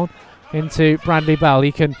back down into Bradley Bell.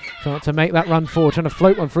 He can try to make that run forward, trying to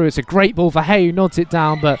float one through. It's a great ball for Hay, who nods it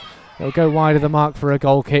down, but it'll go wide of the mark for a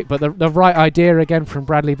goal kick. But the right idea again from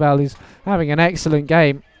Bradley Bell. He's having an excellent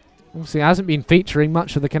game. Obviously hasn't been featuring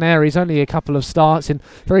much of the Canaries, only a couple of starts in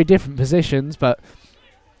very different positions, but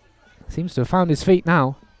seems to have found his feet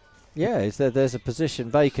now. Yeah, there's a position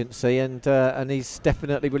vacancy, and he's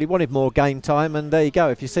definitely, well, he wanted more game time, and there you go.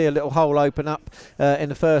 If you see a little hole open up in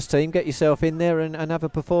the first team, get yourself in there and have a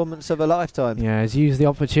performance of a lifetime. Yeah, he's used the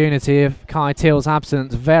opportunity of Kai Teal's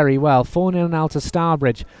absence very well. 4-0 now to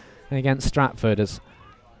Stourbridge against Stratford as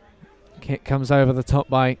kick comes over the top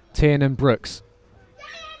by Tiernan Brooks.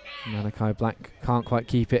 Malachi Black can't quite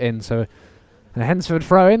keep it in, so a Hednesford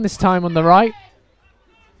throw in, this time on the right.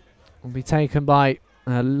 Will be taken by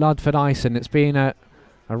Ludford Ison. It's been a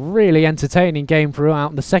really entertaining game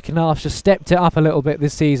throughout. The second half just stepped it up a little bit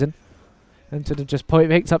this season. And to have just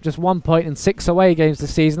picked up just 1 point in 6 away games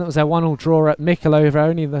this season. That was their 1-1 draw at Mickleover,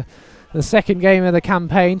 only the second game of the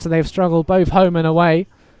campaign, so they've struggled both home and away.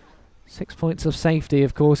 6 points of safety,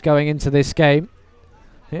 of course, going into this game.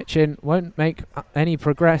 Hitchin won't make any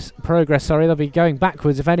progress. They'll be going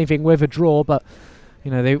backwards, if anything, with a draw, but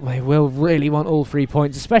they will really want all 3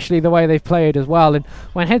 points, especially the way they've played as well. And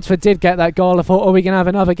when Hednesford did get that goal, I thought, we're going to have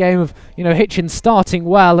another game of Hitchin starting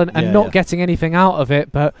well and not getting anything out of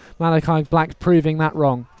it. But Malachi Black proving that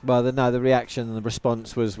wrong. Well, the reaction and the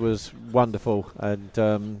response was wonderful, and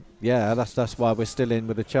that's why we're still in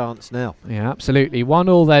with a chance now. Yeah, absolutely.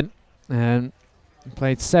 1-1 then.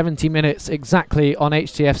 Played 70 minutes exactly on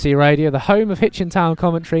HTFC Radio, the home of Hitchin Town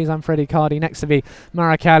commentaries. I'm Freddie Cardy, next to me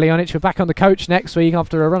Marek Alionich. We're back on the coach next week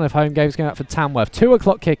after a run of home games going out for Tamworth. 2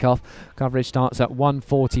 o'clock kickoff. Coverage starts at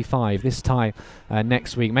 1:45 this time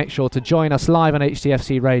next week. Make sure to join us live on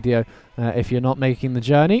HTFC Radio if you're not making the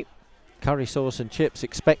journey. Curry sauce and chips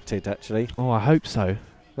expected, actually. Oh, I hope so.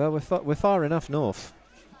 Well, we're far enough north.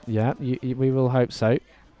 Yeah, we will hope so.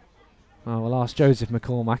 Oh, we'll ask Joseph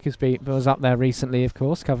McCormack, who was up there recently, of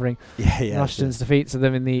course, covering Rushton's defeats of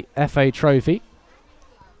them in the FA Trophy.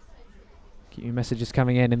 Keep your messages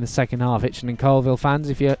coming in the second half. Hitchin and Colville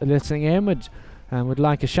fans, if you're listening in, would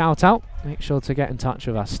like a shout out, make sure to get in touch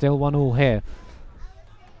with us. Still 1-1 here.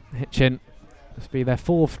 Hitchin, this will be their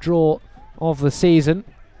 4th draw of the season.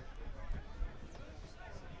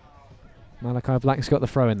 Malachi Black's got the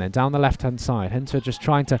throw in there, down the left-hand side. Hednesford just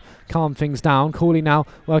trying to calm things down. Cooley now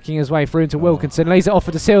working his way through into Wilkinson. Lays it off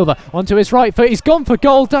for De Silva, onto his right foot. He's gone for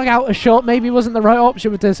goal, dug out a shot. Maybe wasn't the right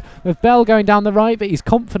option with Bell going down the right, but he's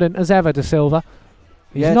confident as ever, De Silva.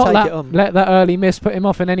 He's not let that early miss put him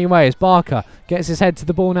off in any way as Barker gets his head to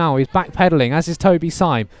the ball now. He's backpedaling, as is Toby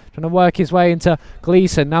Syme. Trying to work his way into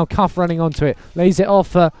Gleeson. Now Cuff running onto it. Lays it off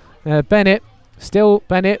for Bennett. Still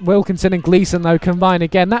Bennett, Wilkinson and Gleeson though combine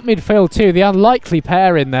again. That midfield too, the unlikely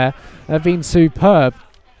pair in there have been superb.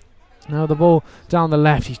 Now the ball down the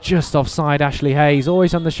left, he's just offside, Ashley Hayes.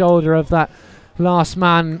 Always on the shoulder of that last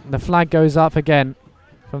man. The flag goes up again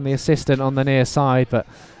from the assistant on the near side, but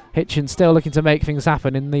Hitchin still looking to make things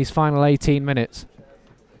happen in these final 18 minutes.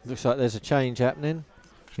 Looks like there's a change happening.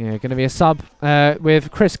 Yeah, going to be a sub with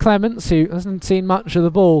Chris Clements, who hasn't seen much of the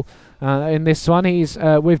ball in this one. He's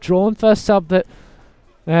withdrawn. First sub that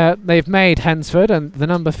they've made, Hednesford, and the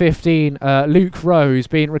number 15, Luke Rowe, who's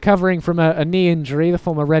been recovering from a knee injury, the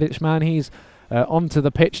former Redditch man. He's onto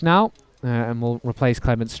the pitch now and will replace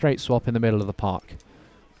Clements. Straight swap in the middle of the park.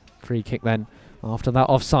 Free kick then after that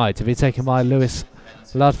offside to be taken by Lewis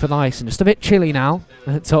Ludford Ison. Just a bit chilly now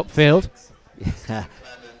at top field.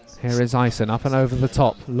 Here is Ison up and over the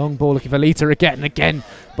top. Long ball looking for Lita again and again.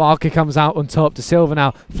 Barker comes out on top. De Silva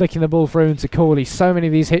now flicking the ball through into Cooley. So many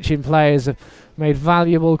of these Hitchin players have made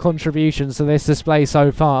valuable contributions to this display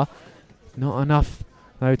so far. Not enough,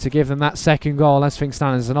 though, to give them that second goal. As things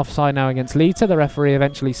stand, there's an offside now against Lita. The referee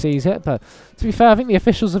eventually sees it. But to be fair, I think the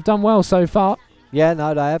officials have done well so far. Yeah,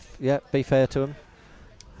 no, they have. Yeah, be fair to them.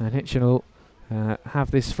 And Hitchin will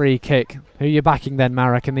have this free kick. Who are you backing then,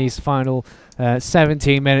 Marek, in these final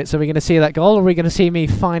 17 minutes? Are we going to see that goal, or are we going to see me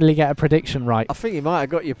finally get a prediction right? I think you might have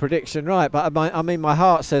got your prediction right, but my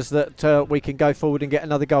heart says that we can go forward and get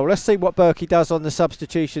another goal. Let's see what Berkey does on the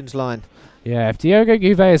substitutions line. Yeah, if Diogo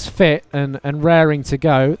Gouvet is fit and raring to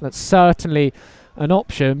go, that's certainly an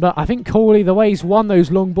option. But I think Cooley, the way he's won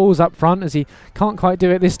those long balls up front, as he can't quite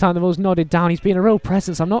do it this time, the ball's nodded down. He's been a real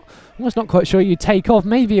presence. I'm almost not quite sure you take off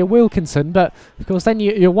maybe a Wilkinson, but of course then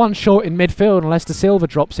you're one short in midfield unless De Silva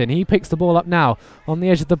drops in. He picks the ball up now on the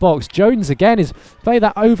edge of the box. Jones again is playing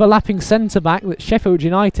that overlapping centre back that Sheffield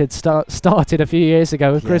United started a few years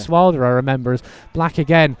ago with Chris Wilder, I remember. As Black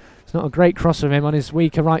again. It's not a great cross from him on his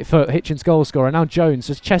weaker right foot. Hitchin's goal scorer. Now Jones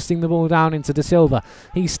just chesting the ball down into De Silva.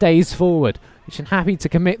 He stays forward. Hitchin happy to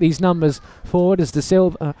commit these numbers forward as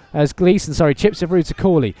Gleeson chips it through to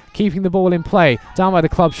Cooley. Keeping the ball in play. Down by the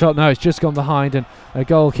club shot. No, it's just gone behind and a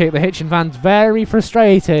goal kick. The Hitchin fans very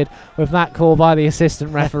frustrated with that call by the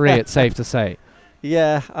assistant referee, it's safe to say.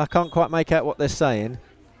 Yeah, I can't quite make out what they're saying.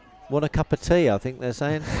 Want a cup of tea, I think they're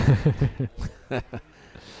saying.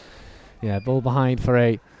 Yeah, ball behind for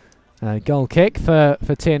a goal kick for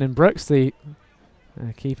Tiernan Brooks, the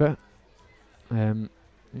keeper.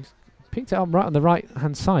 He's picked it up right on the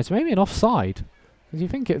right-hand side, so maybe an offside. Because you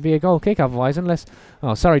think it would be a goal kick otherwise, unless...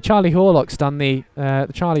 Oh, sorry, Charlie Horlock's done the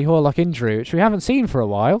Charlie Horlock injury, which we haven't seen for a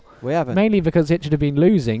while. We haven't. Mainly because Hitchin have been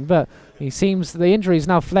losing, but he seems the injury's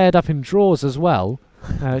now flared up in draws as well,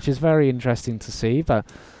 which is very interesting to see, but...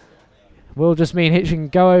 will just mean Hitchin can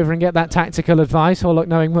go over and get that tactical advice. Horlock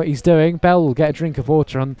knowing what he's doing. Bell will get a drink of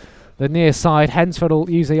water on the near side. Hednesford will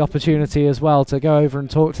use the opportunity as well to go over and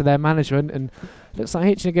talk to their management. And looks like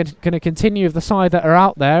Hitchin are going to continue with the side that are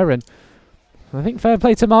out there. And I think fair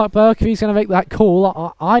play to Mark Burke if he's going to make that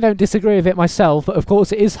call. I don't disagree with it myself. But of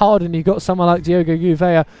course it is hard when you've got someone like Diogo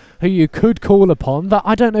Gouveia who you could call upon. But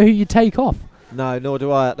I don't know who you take off. No, nor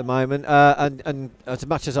do I at the moment. And as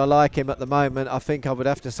much as I like him at the moment, I think I would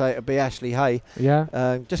have to say it would be Ashley Hay.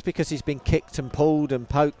 Yeah. Just because he's been kicked and pulled and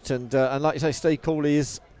poked, and like you say, Steve Cooley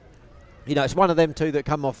is, it's one of them two that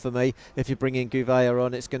come off for me. If you bring in Gouveia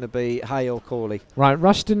on, it's going to be Hay or Cooley. Right,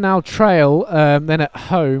 Rushden now trail then at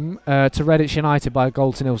home to Redditch United by a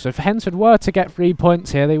goal to nil. So if Hednesford were to get 3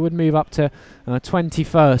 points here, they would move up to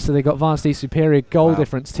 21st. So they got vastly superior goal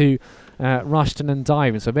difference to Rushden and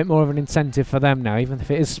Diamond, so a bit more of an incentive for them now, even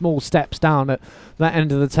if it is small steps down at that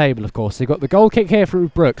end of the table. Of course, they've got the goal kick here through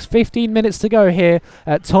Brooks. 15 minutes to go here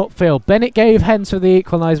at Topfield. Bennett gave Hens for the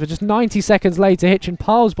equaliser, but just 90 seconds later Hitchin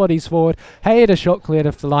piles bodies forward. Hay had a shot cleared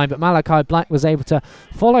off the line, but Malachi Black was able to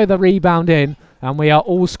follow the rebound in, and we are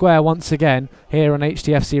all square once again here on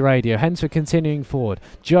HTFC Radio. Hens continuing forward.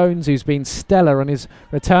 Jones, who's been stellar on his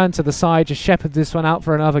return to the side, just shepherded this one out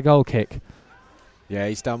for another goal kick. Yeah,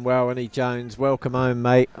 he's done well, and Jones. Welcome home,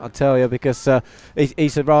 mate. I tell you, because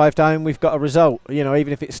he's arrived home. We've got a result.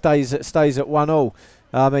 Even if it stays at 1-1.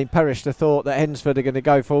 I mean, perish the thought that Hednesford are going to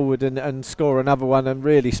go forward and score another one and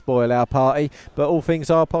really spoil our party. But all things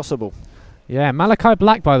are possible. Yeah, Malachi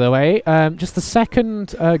Black, by the way, just the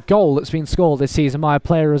second goal that's been scored this season by a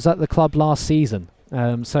player who was at the club last season.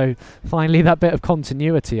 So finally, that bit of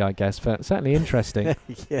continuity, I guess. But certainly interesting.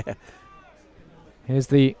 Yeah. Here's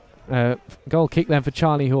the goal kick then for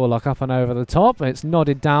Charlie Horlock up and over the top. It's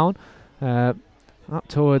nodded down up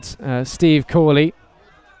towards Steve Cooley.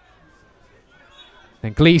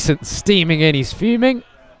 Then Gleeson steaming in. He's fuming,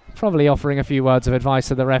 probably offering a few words of advice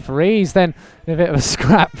to the referee. He's then in a bit of a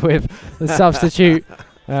scrap with the substitute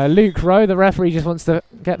Luke Rowe. The referee just wants to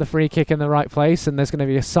get the free kick in the right place, and there's going to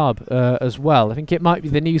be a sub as well. I think it might be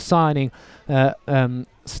the new signing, Stan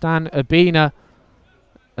Abina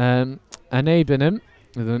Anabenham,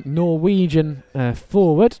 the Norwegian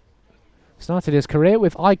forward. Started his career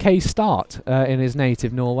with IK Start in his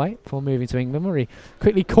native Norway before moving to England, where he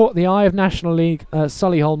quickly caught the eye of National League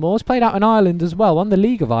Solihull Moors. Played out in Ireland as well, won the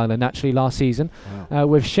League of Ireland actually last season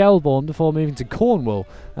with Shelbourne before moving to Cornwall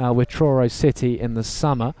with Truro City in the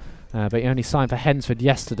summer. But he only signed for Hednesford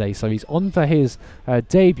yesterday, so he's on for his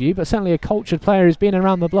debut, but certainly a cultured player who's been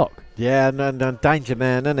around the block. Yeah, and danger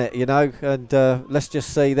man, isn't it? And let's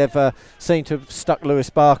just see, they've seemed to have stuck Lewis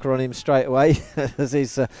Barker on him straight away as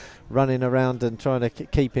he's running around and trying to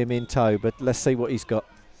keep him in tow, but let's see what he's got.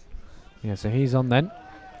 Yeah, so he's on then.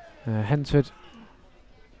 Hednesford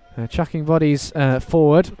chucking bodies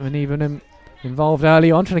forward, and even involved early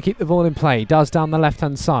on, trying to keep the ball in play. Does down the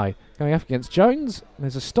left-hand side. Going up against Jones.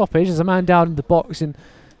 There's a stoppage. There's a man down in the box in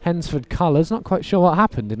Hednesford colours. Not quite sure what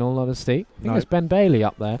happened, in all honesty. I think there's Ben Bailey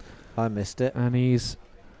up there. I missed it. And he's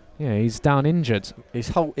down injured. He's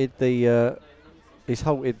halted the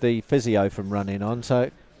physio from running on, so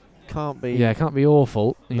it can't be... Yeah, it can't be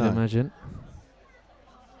awful, you'd imagine.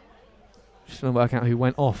 Just trying to work out who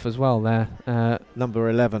went off as well there. Number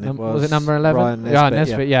 11 it was. Was it number 11? Ryan Nesbitt,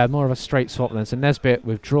 Nesbitt, yeah, more of a straight swap then. So Nesbitt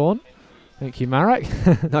withdrawn. Thank you, Marek.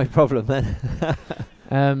 No problem then.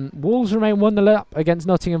 Wolves remain 1-0 up against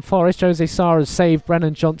Nottingham Forest. Jose Sarres saved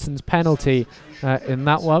Brennan Johnson's penalty in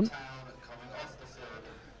that one.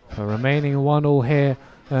 So remaining 1-1 here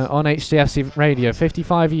on HTFC Radio.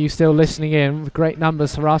 55 of you still listening in. Great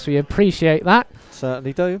numbers for us. We appreciate that.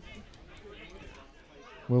 Certainly do.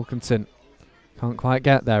 Wilkinson can't quite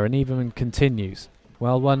get there, and Eberman continues.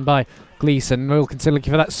 Well won by Gleeson. Wilkinson looking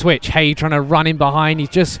for that switch. Hay trying to run in behind. He's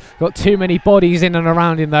just got too many bodies in and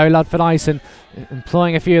around him though. Ludford Ison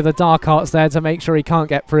employing a few of the dark arts there to make sure he can't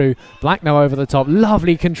get through. Black now over the top.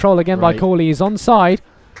 Lovely control again by Cooley. He's onside.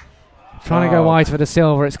 Trying to go wide for the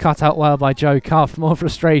silver. It's cut out well by Joe Cuff. More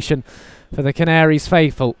frustration for the Canaries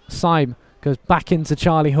faithful. Syme goes back into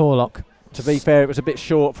Charlie Horlock. To be fair, it was a bit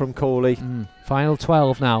short from Cooley. Final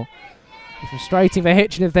 12 now. Frustrating for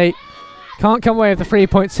Hitchin if they Can't come away with the 3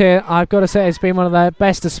 points here. I've got to say it's been one of their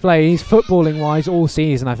best displays, footballing-wise, all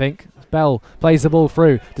season, I think. Bell plays the ball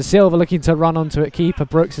through. De Silva looking to run onto it. Keeper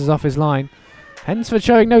Brooks is off his line. Hednesford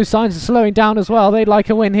showing no signs of slowing down as well. They'd like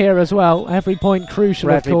a win here as well. Every point crucial,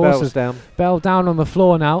 Bradley of course. Bell's down. Bell down on the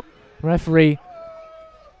floor now. Referee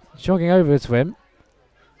jogging over to him.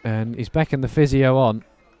 And he's beckoned the physio on.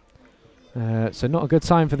 So not a good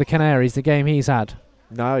sign for the Canaries, the game he's had.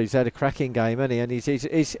 No, he's had a cracking game, hasn't he? And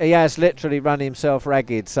he has literally run himself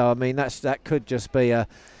ragged. So, I mean, that could just be a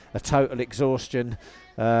total exhaustion.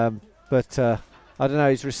 But I don't know,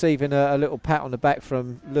 he's receiving a little pat on the back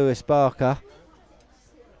from Lewis Barker.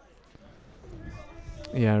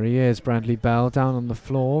 Yeah, he is, Bradley Bell, down on the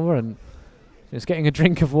floor and just getting a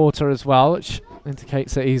drink of water as well, which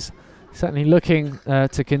indicates that he's certainly looking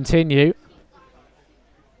to continue.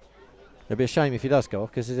 It'd be a shame if he does go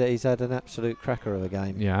off, because he's had an absolute cracker of a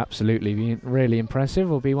game. Yeah, absolutely. Being really impressive.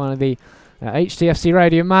 Will be one of the HTFC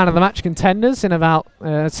Radio Man of the Match contenders in about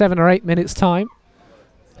 7 or 8 minutes' time.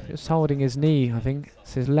 Just holding his knee, I think.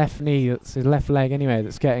 It's his left knee, that's his left leg anyway,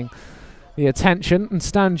 that's getting the attention. And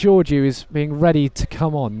Stan Georgiou is being ready to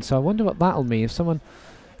come on. So I wonder what that'll mean.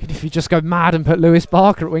 If you just go mad and put Lewis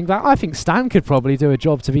Barker at wing back, I think Stan could probably do a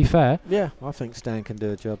job, to be fair. Yeah, I think Stan can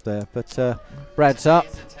do a job there. But Brad's up.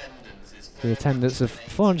 The attendance of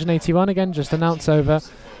 481 again, just announced over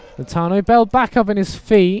the Tano. Bell back up in his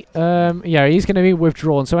feet. Yeah, he's going to be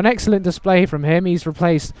withdrawn. So an excellent display from him. He's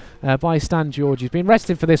replaced by Stan George. He's been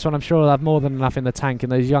rested for this one. I'm sure he'll have more than enough in the tank in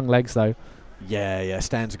those young legs, though. Yeah,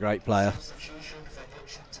 Stan's a great player.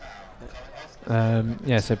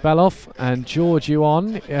 Yeah, so Bell off and Georgiou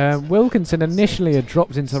on. Wilkinson initially had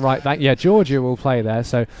dropped into right back. Yeah, Georgiou will play there.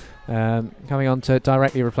 So coming on to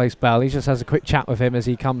directly replace Bell. He just has a quick chat with him as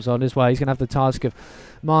he comes on as well. He's going to have the task of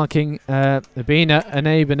marking Abina and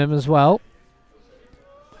Abenham as well.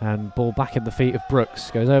 And ball back in the feet of Brooks.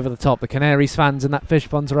 Goes over the top. The Canaries fans in that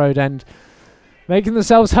Fishponds Road end making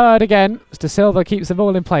themselves heard again. De Silva keeps the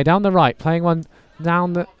ball in play down the right. Playing one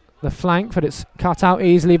down the flank, but it's cut out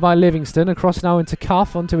easily by Livingston. Across now into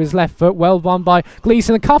Cuff onto his left foot. Well won by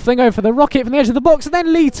Gleeson. And Cuff then go for the rocket from the edge of the box. And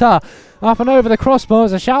then Lita up and over the crossbar.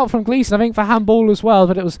 There's a shout from Gleeson, I think, for handball as well.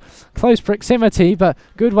 But it was close proximity. But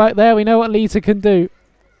good work there. We know what Lita can do.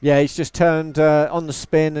 Yeah, he's just turned on the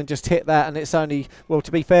spin and just hit that. And it's only, well,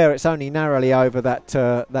 to be fair, it's only narrowly over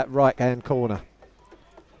that right-hand corner.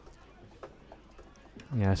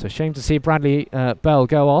 Yeah, so shame to see Bradley Bell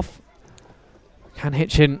go off. Can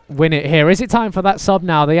Hitchin win it here? Is it time for that sub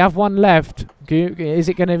now? They have one left. Is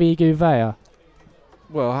it going to be Gouveia?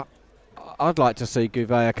 Well, I'd like to see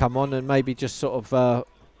Gouveia come on and maybe just sort of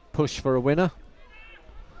push for a winner.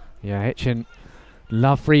 Yeah, Hitchin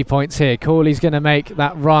love 3 points here. Corley's going to make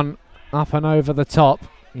that run up and over the top.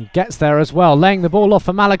 He gets there as well, laying the ball off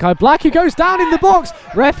for Malachi Black, who goes down in the box.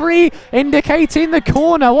 Referee indicating the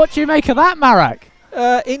corner. What do you make of that, Marak?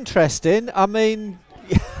 Interesting. I mean,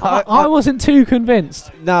 I wasn't too convinced.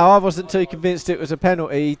 No, I wasn't too convinced it was a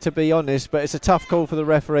penalty, to be honest. But it's a tough call for the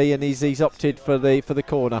referee, and he's opted for the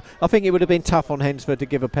corner. I think it would have been tough on Hednesford to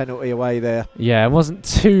give a penalty away there. Yeah, it wasn't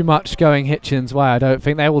too much going Hitchin's way. I don't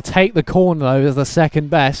think they will take the corner though as the second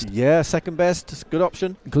best. Yeah, second best, good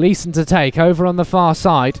option. Gleeson to take over on the far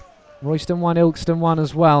side. Royston 1, Ilkeston 1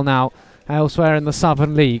 as well now. Elsewhere in the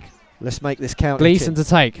Southern League. Let's make this count. Gleeson to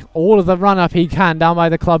take all of the run up he can down by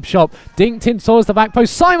the club shop. Dinked in towards the back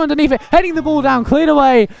post. Simon underneath it, heading the ball down, cleared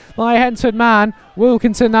away by Hednesford man.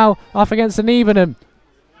 Wilkinson now up against an Evenham.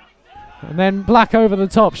 And then Black over the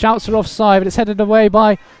top. Shouts are offside, but it's headed away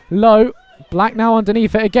by Lowe. Black now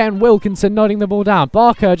underneath it again. Wilkinson nodding the ball down.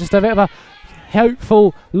 Barker just a bit of a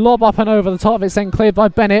hopeful lob up and over the top. It's then cleared by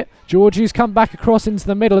Bennett. Georgiou's come back across into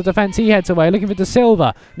the middle of defence. He heads away looking for De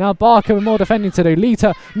Silva. Now Barker with more defending to do.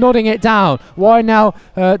 Lita nodding it down. Wide now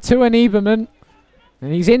to an Eberman.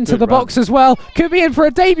 And he's into the box as well. Could be in for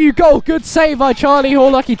a debut goal. Good save by Charlie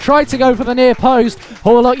Horlock. He tried to go for the near post.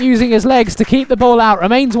 Horlock using his legs to keep the ball out.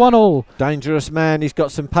 Remains 1-1. Dangerous man. He's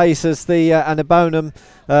got some pace as the Anabonum,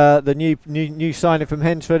 the new signing from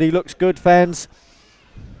Hednesford. He looks good, fans.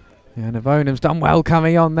 Yeah, Navonum's done well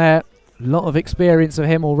coming on there. A lot of experience of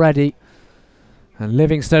him already. And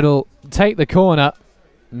Livingston will take the corner.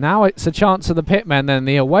 Now it's a chance of the Pitmen then,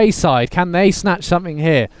 the away side. Can they snatch something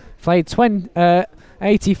here? Played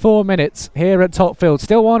 84 minutes here at Topfield.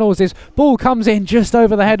 Still 1-1. This ball comes in just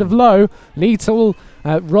over the head of Lowe. Lita will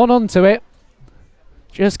run onto it.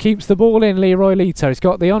 Just keeps the ball in, Leroy Lito. He's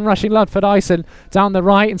got the onrushing Ludford Ison down the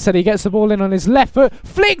right. Instead, he gets the ball in on his left foot.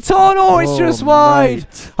 Flicked on. Oh, it's just wide.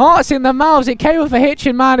 Mate. Hearts in the mouths. It came off a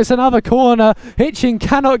Hitchin, man. It's another corner. Hitchin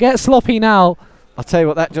cannot get sloppy now. I'll tell you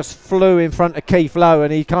what, that just flew in front of Keith Lowe,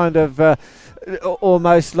 and he kind of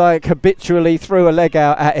almost like habitually threw a leg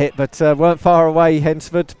out at it, but weren't far away,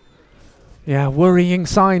 Hednesford. Yeah, worrying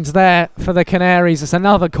signs there for the Canaries. It's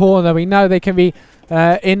another corner. We know they can be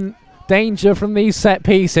in danger from these set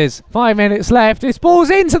pieces. 5 minutes left. This ball's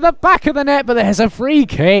into the back of the net, but there's a free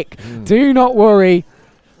kick. Do not worry.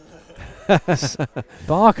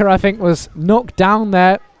 Barker, I think, was knocked down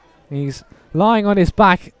there. He's lying on his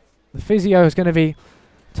back. The physio is going to be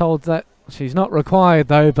told that she's not required,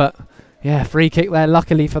 though, but yeah, free kick there,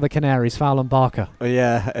 luckily for the Canaries. Foul on Barker.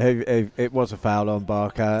 Yeah, it was a foul on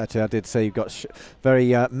Barker. Actually, I did see he got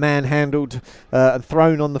very manhandled and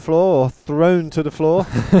thrown on the floor, or thrown to the floor.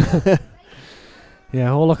 Yeah,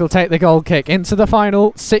 Horlock will take the goal kick into the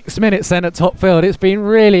final 6 minutes then at Topfield. It's been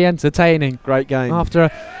really entertaining. Great game. After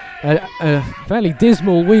a fairly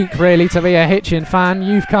dismal week, really, to be a Hitchin fan,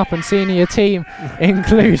 Youth Cup and senior team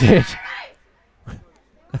included.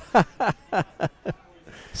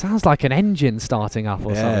 Sounds like an engine starting up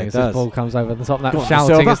or something as this ball comes over the top. That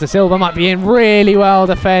shouting as De Silva might be in, really well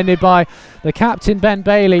defended by the captain, Ben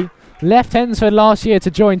Bailey. Left Hednesford last year to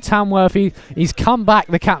join Tamworth. He's come back,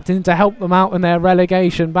 the captain, to help them out in their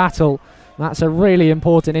relegation battle. That's a really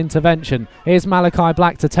important intervention. Here's Malachi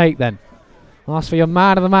Black to take then. Ask for your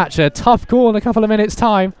man of the match. A tough call in a couple of minutes'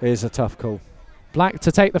 time. Here's a tough call. Black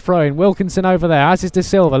to take the throw in. Wilkinson over there, as is De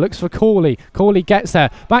Silva. Looks for Cooley. Cooley gets there.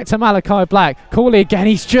 Back to Malachi Black. Cooley again.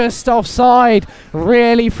 He's just offside.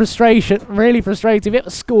 Really frustrated. It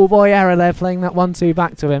was schoolboy error there, playing that 1-2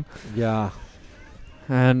 back to him. Yeah.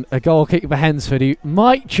 And a goal kick for Hednesford, who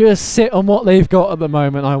might just sit on what they've got at the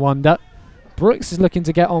moment, I wonder. Brooks is looking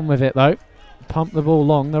to get on with it, though. Pump the ball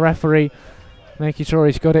long. The referee making sure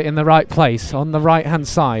he's got it in the right place, on the right-hand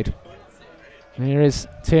side. Here is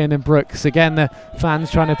Tiernan Brooks. Again, the fans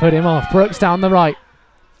trying to put him off. Brooks down the right.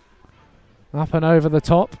 Up and over the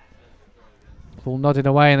top. Ball nodding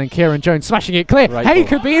away, and then Kieran Jones smashing it clear. Hay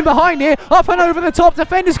could be in behind here. Up and over the top.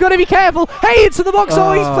 Defender's got to be careful. Hay into the box.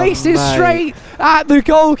 He's placed it straight at the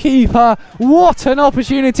goalkeeper. What an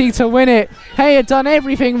opportunity to win it. Hay had done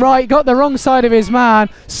everything right. Got the wrong side of his man.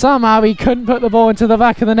 Somehow he couldn't put the ball into the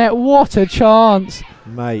back of the net. What a chance.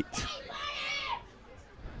 Mate.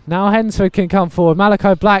 Now Hednesford can come forward.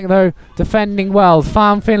 Malachi Black, though, defending well.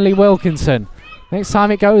 Farm Finley Wilkinson. Next time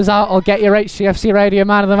it goes out, I'll get your HCFC Radio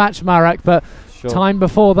Man of the Match, Marek. But time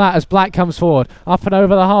before that, as Black comes forward. Up and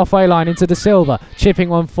over the halfway line into De Silva. Chipping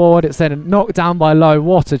one forward. It's then knocked down by Lowe.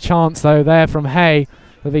 What a chance, though, there from Hay.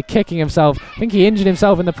 He'll be kicking himself. I think he injured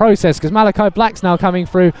himself in the process, because Malachi Black's now coming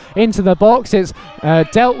through into the box. It's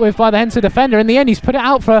dealt with by the Hednesford defender. In the end, he's put it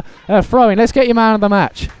out for a throw-in. Let's get your man of the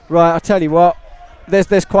match. Right, I'll tell you what.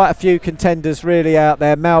 There's quite a few contenders really out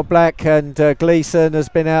there. Mal Black and Gleeson has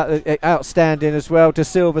been outstanding as well. De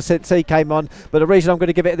Silva since he came on. But the reason I'm going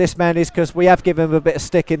to give it to this man is because we have given him a bit of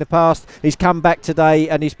stick in the past. He's come back today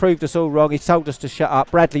and he's proved us all wrong. He's told us to shut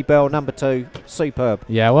up. Bradley Bell, number 2. Superb.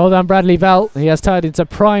 Yeah, well done, Bradley Bell. He has turned into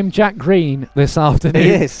prime Jack Green this afternoon. He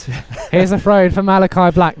is. Here's a throw in for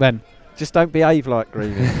Malachi Black then. Just don't behave like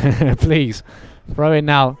Greeny. Please. Throw in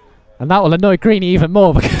now. And that will annoy Greeny even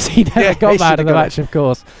more, because he never got man of the match, of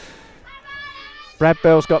course. Brad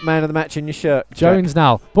Bell's got man of the match in your shirt. Jones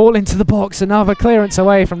now. Ball into the box. Another clearance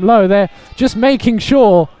away from Lowe. They're just making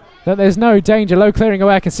sure that there's no danger. Lowe clearing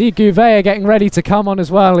away. I can see Gouveia getting ready to come on as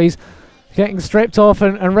well. He's getting stripped off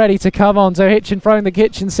and ready to come on. So Hitchin throwing the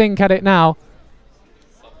kitchen sink at it now.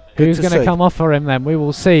 Who's going to come off for him then? We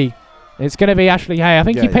will see. It's going to be Ashley Hay. I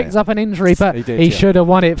think he picked up an injury, but he should have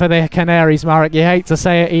won it for the Canaries, Marek. You hate to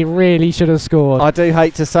say it, he really should have scored. I do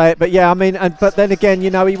hate to say it, but yeah, I mean, but then again,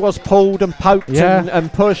 you know, he was pulled and poked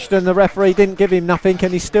and pushed, and the referee didn't give him nothing,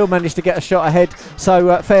 and he still managed to get a shot ahead.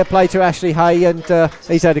 So fair play to Ashley Hay, and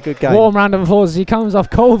he's had a good game. Warm round of applause as he comes off.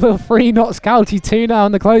 Colville 3, Notts County 2 now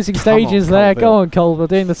in the closing stages there. Go on, Colville,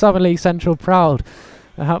 doing the Southern League Central proud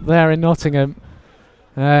up there in Nottingham.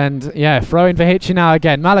 And yeah, throwing for Hitchin now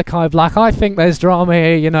again. Malachi Black. I think there's drama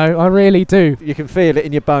here, you know. I really do. You can feel it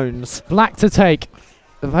in your bones. Black to take.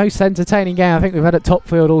 The most entertaining game I think we've had at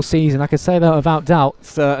Topfield all season. I could say that without doubt.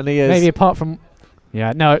 Certainly is. Maybe apart from...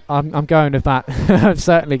 Yeah, no, I'm going with that. I'm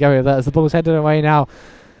certainly going with that as the ball's headed away now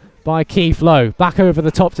by Keith Lowe. Back over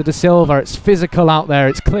the top to De Silva. It's physical out there.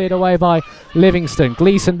 It's cleared away by Livingston.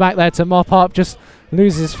 Gleeson back there to mop up. Just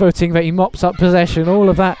loses footing, but he mops up possession. All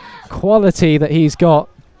of that quality that he's got.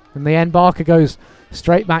 In the end, Barker goes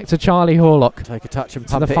straight back to Charlie Horlock. Take a touch and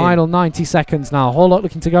pump it in. The final 90 seconds now. Horlock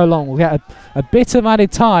looking to go long. We'll get a bit of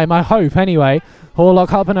added time, I hope, anyway.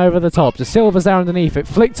 Horlock up and over the top. De Silva's there underneath it.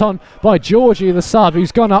 Flicked on by Georgiou, the sub,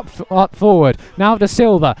 who's gone up forward. Now De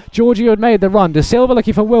Silva. Georgiou had made the run. De Silva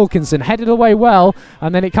looking for Wilkinson. Headed away well.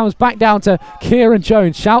 And then it comes back down to Kieran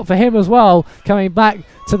Jones. Shout for him as well. Coming back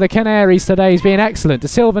to the Canaries today. He's been excellent. De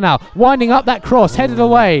Silva now winding up that cross. Headed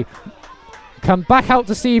away. Come back out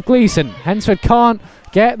to Steve Gleeson. Hednesford can't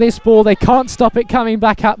get this ball. They can't stop it coming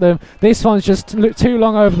back at them. This one's just too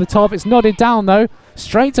long over the top. It's nodded down though.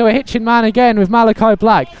 Straight to a Hitchin man again with Malachi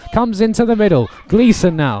Black. Comes into the middle.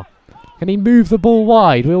 Gleeson now. Can he move the ball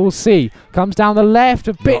wide? We will see. Comes down the left.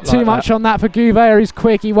 A bit too much on that for Gouveia. He's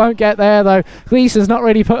quick. He won't get there though. Gleeson's not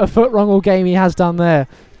really put a foot wrong all game. He has done there.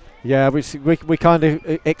 Yeah, we kind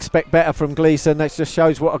of expect better from Gleeson. That just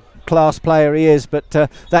shows what a class player he is. But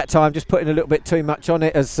that time just putting a little bit too much on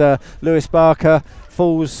it as Lewis Barker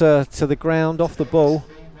falls to the ground off the ball.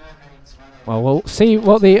 Well, we'll see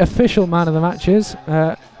what the official man of the match is,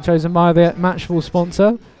 chosen by the match ball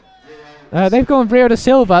sponsor. They've gone Rio de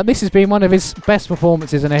Silva. This has been one of his best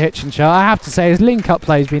performances in a Hitchin show. I have to say his link-up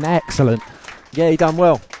play has been excellent. Yeah, he done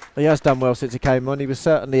well. He has done well since he came on. He was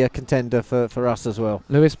certainly a contender for us as well.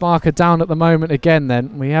 Lewis Barker down at the moment again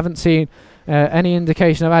then. We haven't seen any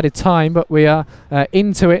indication of added time, but we are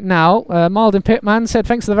into it now. Malden Pitman said,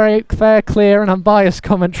 thanks for the very fair, clear and unbiased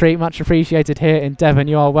commentary. Much appreciated here in Devon.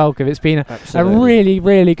 You are welcome. It's been a really,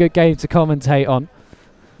 really good game to commentate on.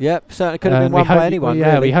 Yep, certainly could have been won by anyone.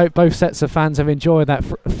 Yeah, really. We hope both sets of fans have enjoyed that.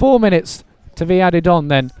 4 minutes to be added on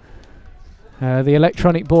then. The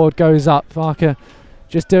electronic board goes up. Barker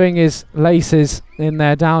just doing his laces in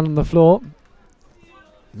there down on the floor.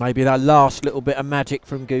 Maybe that last little bit of magic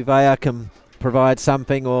from Gouveia can provide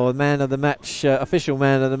something, or man of the match, official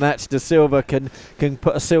man of the match, De Silva can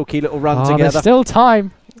put a silky little run together. There's still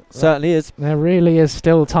time. Certainly is. There really is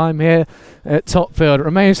still time here at Topfield. It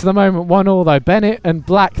remains for the moment 1-1 though. Bennett and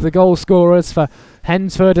Black, the goal scorers for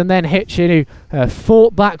Hednesford, and then Hitchin, who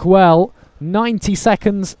fought back well. 90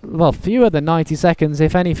 seconds, well, fewer than 90 seconds,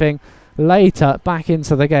 if anything, later back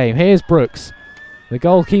into the game. Here's Brooks, the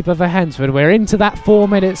goalkeeper for Hednesford. We're into that 4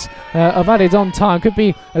 minutes of added on time. Could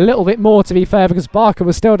be a little bit more, to be fair, because Barker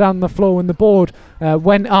was still down on the floor when the board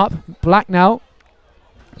went up. Black now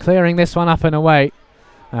clearing this one up and away.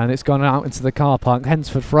 And it's gone out into the car park.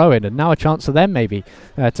 Hednesford throwing, and now a chance for them maybe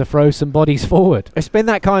to throw some bodies forward. It's been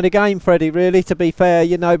that kind of game, Freddie, really, to be fair,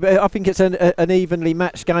 you know, but I think it's an evenly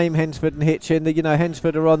matched game, Hednesford and Hitchin. You know,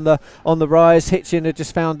 Hednesford are on the rise. Hitchin have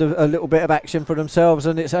just found a little bit of action for themselves,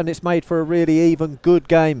 and it's made for a really even, good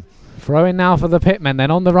game. Throwing now for the Pitmen, then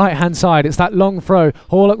on the right hand side. It's that long throw.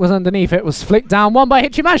 Horlock was underneath it, was flicked down. One by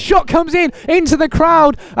Hitchin. Shot comes into the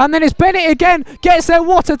crowd, and then it's Bennett again. Gets there.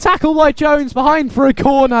 What a tackle by Jones behind for a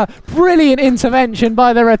corner. Brilliant intervention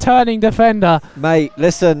by the returning defender. Mate,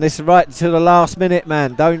 listen, this is right to the last minute,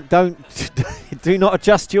 man. Don't do not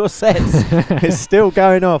adjust your sets. It's still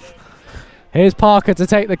going off. Here's Parker to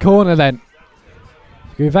take the corner then.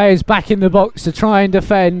 Gouveia's back in the box to try and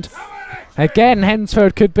defend. Again,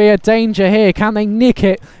 Hednesford could be a danger here. Can they nick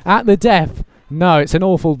it at the death? No, it's an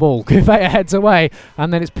awful ball. Gouveia heads away,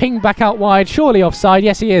 and then it's pinged back out wide. Surely offside.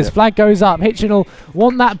 Yes, he is. Yeah. Flag goes up. Hitchin will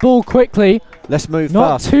want that ball quickly. Let's move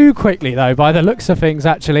Not fast. too quickly, though, by the looks of things,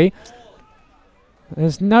 actually.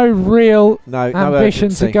 There's no real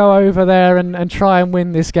ambition to go over there and try and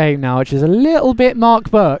win this game now, which is a little bit Mark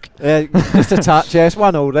Burke. Yeah, just a touch. Yeah, it's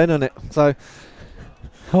 1-1 then, isn't it? So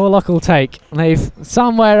Horlock will take.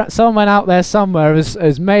 Someone out there somewhere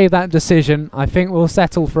has made that decision. I think we'll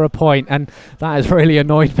settle for a point, and that has really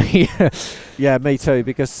annoyed me. Yeah, me too,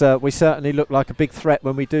 because we certainly look like a big threat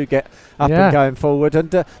when we do get up and going forward.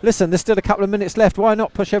 And listen, there's still a couple of minutes left. Why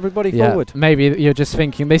not push everybody forward? Maybe you're just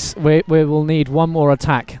thinking this. We will need one more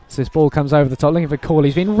attack. So this ball comes over the top, looking for Corley.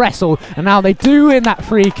 He's been wrestled, and now they do win that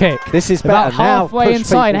free kick. This is about better. Halfway now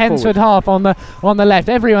inside Hednesford half on the left.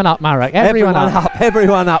 Everyone up, Marek. Everyone up.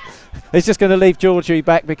 Everyone up. He's just going to leave Georgiou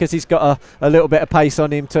back because he's got a little bit of pace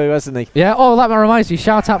on him too, hasn't he? Yeah. Oh, that reminds me.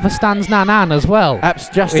 Shout out for Stans Nanan as well.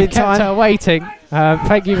 Just in time. Kept her waiting.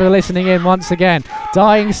 Thank you for listening in once again.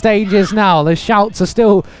 Dying stages now. The shouts are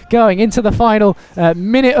still going into the final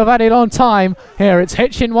minute of added on time. Here it's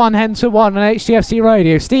Hitchin 1, Hednesford 1 on HTFC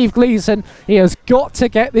Radio. Steve Gleeson, he has got to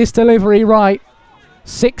get this delivery right.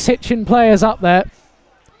 6 Hitchin players up there.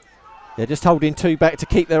 Yeah, just holding 2 back to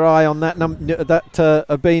keep their eye on that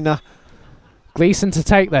Abina. Gleeson to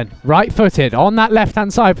take then, right-footed on that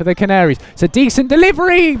left-hand side for the Canaries. It's a decent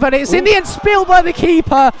delivery, but it's in the end spilled by the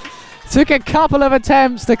keeper. Took a couple of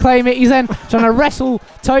attempts to claim it. He's then trying to wrestle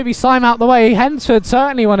Toby Syme out the way. Hednesford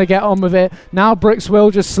certainly want to get on with it. Now Brooks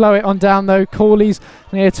will just slow it on down though. Corley's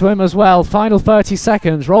near to him as well. Final 30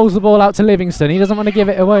 seconds. Rolls the ball out to Livingston. He doesn't want to give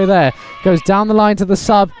it away there. Goes down the line to the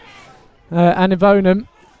sub. And Ivonham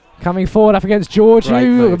coming forward up against George,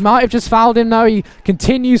 who might have just fouled him. No, he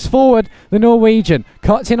continues forward, the Norwegian.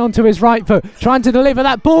 Cuts in onto his right foot, trying to deliver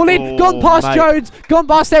that ball in. Gone past Jones, gone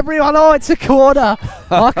past everyone. Oh, it's a corner.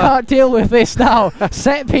 I can't deal with this now.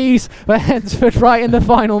 Set piece for Hednesford right in the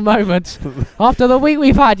final moments. After the week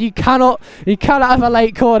we've had, you cannot have a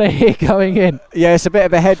late corner here going in. Yeah, it's a bit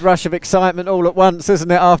of a head rush of excitement all at once,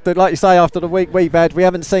 isn't it? After, like you say, after the week we've had, we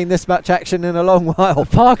haven't seen this much action in a long while.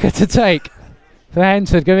 Parker to take. For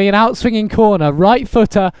Hednesford, giving an out-swinging corner, right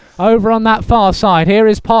footer over on that far side. Here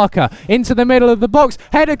is Parker into the middle of the box.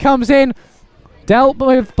 Header comes in, dealt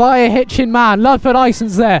with by a Hitchin man. Ludford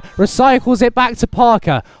Ison's there, recycles it back to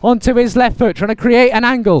Parker onto his left foot, trying to create an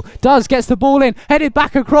angle. Gets the ball in, headed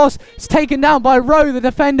back across. It's taken down by Rowe, the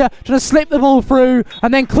defender, trying to slip the ball through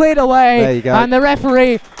and then cleared away. There you go. And the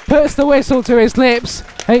referee puts the whistle to his lips.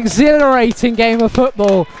 An exhilarating game of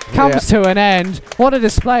football comes to an end. What a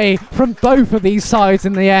display from both of these sides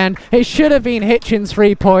in the end. It should have been Hitchin's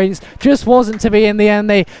 3 points, just wasn't to be in the end.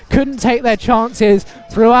 They couldn't take their chances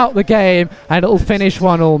throughout the game, and it'll finish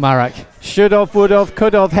 1-1, Marek. Should have, would have,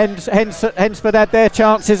 could have. Hednesford had their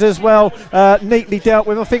chances as well. Neatly dealt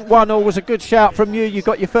with. I think 1-1 was a good shout from you. You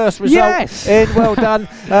got your first result in. Well done.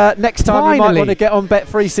 Next time you might want to get on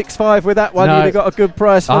Bet365 with that one. You'd have got a good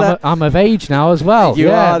price for that. I'm of age now as well.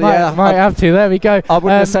 Might have to. There we go. I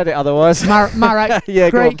wouldn't have said it otherwise. Marek,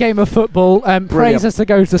 great game of football. Praise has to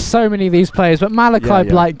go to so many of these players. But Malachi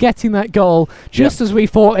Blight getting that goal just as we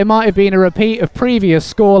thought it might have been a repeat of previous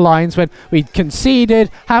score lines when we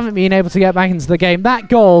conceded, haven't been able to get back into the game. That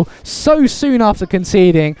goal so soon after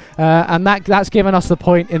conceding, and that's given us the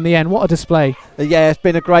point in the end. What a display. Yeah, it's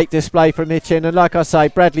been a great display from Hitchin, and like I say,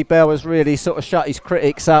 Bradley Bell has really sort of shut his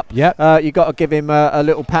critics up. You got to give him a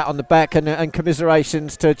little pat on the back, and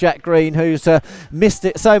commiserations to Jack Green, who's missed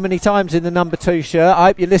it so many times in the number 2 shirt. I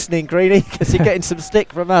hope you're listening, Greeny, because you're getting some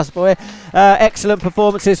stick from us, boy. Excellent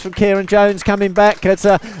performances from Kieran Jones coming back.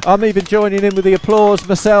 I'm even joining in with the applause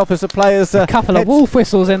myself as the players. A couple of wolf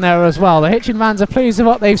whistles in there as well. The Hitchin fans are pleased with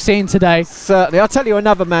what they've seen today. Certainly. I'll tell you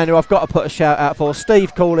another man who I've got to put a shout out for,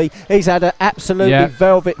 Steve Cooley. He's had an absolutely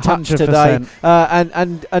velvet touch 100%. today,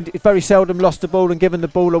 and very seldom lost the ball and given the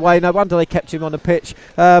ball away. No wonder they kept him on the pitch.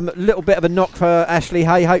 Little bit of a knock for Ashley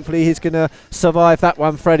Hay. Hopefully he's going to survive that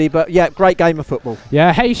one, Freddie. But yeah, great game of football.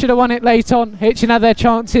 Yeah, Hay should have won it late on. Hitchin had their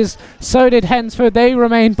chances. So did Hednesford. They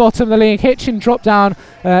remain bottom of the league. Hitchin dropped down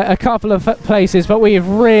a couple of places, but we've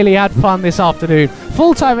really had fun this afternoon.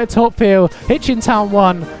 Full time at Topfield. Hitchin Town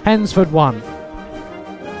 1, Hednesford 1.